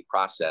 it can be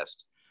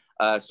processed.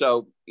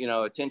 So you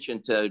know,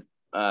 attention to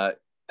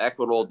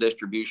equitable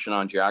distribution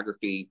on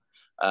geography.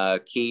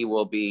 Key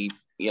will be,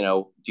 you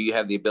know, do you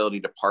have the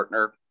ability to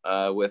partner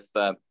with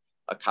a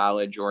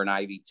college or an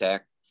Ivy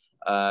Tech?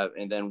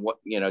 And then what,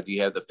 you know, do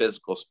you have the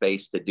physical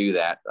space to do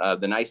that?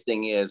 The nice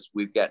thing is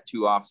we've got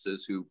 2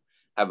 offices who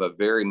have a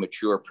very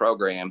mature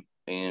program.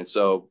 And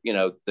so, you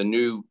know, the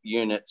new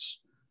units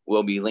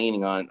will be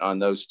leaning on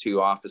those 2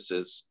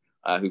 offices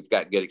who've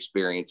got good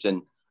experience.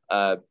 And,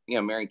 you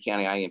know, Marion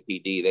County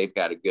IMPD, they've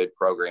got a good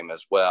program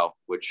as well,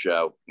 which,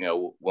 you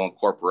know, will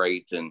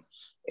incorporate and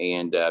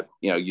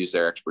you know, use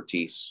their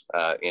expertise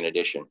in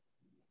addition.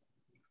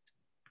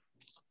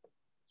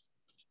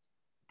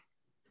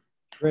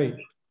 Great.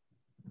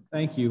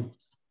 Thank you.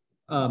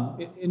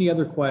 Any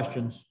other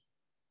questions?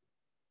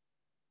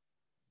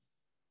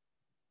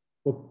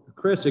 Well,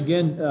 Chris,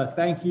 again,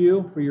 thank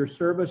you for your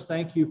service.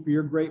 Thank you for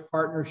your great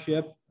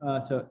partnership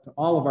to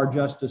all of our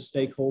justice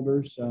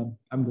stakeholders.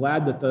 I'm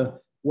glad that the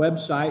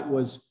website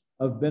was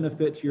of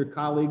benefit to your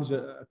colleagues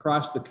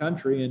across the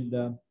country,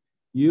 and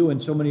you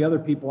and so many other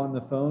people on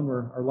the phone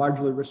are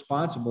largely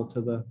responsible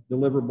to the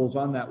deliverables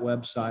on that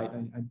website.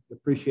 I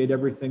appreciate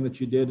everything that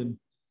you did in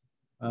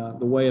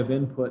the way of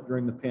input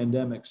during the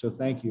pandemic, so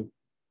thank you.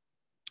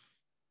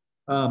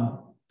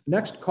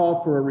 Next,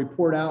 call for a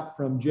report out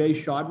from Jay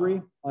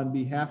Chaudhry on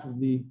behalf of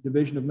the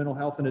Division of Mental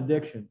Health and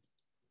Addiction.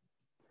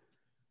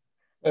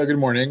 Good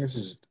morning. This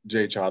is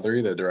Jay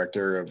Chaudhry, the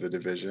Director of the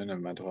Division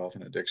of Mental Health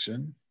and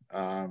Addiction.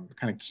 Kind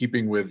of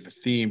keeping with the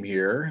theme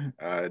here,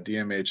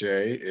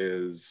 DMHA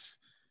is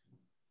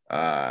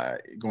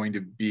going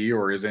to be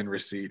or is in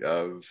receipt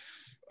of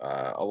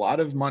a lot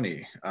of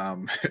money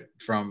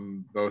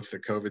from both the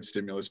COVID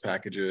stimulus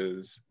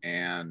packages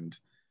and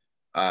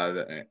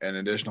an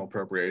additional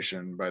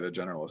appropriation by the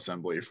General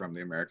Assembly from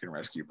the American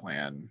Rescue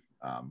Plan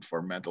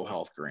for mental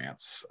health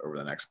grants over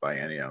the next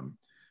biennium,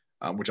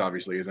 which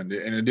obviously is in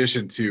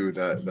addition to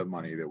the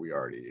money that we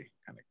already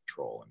kind of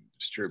control and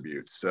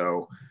distribute.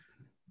 So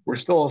we're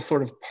still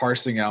sort of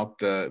parsing out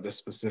the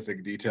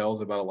specific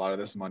details about a lot of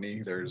this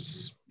money.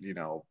 There's,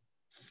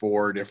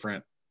 4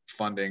 different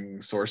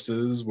funding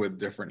sources with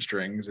different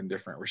strings and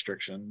different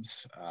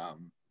restrictions.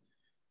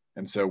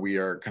 And so we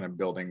are kind of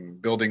building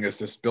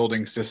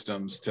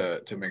systems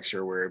to make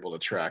sure we're able to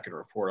track and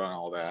report on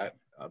all that.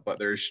 But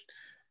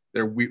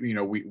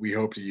we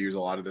hope to use a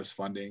lot of this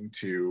funding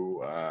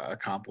to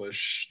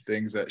accomplish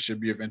things that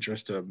should be of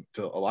interest to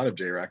a lot of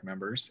JRAC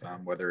members,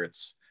 whether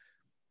it's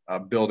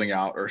building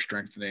out or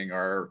strengthening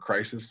our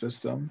crisis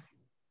system,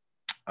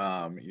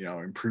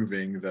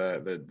 improving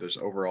the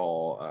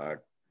overall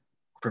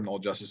criminal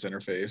justice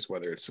interface,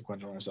 whether it's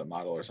sequential intercept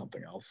model or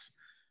something else.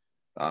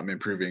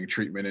 Improving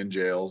treatment in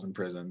jails and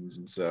prisons.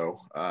 And so,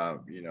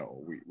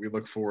 we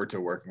look forward to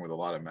working with a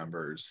lot of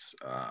members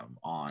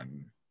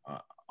on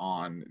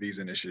these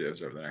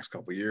initiatives over the next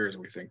couple of years.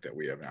 We think that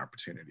we have an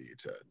opportunity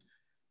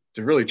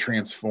to really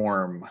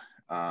transform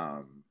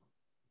a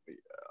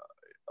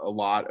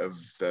lot of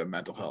the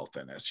mental health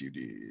and SUD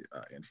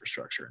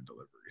infrastructure and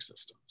delivery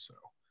system. So,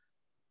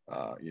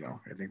 I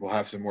think we'll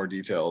have some more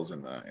details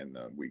in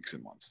the weeks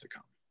and months to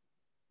come.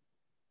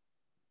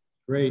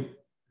 Great.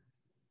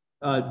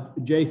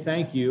 Jay,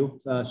 thank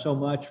you so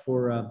much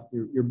for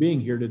your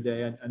being here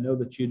today. I know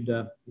that you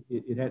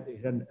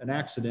had an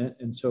accident,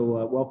 and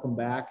so welcome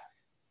back,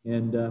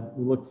 and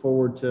we look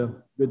forward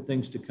to good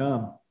things to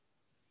come.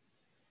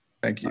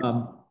 Thank you.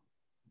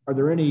 Are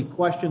there any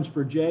questions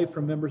for Jay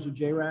from members of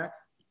JRAC?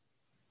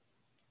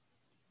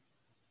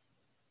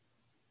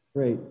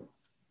 Great.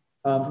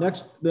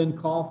 Next, then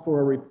call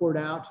for a report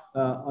out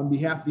on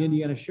behalf of the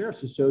Indiana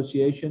Sheriff's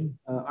Association,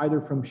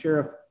 either from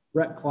Sheriff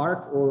Brett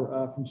Clark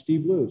or from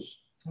Steve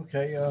Luce.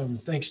 Okay,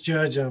 thanks,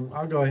 Judge.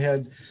 I'll go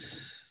ahead,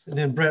 and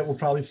then Brett will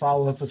probably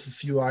follow up with a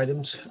few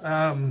items.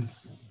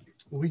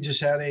 We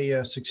just had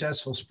a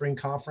successful spring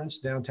conference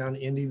downtown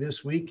Indy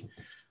this week.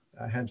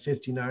 I had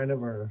 59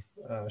 of our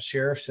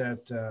sheriffs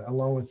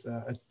along with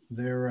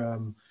their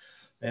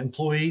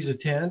employees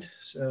attend.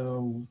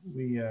 So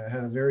we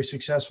had a very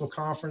successful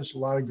conference, a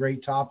lot of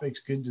great topics,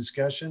 good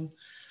discussion.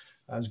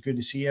 It was good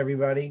to see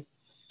everybody.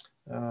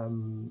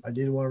 I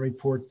did want to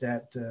report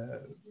that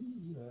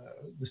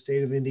the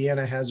state of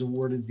Indiana has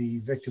awarded the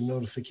victim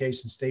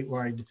notification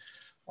statewide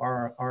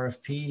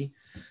RFP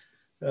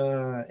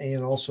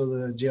and also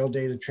the jail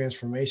data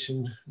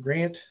transformation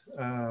grant,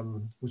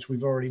 which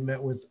we've already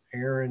met with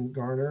Aaron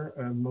Garner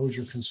of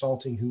Mosier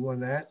Consulting, who won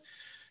that.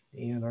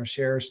 And our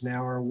sheriffs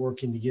now are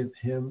working to get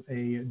him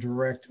a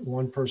direct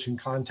one-person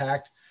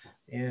contact.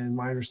 And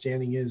my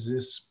understanding is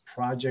this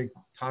project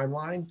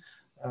timeline,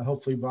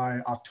 hopefully by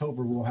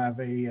October, we'll have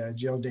a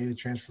jail data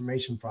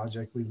transformation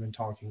project we've been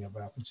talking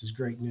about, which is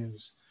great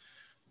news.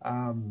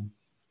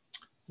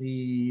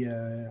 The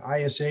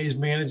ISA is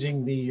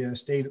managing the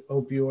state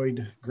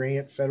opioid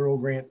grant, federal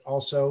grant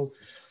also.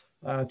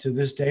 To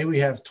this day, we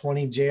have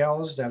 20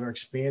 jails that are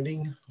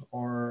expanding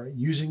or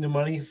using the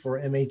money for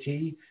MAT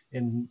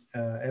and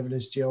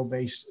evidence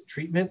jail-based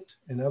treatment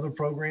and other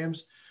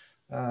programs.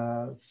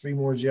 3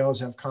 more jails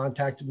have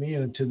contacted me,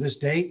 and to this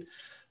date,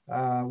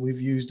 we've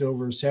used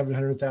over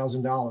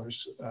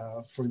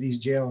 $700,000 for these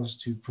jails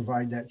to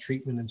provide that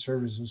treatment and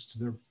services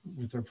to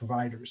with their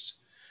providers.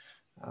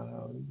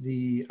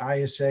 The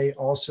ISA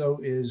also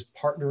is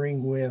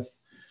partnering with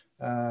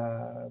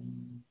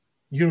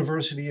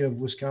University of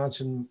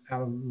Wisconsin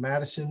out of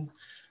Madison,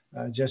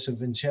 Jessica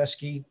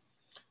Vincheski.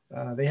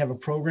 They have a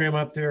program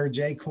up there,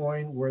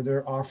 JCoin, where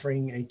they're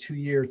offering a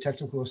 2-year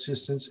technical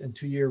assistance and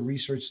 2-year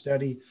research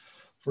study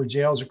for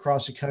jails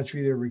across the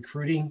country. They're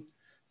recruiting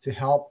to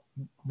help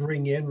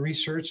bring in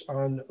research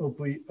on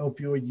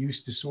opioid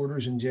use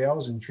disorders in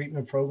jails and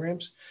treatment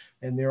programs.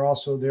 And they're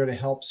also there to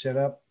help set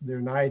up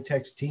their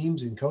NIATEX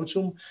teams and coach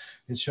them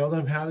and show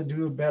them how to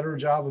do a better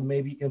job of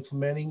maybe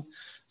implementing.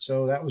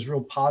 So that was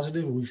real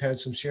positive. We've had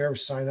some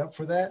sheriffs sign up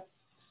for that.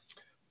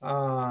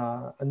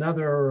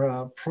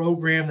 Another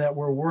program that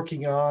we're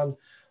working on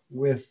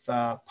with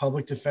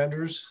public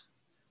defenders,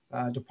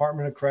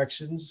 Department of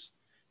Corrections,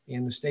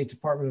 and the State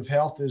Department of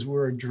Health is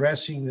we're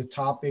addressing the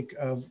topic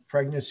of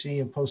pregnancy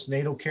and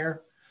postnatal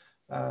care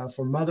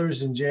for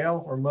mothers in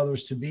jail or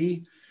mothers to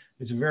be.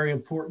 It's a very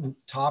important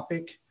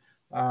topic.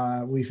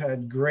 We've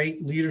had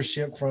great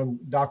leadership from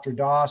Dr.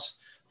 Doss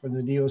from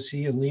the DOC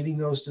in leading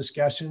those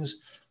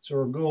discussions. So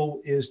our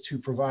goal is to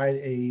provide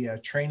a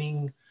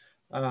training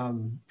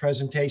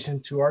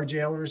presentation to our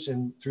jailers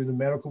and through the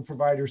medical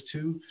providers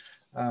too.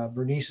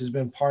 Bernice has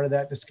been part of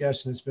that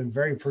discussion. It's been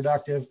very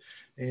productive,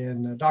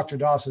 and Dr.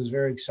 Doss is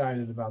very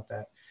excited about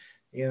that.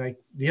 And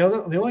the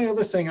only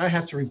other thing I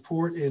have to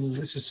report, and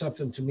this is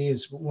something to me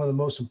is one of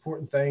the most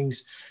important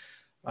things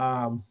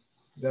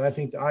that I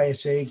think the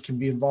ISA can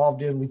be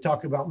involved in. We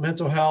talk about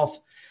mental health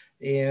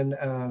and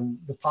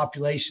the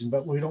population,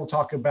 but we don't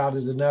talk about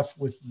it enough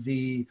with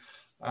the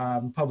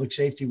public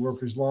safety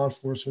workers, law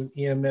enforcement,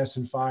 EMS,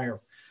 and fire.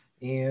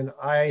 And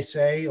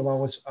ISA,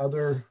 along with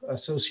other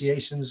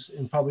associations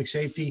in public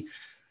safety,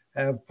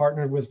 have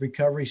partnered with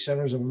Recovery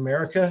Centers of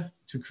America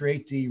to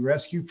create the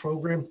rescue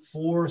program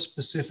for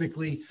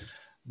specifically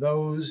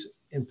those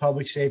in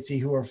public safety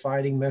who are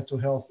fighting mental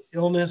health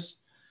illness,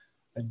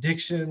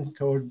 addiction,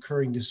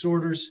 co-occurring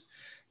disorders.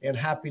 And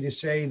happy to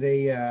say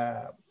they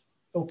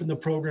opened the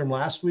program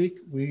last week.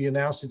 We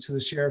announced it to the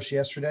sheriffs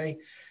yesterday.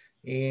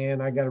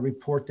 And I got a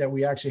report that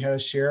we actually had a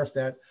sheriff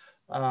that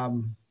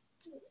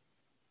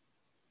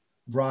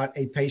brought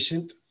a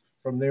patient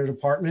from their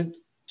department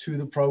to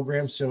the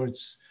program. So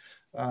it's,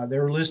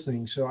 they're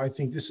listening. So I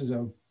think this is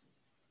a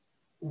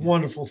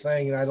wonderful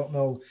thing. And I don't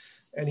know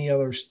any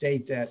other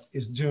state that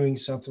is doing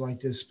something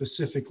like this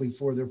specifically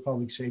for their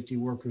public safety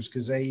workers,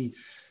 because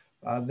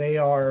they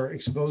are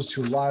exposed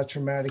to a lot of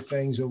traumatic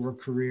things over a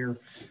career.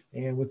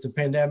 And with the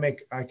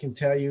pandemic, I can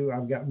tell you,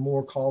 I've gotten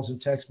more calls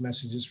and text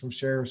messages from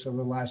sheriffs over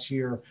the last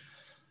year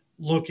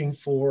looking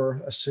for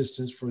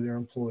assistance for their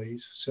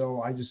employees.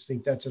 So I just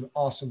think that's an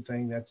awesome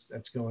thing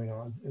that's going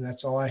on. And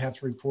that's all I have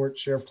to report.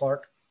 Sheriff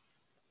Clark.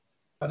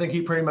 I think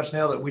he pretty much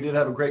nailed it. We did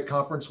have a great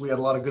conference. We had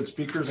a lot of good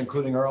speakers,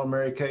 including our own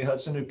Mary Kay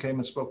Hudson, who came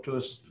and spoke to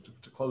us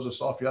to close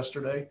us off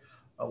yesterday.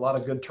 A lot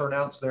of good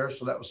turnouts there.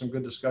 So that was some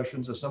good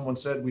discussions. As someone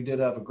said, we did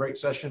have a great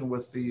session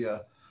with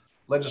the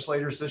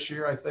legislators this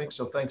year, I think.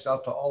 So thanks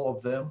out to all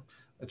of them.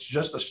 It's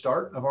just a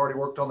start. I've already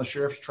worked on the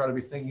sheriff to try to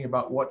be thinking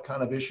about what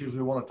kind of issues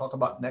we want to talk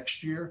about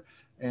next year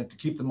and to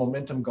keep the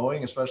momentum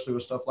going, especially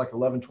with stuff like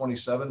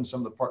 1127 and some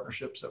of the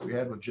partnerships that we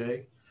had with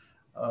Jay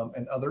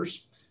and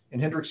others.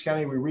 In Hendricks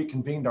County, we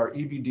reconvened our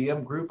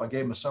EVDM group. I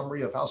gave them a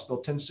summary of House Bill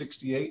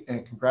 1068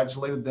 and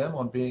congratulated them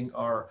on being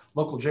our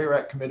local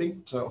JRAC committee.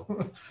 So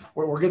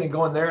we're getting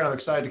going there, and I'm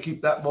excited to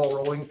keep that ball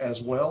rolling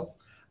as well.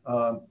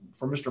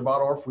 For Mr.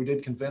 Bodorf, we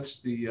did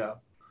convince the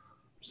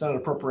Senate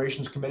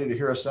Appropriations Committee to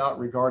hear us out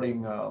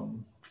regarding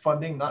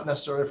funding, not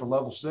necessarily for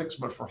level 6,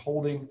 but for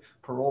holding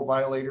parole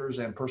violators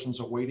and persons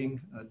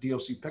awaiting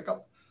DOC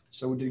pickup.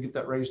 So we did get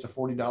that raised to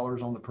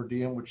 $40 on the per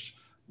diem, which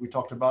we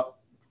talked about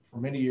for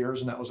many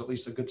years, and that was at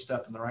least a good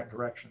step in the right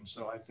direction.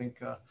 So I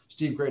think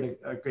Steve,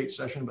 a great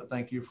session, but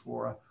thank you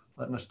for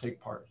letting us take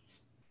part.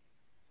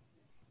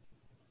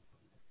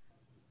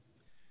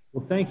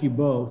 Well, thank you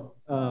both.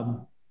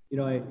 You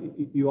know,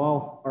 you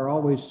all are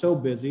always so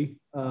busy,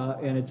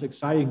 and it's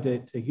exciting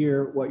to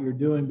hear what you're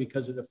doing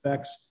because it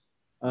affects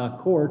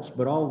courts,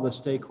 but all of the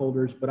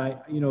stakeholders.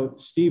 But you know,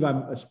 Steve,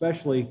 I'm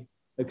especially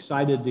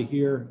excited to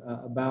hear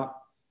about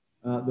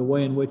the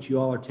way in which you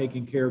all are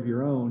taking care of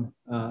your own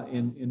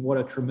and what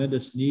a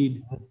tremendous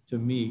need to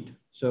meet.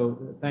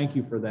 So thank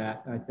you for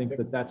that. I think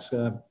that's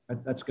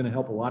going to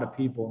help a lot of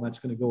people, and that's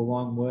going to go a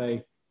long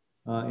way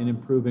in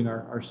improving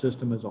our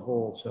system as a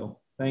whole. So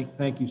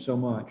thank you so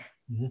much.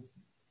 Mm-hmm.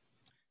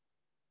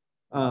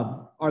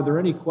 Are there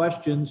any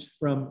questions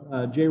from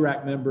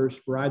JRAC members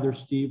for either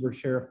Steve or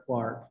Sheriff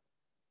Clark?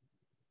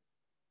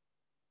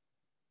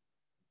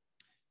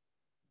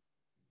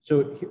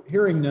 So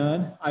hearing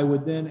none, I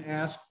would then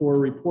ask for a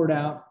report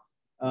out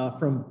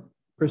from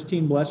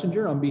Christine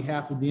Blessinger on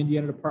behalf of the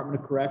Indiana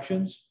Department of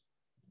Corrections.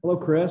 Hello,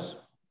 Chris.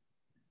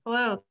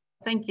 Hello,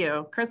 thank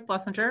you. Chris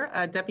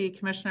Blessinger, Deputy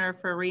Commissioner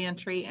for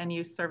Reentry and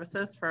Youth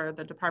Services for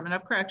the Department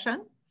of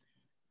Correction.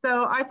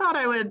 So I thought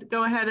I would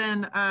go ahead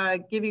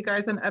and give you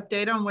guys an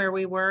update on where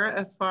we were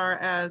as far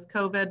as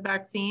COVID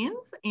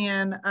vaccines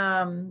and,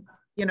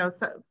 you know,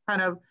 so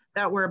kind of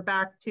that we're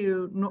back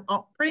to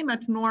pretty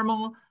much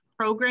normal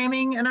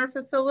programming in our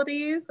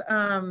facilities.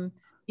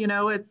 You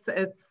know,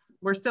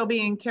 we're still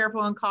being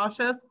careful and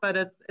cautious, but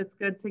it's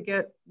good to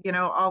get, you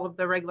know, all of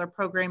the regular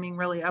programming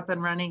really up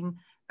and running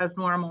as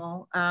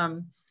normal.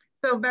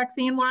 So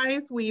vaccine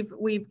wise,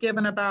 we've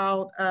given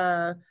about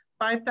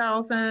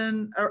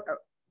 5,000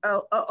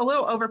 a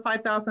little over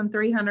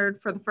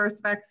 5,300 for the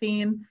first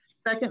vaccine.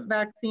 Second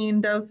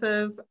vaccine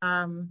doses,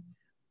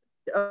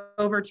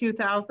 over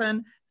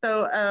 2,000.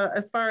 So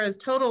as far as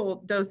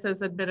total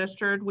doses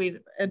administered, we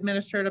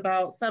administered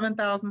about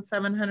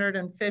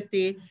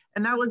 7,750,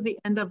 and that was the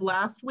end of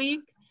last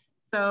week.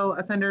 So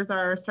offenders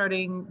are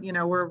starting,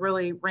 we're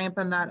really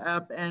ramping that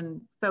up.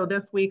 And so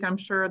this week, I'm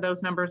sure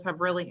those numbers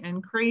have really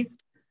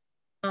increased.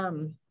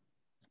 And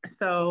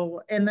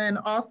then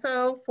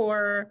also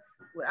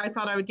I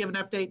thought I would give an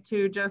update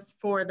too, just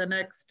for the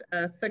next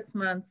 6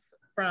 months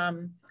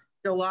from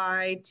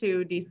July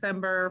to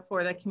December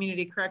for the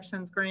community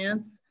corrections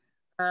grants.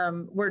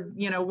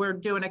 We're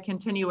doing a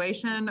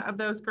continuation of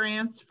those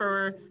grants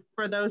for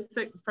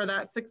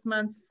that 6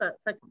 months,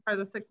 that second part of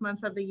the 6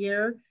 months of the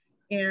year.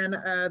 And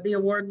the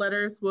award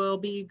letters will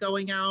be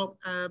going out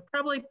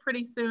probably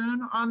pretty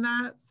soon on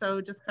that. So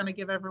just kind of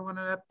give everyone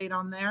an update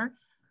on there.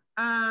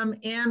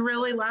 And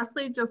really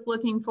lastly, just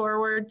looking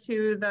forward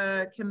to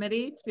the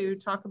committee to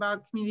talk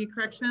about community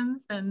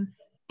corrections and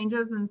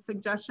changes and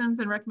suggestions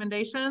and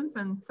recommendations.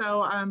 And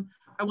so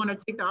I want to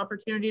take the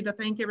opportunity to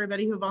thank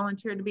everybody who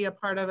volunteered to be a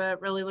part of it.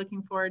 Really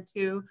looking forward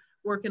to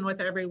working with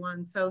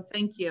everyone. So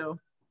thank you.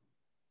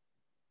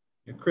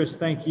 Chris,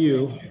 thank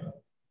you.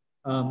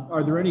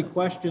 Are there any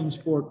questions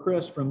for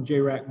Chris from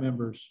JRAC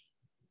members?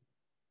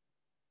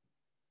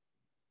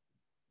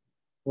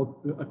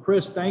 Well,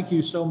 Chris, thank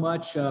you so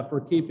much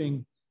for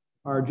keeping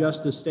our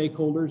justice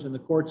stakeholders and the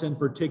courts in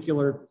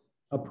particular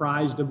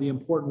apprised of the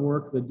important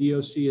work the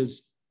DOC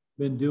has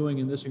been doing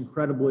in this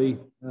incredibly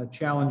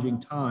challenging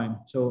time.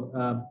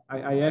 So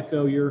I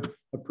echo your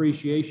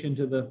appreciation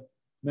to the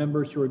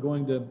members who are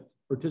going to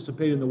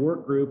participate in the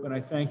work group, and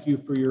I thank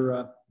you for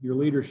your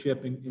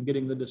leadership in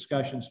getting the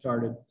discussion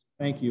started.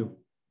 Thank you.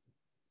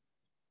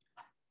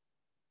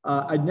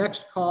 I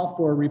next call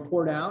for a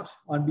report out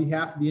on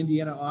behalf of the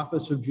Indiana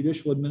Office of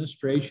Judicial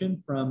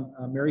Administration from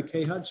Mary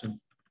Kay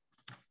Hudson.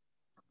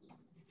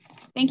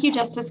 Thank you,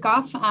 Justice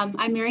Goff.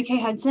 I'm Mary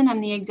Kay Hudson.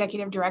 I'm the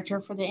Executive Director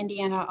for the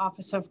Indiana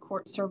Office of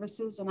Court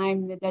Services, and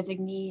I'm the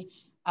designee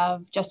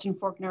of Justin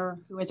Faulkner,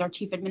 who is our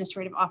Chief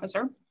Administrative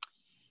Officer.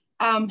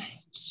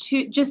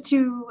 Just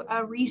to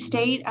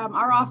restate,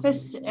 our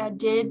office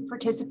did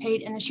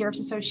participate in the Sheriff's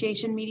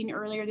Association meeting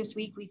earlier this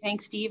week. We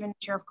thank Steve and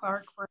Sheriff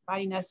Clark for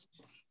inviting us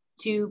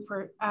to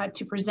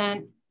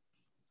present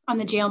on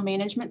the jail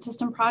management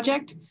system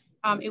project.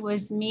 It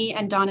was me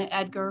and Donna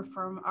Edgar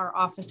from our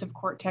Office of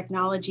Court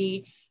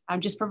Technology,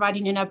 just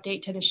providing an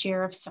update to the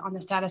sheriffs on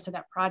the status of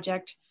that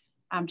project.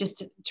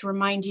 Just to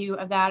remind you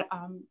of that,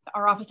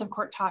 our Office of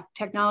Court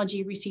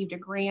Technology received a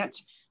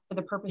grant for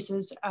the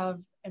purposes of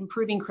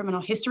improving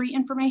criminal history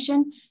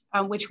information,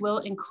 which will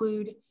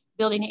include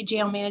building a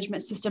jail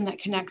management system that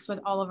connects with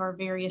all of our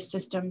various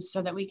systems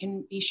so that we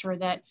can be sure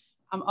that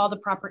all the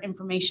proper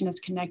information is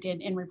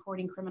connected in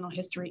reporting criminal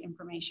history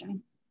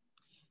information.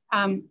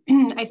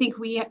 I think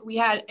we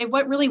had,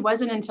 what really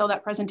wasn't until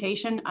that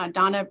presentation,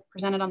 Donna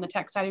presented on the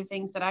tech side of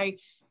things, that I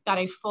got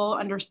a full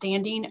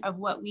understanding of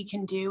what we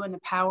can do and the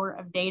power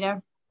of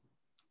data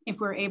if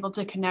we're able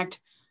to connect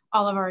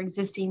all of our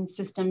existing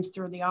systems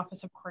through the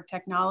Office of Court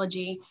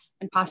Technology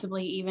and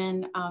possibly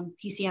even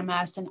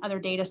PCMS and other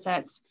data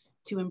sets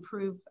to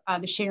improve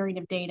the sharing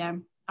of data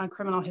on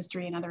criminal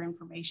history and other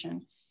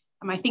information.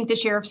 I think the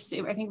sheriff's,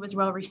 was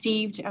well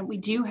received. We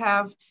do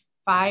have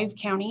 5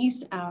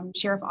 counties,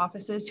 sheriff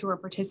offices who are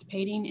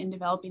participating in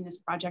developing this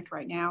project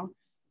right now.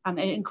 It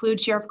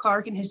includes Sheriff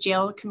Clark and his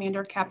jail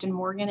commander, Captain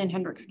Morgan in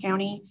Hendricks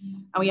County.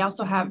 We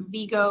also have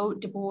Vigo,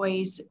 Du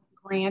Bois,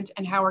 Grant,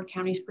 and Howard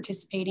counties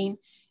participating.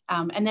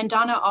 And then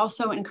Donna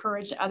also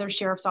encouraged other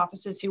sheriff's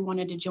offices who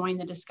wanted to join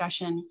the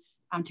discussion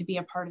to be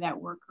a part of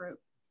that work group.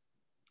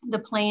 The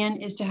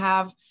plan is to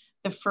have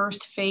the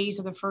first phase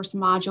or the first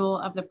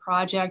module of the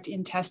project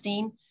in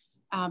testing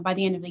by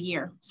the end of the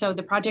year. So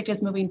the project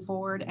is moving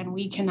forward, and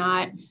we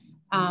cannot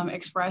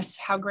express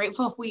how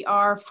grateful we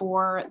are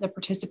for the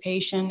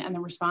participation and the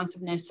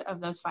responsiveness of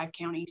those 5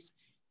 counties.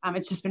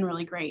 It's just been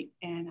really great.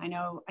 And I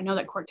know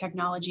that Court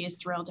Technology is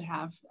thrilled to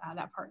have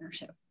that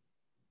partnership.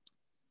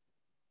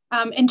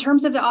 In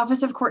terms of the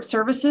Office of Court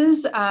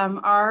Services,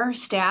 our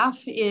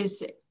staff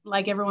is,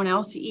 like everyone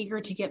else,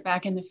 eager to get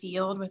back in the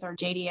field with our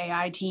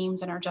JDAI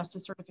teams and our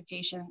Justice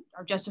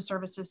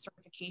Services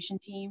certification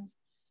teams.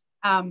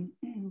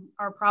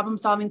 Our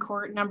problem-solving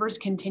court numbers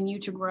continue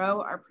to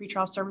grow. Our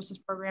pretrial services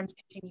programs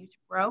continue to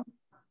grow.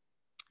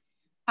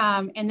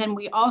 And then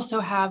we also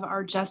have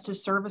our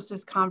Justice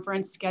Services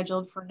Conference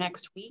scheduled for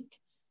next week.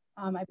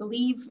 I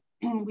believe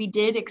we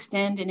did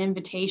extend an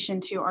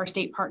invitation to our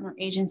state partner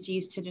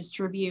agencies to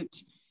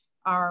distribute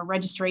our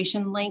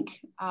registration link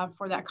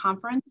for that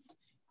conference.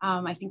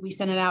 I think we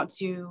sent it out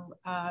to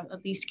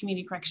at least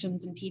community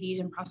corrections and PDs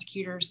and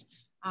prosecutors.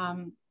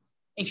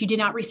 If you did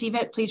not receive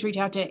it, please reach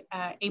out to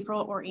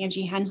April or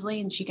Angie Hensley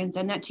and she can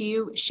send that to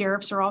you.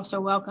 Sheriffs are also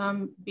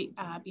welcome.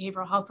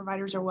 Behavioral health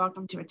providers are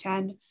welcome to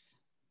attend.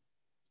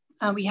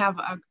 We have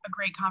a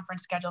great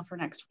conference scheduled for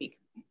next week.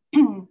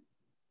 In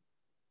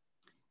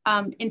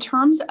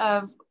terms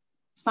of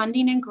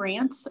funding and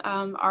grants.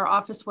 Our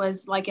office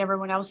was, like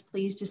everyone else,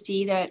 pleased to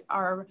see that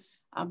our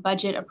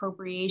budget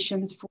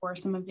appropriations for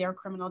some of their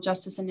criminal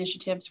justice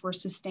initiatives were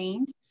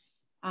sustained.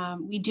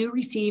 We do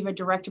receive a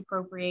direct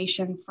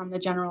appropriation from the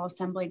General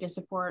Assembly to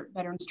support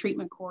veterans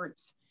treatment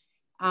courts.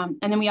 And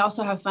then we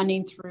also have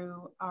funding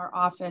through our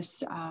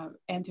office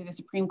and through the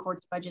Supreme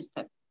Court's budgets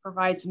that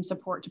provide some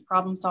support to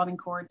problem-solving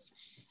courts.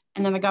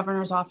 And then the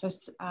governor's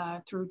office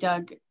through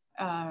Doug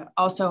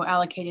also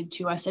allocated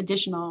to us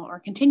additional or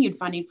continued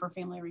funding for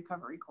family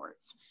recovery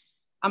courts.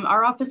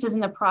 Our office is in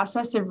the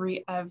process of,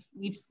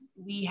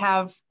 we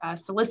have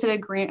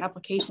solicited grant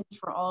applications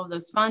for all of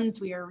those funds.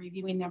 We are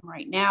reviewing them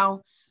right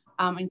now.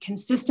 And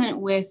consistent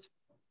with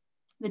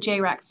the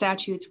JRAC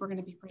statutes, we're going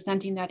to be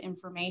presenting that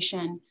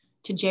information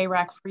to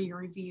JRAC for your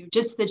review,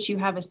 just so that you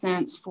have a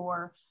sense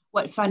for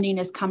what funding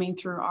is coming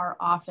through our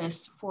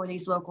office for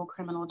these local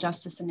criminal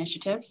justice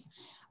initiatives.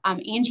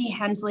 Angie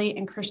Hensley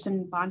and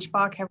Christian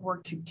Bonchbach have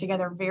worked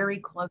together very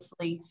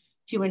closely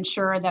to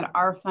ensure that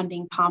our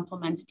funding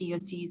complements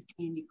DOC's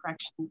community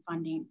correction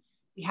funding.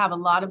 We have a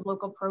lot of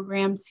local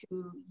programs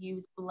who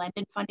use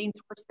blended funding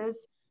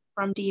sources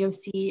from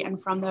DOC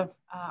and from the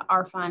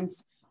our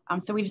funds.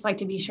 So we just like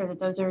to be sure that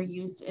those are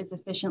used as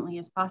efficiently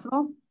as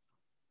possible.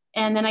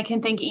 And then I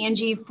can thank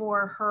Angie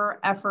for her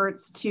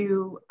efforts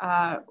to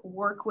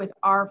work with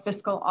our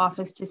fiscal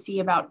office to see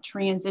about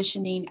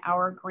transitioning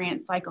our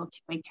grant cycle to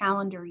a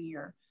calendar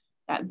year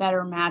that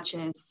better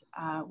matches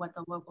what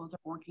the locals are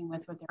working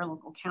with their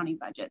local county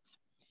budgets.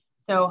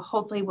 So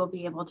hopefully we'll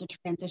be able to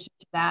transition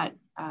to that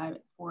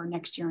for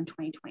next year in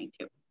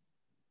 2022.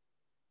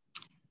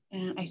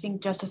 And I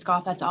think, Justice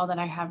Goff, that's all that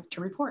I have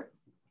to report.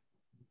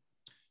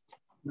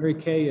 Mary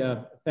Kay,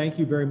 thank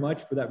you very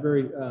much for that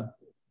very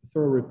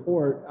thorough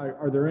report.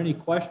 Are there any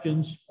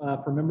questions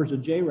for members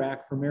of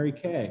JRAC for Mary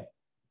Kay?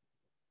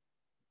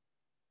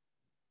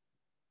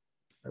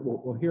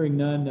 Well, hearing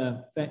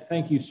none,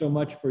 thank you so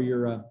much for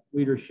your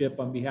leadership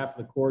on behalf of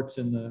the courts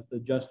and the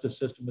justice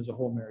system as a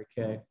whole, Mary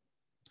Kay.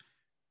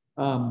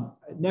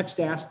 Next,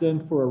 ask then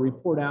for a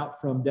report out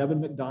from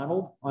Devin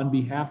McDonald on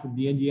behalf of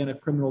the Indiana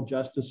Criminal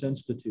Justice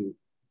Institute.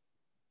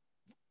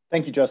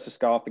 Thank you, Justice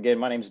Goff. Again,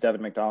 my name is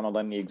Devin McDonald.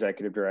 I'm the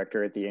Executive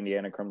Director at the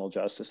Indiana Criminal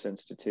Justice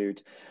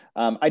Institute.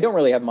 I don't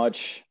really have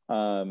much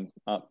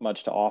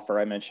to offer.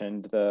 I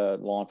mentioned the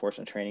law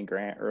enforcement training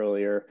grant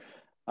earlier.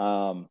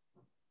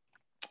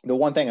 The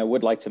one thing I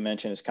would like to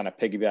mention is kind of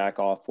piggyback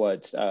off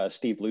what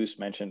Steve Luce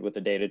mentioned with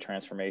the data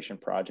transformation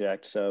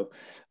project. So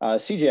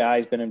CJI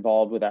has been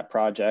involved with that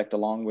project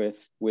along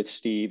with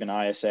Steve and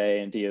ISA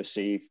and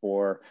DOC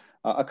for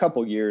a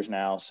couple years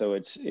now. So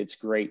it's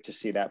great to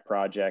see that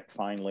project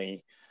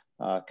finally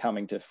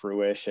coming to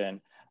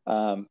fruition.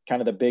 Kind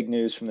of the big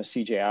news from the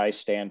CJI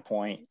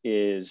standpoint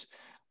is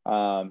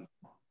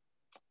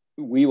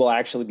we will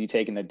actually be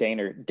taking the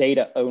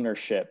data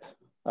ownership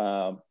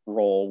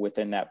role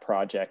within that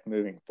project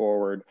moving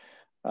forward.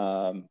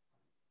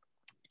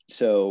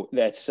 So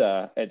that's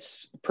a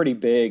pretty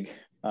big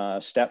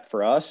step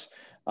for us,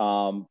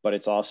 but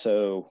it's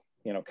also,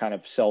 kind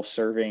of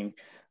self-serving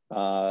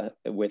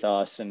with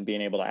us and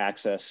being able to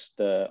access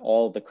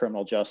all of the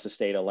criminal justice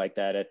data like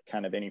that at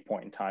kind of any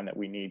point in time that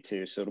we need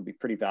to. So it'll be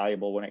pretty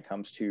valuable when it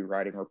comes to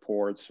writing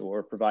reports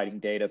or providing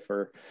data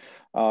for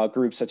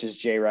groups such as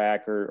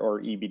JRAC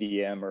or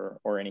EBDM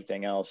or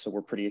anything else. So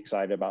we're pretty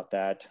excited about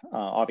that.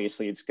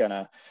 Obviously,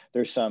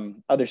 there's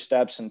some other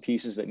steps and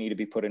pieces that need to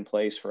be put in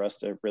place for us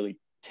to really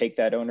take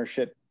that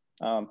ownership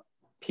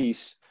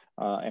piece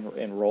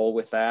and roll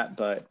with that,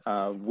 but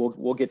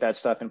we'll get that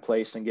stuff in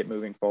place and get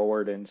moving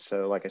forward. And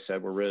so, like I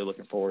said, we're really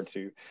looking forward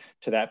to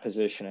that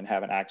position and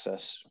having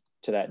access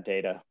to that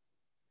data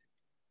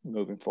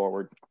moving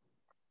forward.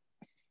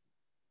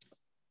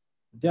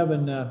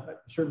 Devin,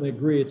 certainly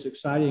agree. It's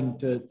exciting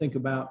to think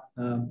about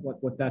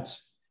what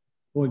that's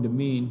going to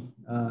mean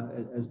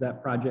as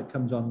that project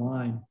comes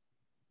online.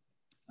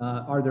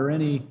 Are there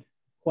any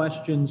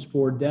questions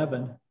for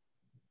Devin?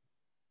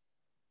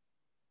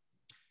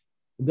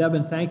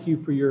 Devin, thank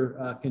you for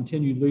your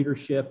continued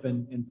leadership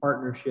and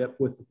partnership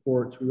with the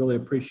courts. We really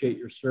appreciate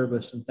your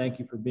service, and thank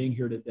you for being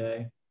here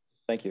today.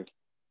 Thank you.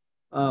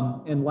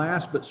 And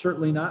last but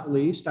certainly not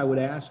least, I would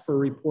ask for a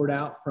report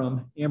out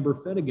from Amber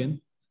Finnegan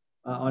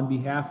on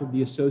behalf of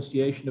the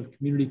Association of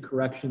Community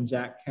Corrections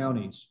Act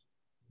Counties.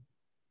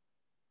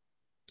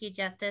 Thank you,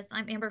 Justice.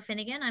 I'm Amber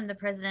Finnegan. I'm the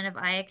president of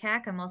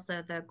IACAC. I'm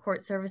also the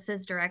court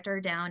services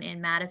director down in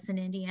Madison,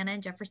 Indiana,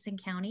 and Jefferson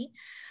County.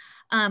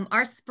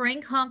 Our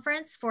spring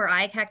conference for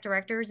IACAC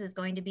directors is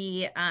going to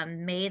be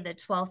May the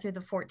 12th through the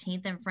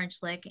 14th in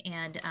French Lick,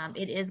 and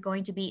it is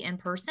going to be in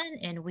person,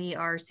 and we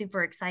are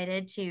super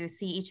excited to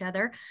see each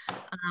other.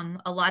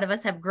 A lot of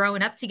us have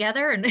grown up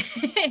together, and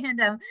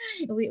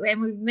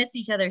we've missed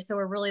each other, so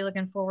we're really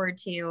looking forward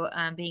to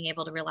being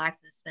able to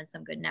relax and spend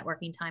some good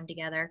networking time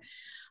together.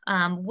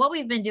 What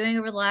we've been doing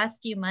over the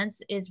last few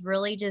months is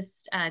really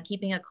just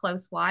keeping a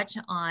close watch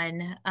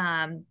on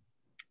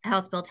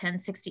House Bill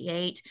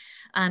 1068,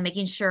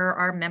 making sure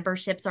our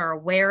memberships are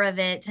aware of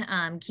it,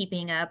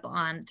 keeping up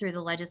on through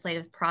the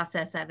legislative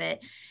process of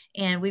it.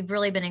 And we've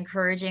really been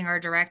encouraging our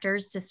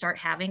directors to start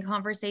having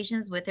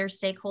conversations with their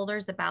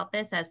stakeholders about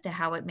this as to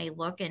how it may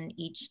look in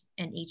each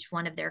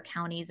one of their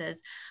counties,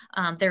 as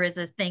there is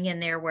a thing in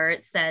there where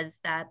it says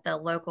that the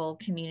local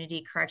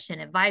community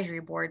correction advisory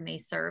board may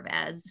serve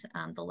as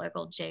the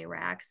local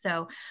JRAC.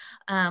 So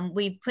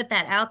we've put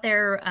that out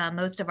there.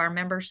 Most of our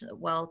members,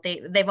 well,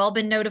 they've all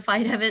been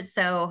notified of it.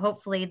 So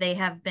hopefully they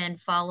have been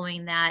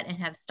following that and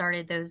have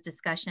started those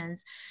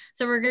discussions.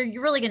 So we're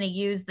really going to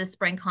use the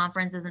spring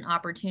conference as an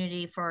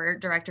opportunity for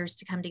directors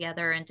to come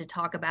together and to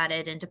talk about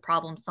it and to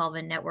problem solve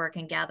and network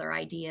and gather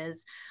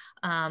ideas.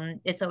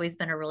 It's always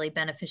been a really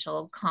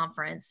beneficial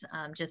conference,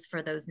 just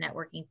for those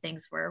networking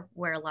things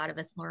where a lot of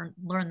us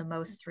learn the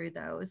most through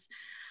those.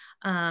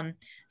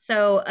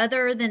 So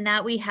other than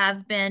that, we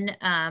have been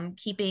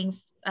keeping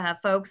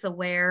folks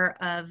aware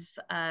of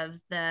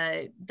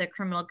the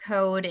criminal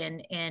code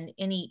and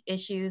any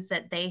issues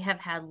that they have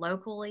had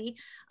locally,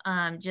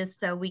 just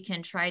so we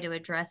can try to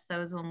address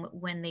those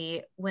when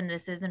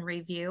this is in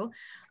review.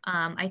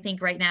 I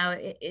think right now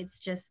it's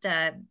just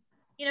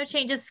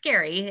change is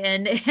scary,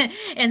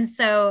 and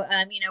so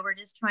we're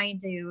just trying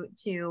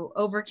to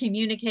over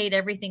communicate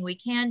everything we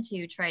can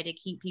to try to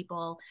keep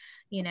people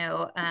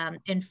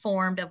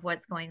informed of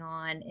what's going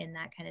on and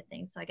that kind of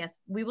thing. So I guess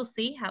we will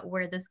see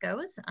where this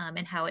goes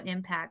and how it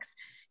impacts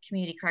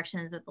community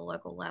corrections at the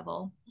local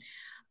level.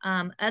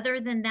 Other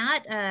than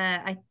that,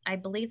 I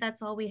believe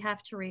that's all we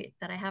have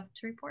that I have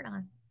to report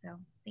on. So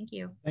thank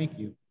you. Thank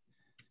you.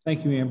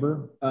 Thank you,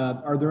 Amber.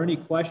 Are there any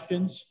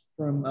questions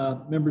from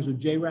members of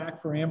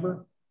JRAC for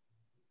Amber?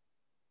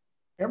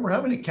 Amber,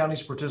 how many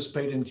counties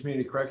participate in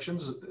community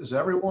corrections? Is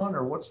everyone,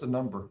 or what's the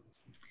number?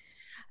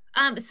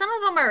 Some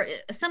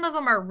of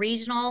them are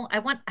regional. I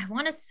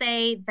want to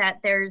say that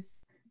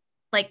there's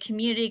like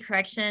community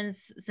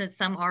corrections, since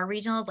some are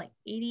regional, like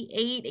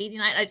 88,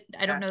 89.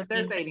 I don't know.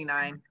 There's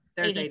 89.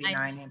 There's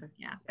 89, Amber.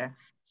 Yeah.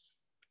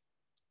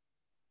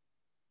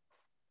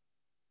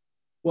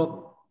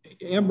 Well,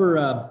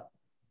 Amber,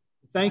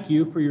 thank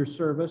you for your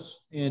service,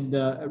 and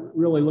I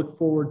really look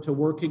forward to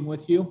working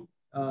with you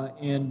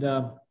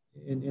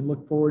and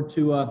look forward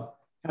to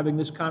having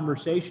this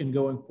conversation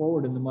going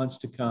forward in the months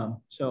to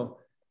come. So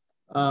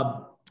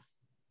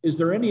is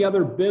there any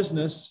other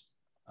business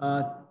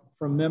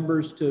from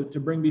members to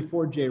bring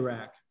before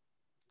JRAC?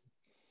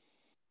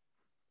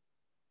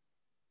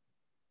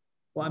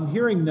 Well, I'm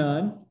hearing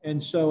none.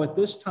 And so at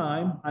this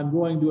time, I'm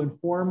going to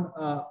inform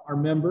our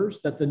members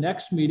that the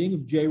next meeting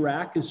of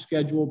JRAC is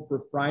scheduled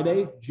for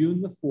Friday,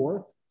 June the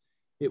 4th.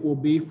 It will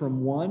be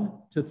from 1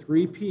 to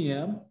 3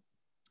 p.m.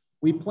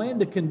 We plan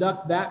to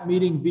conduct that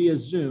meeting via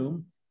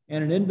Zoom,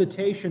 and an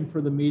invitation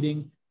for the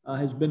meeting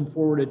has been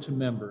forwarded to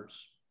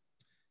members.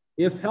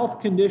 If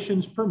health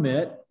conditions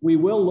permit, we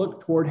will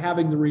look toward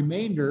having the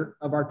remainder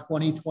of our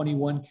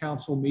 2021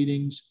 council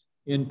meetings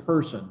in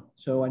person.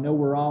 So I know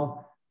we're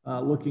all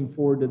looking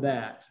forward to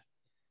that.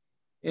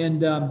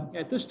 And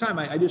at this time,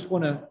 I just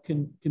want to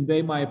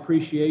convey my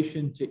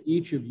appreciation to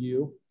each of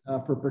you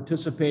for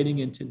participating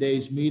in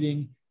today's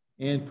meeting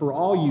and for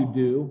all you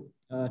do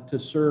to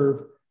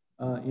serve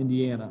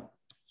Indiana.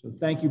 So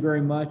thank you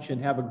very much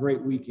and have a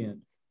great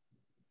weekend.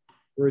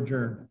 We're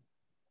adjourned.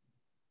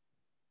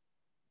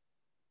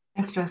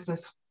 Thanks,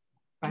 Justice.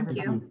 Thank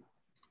you.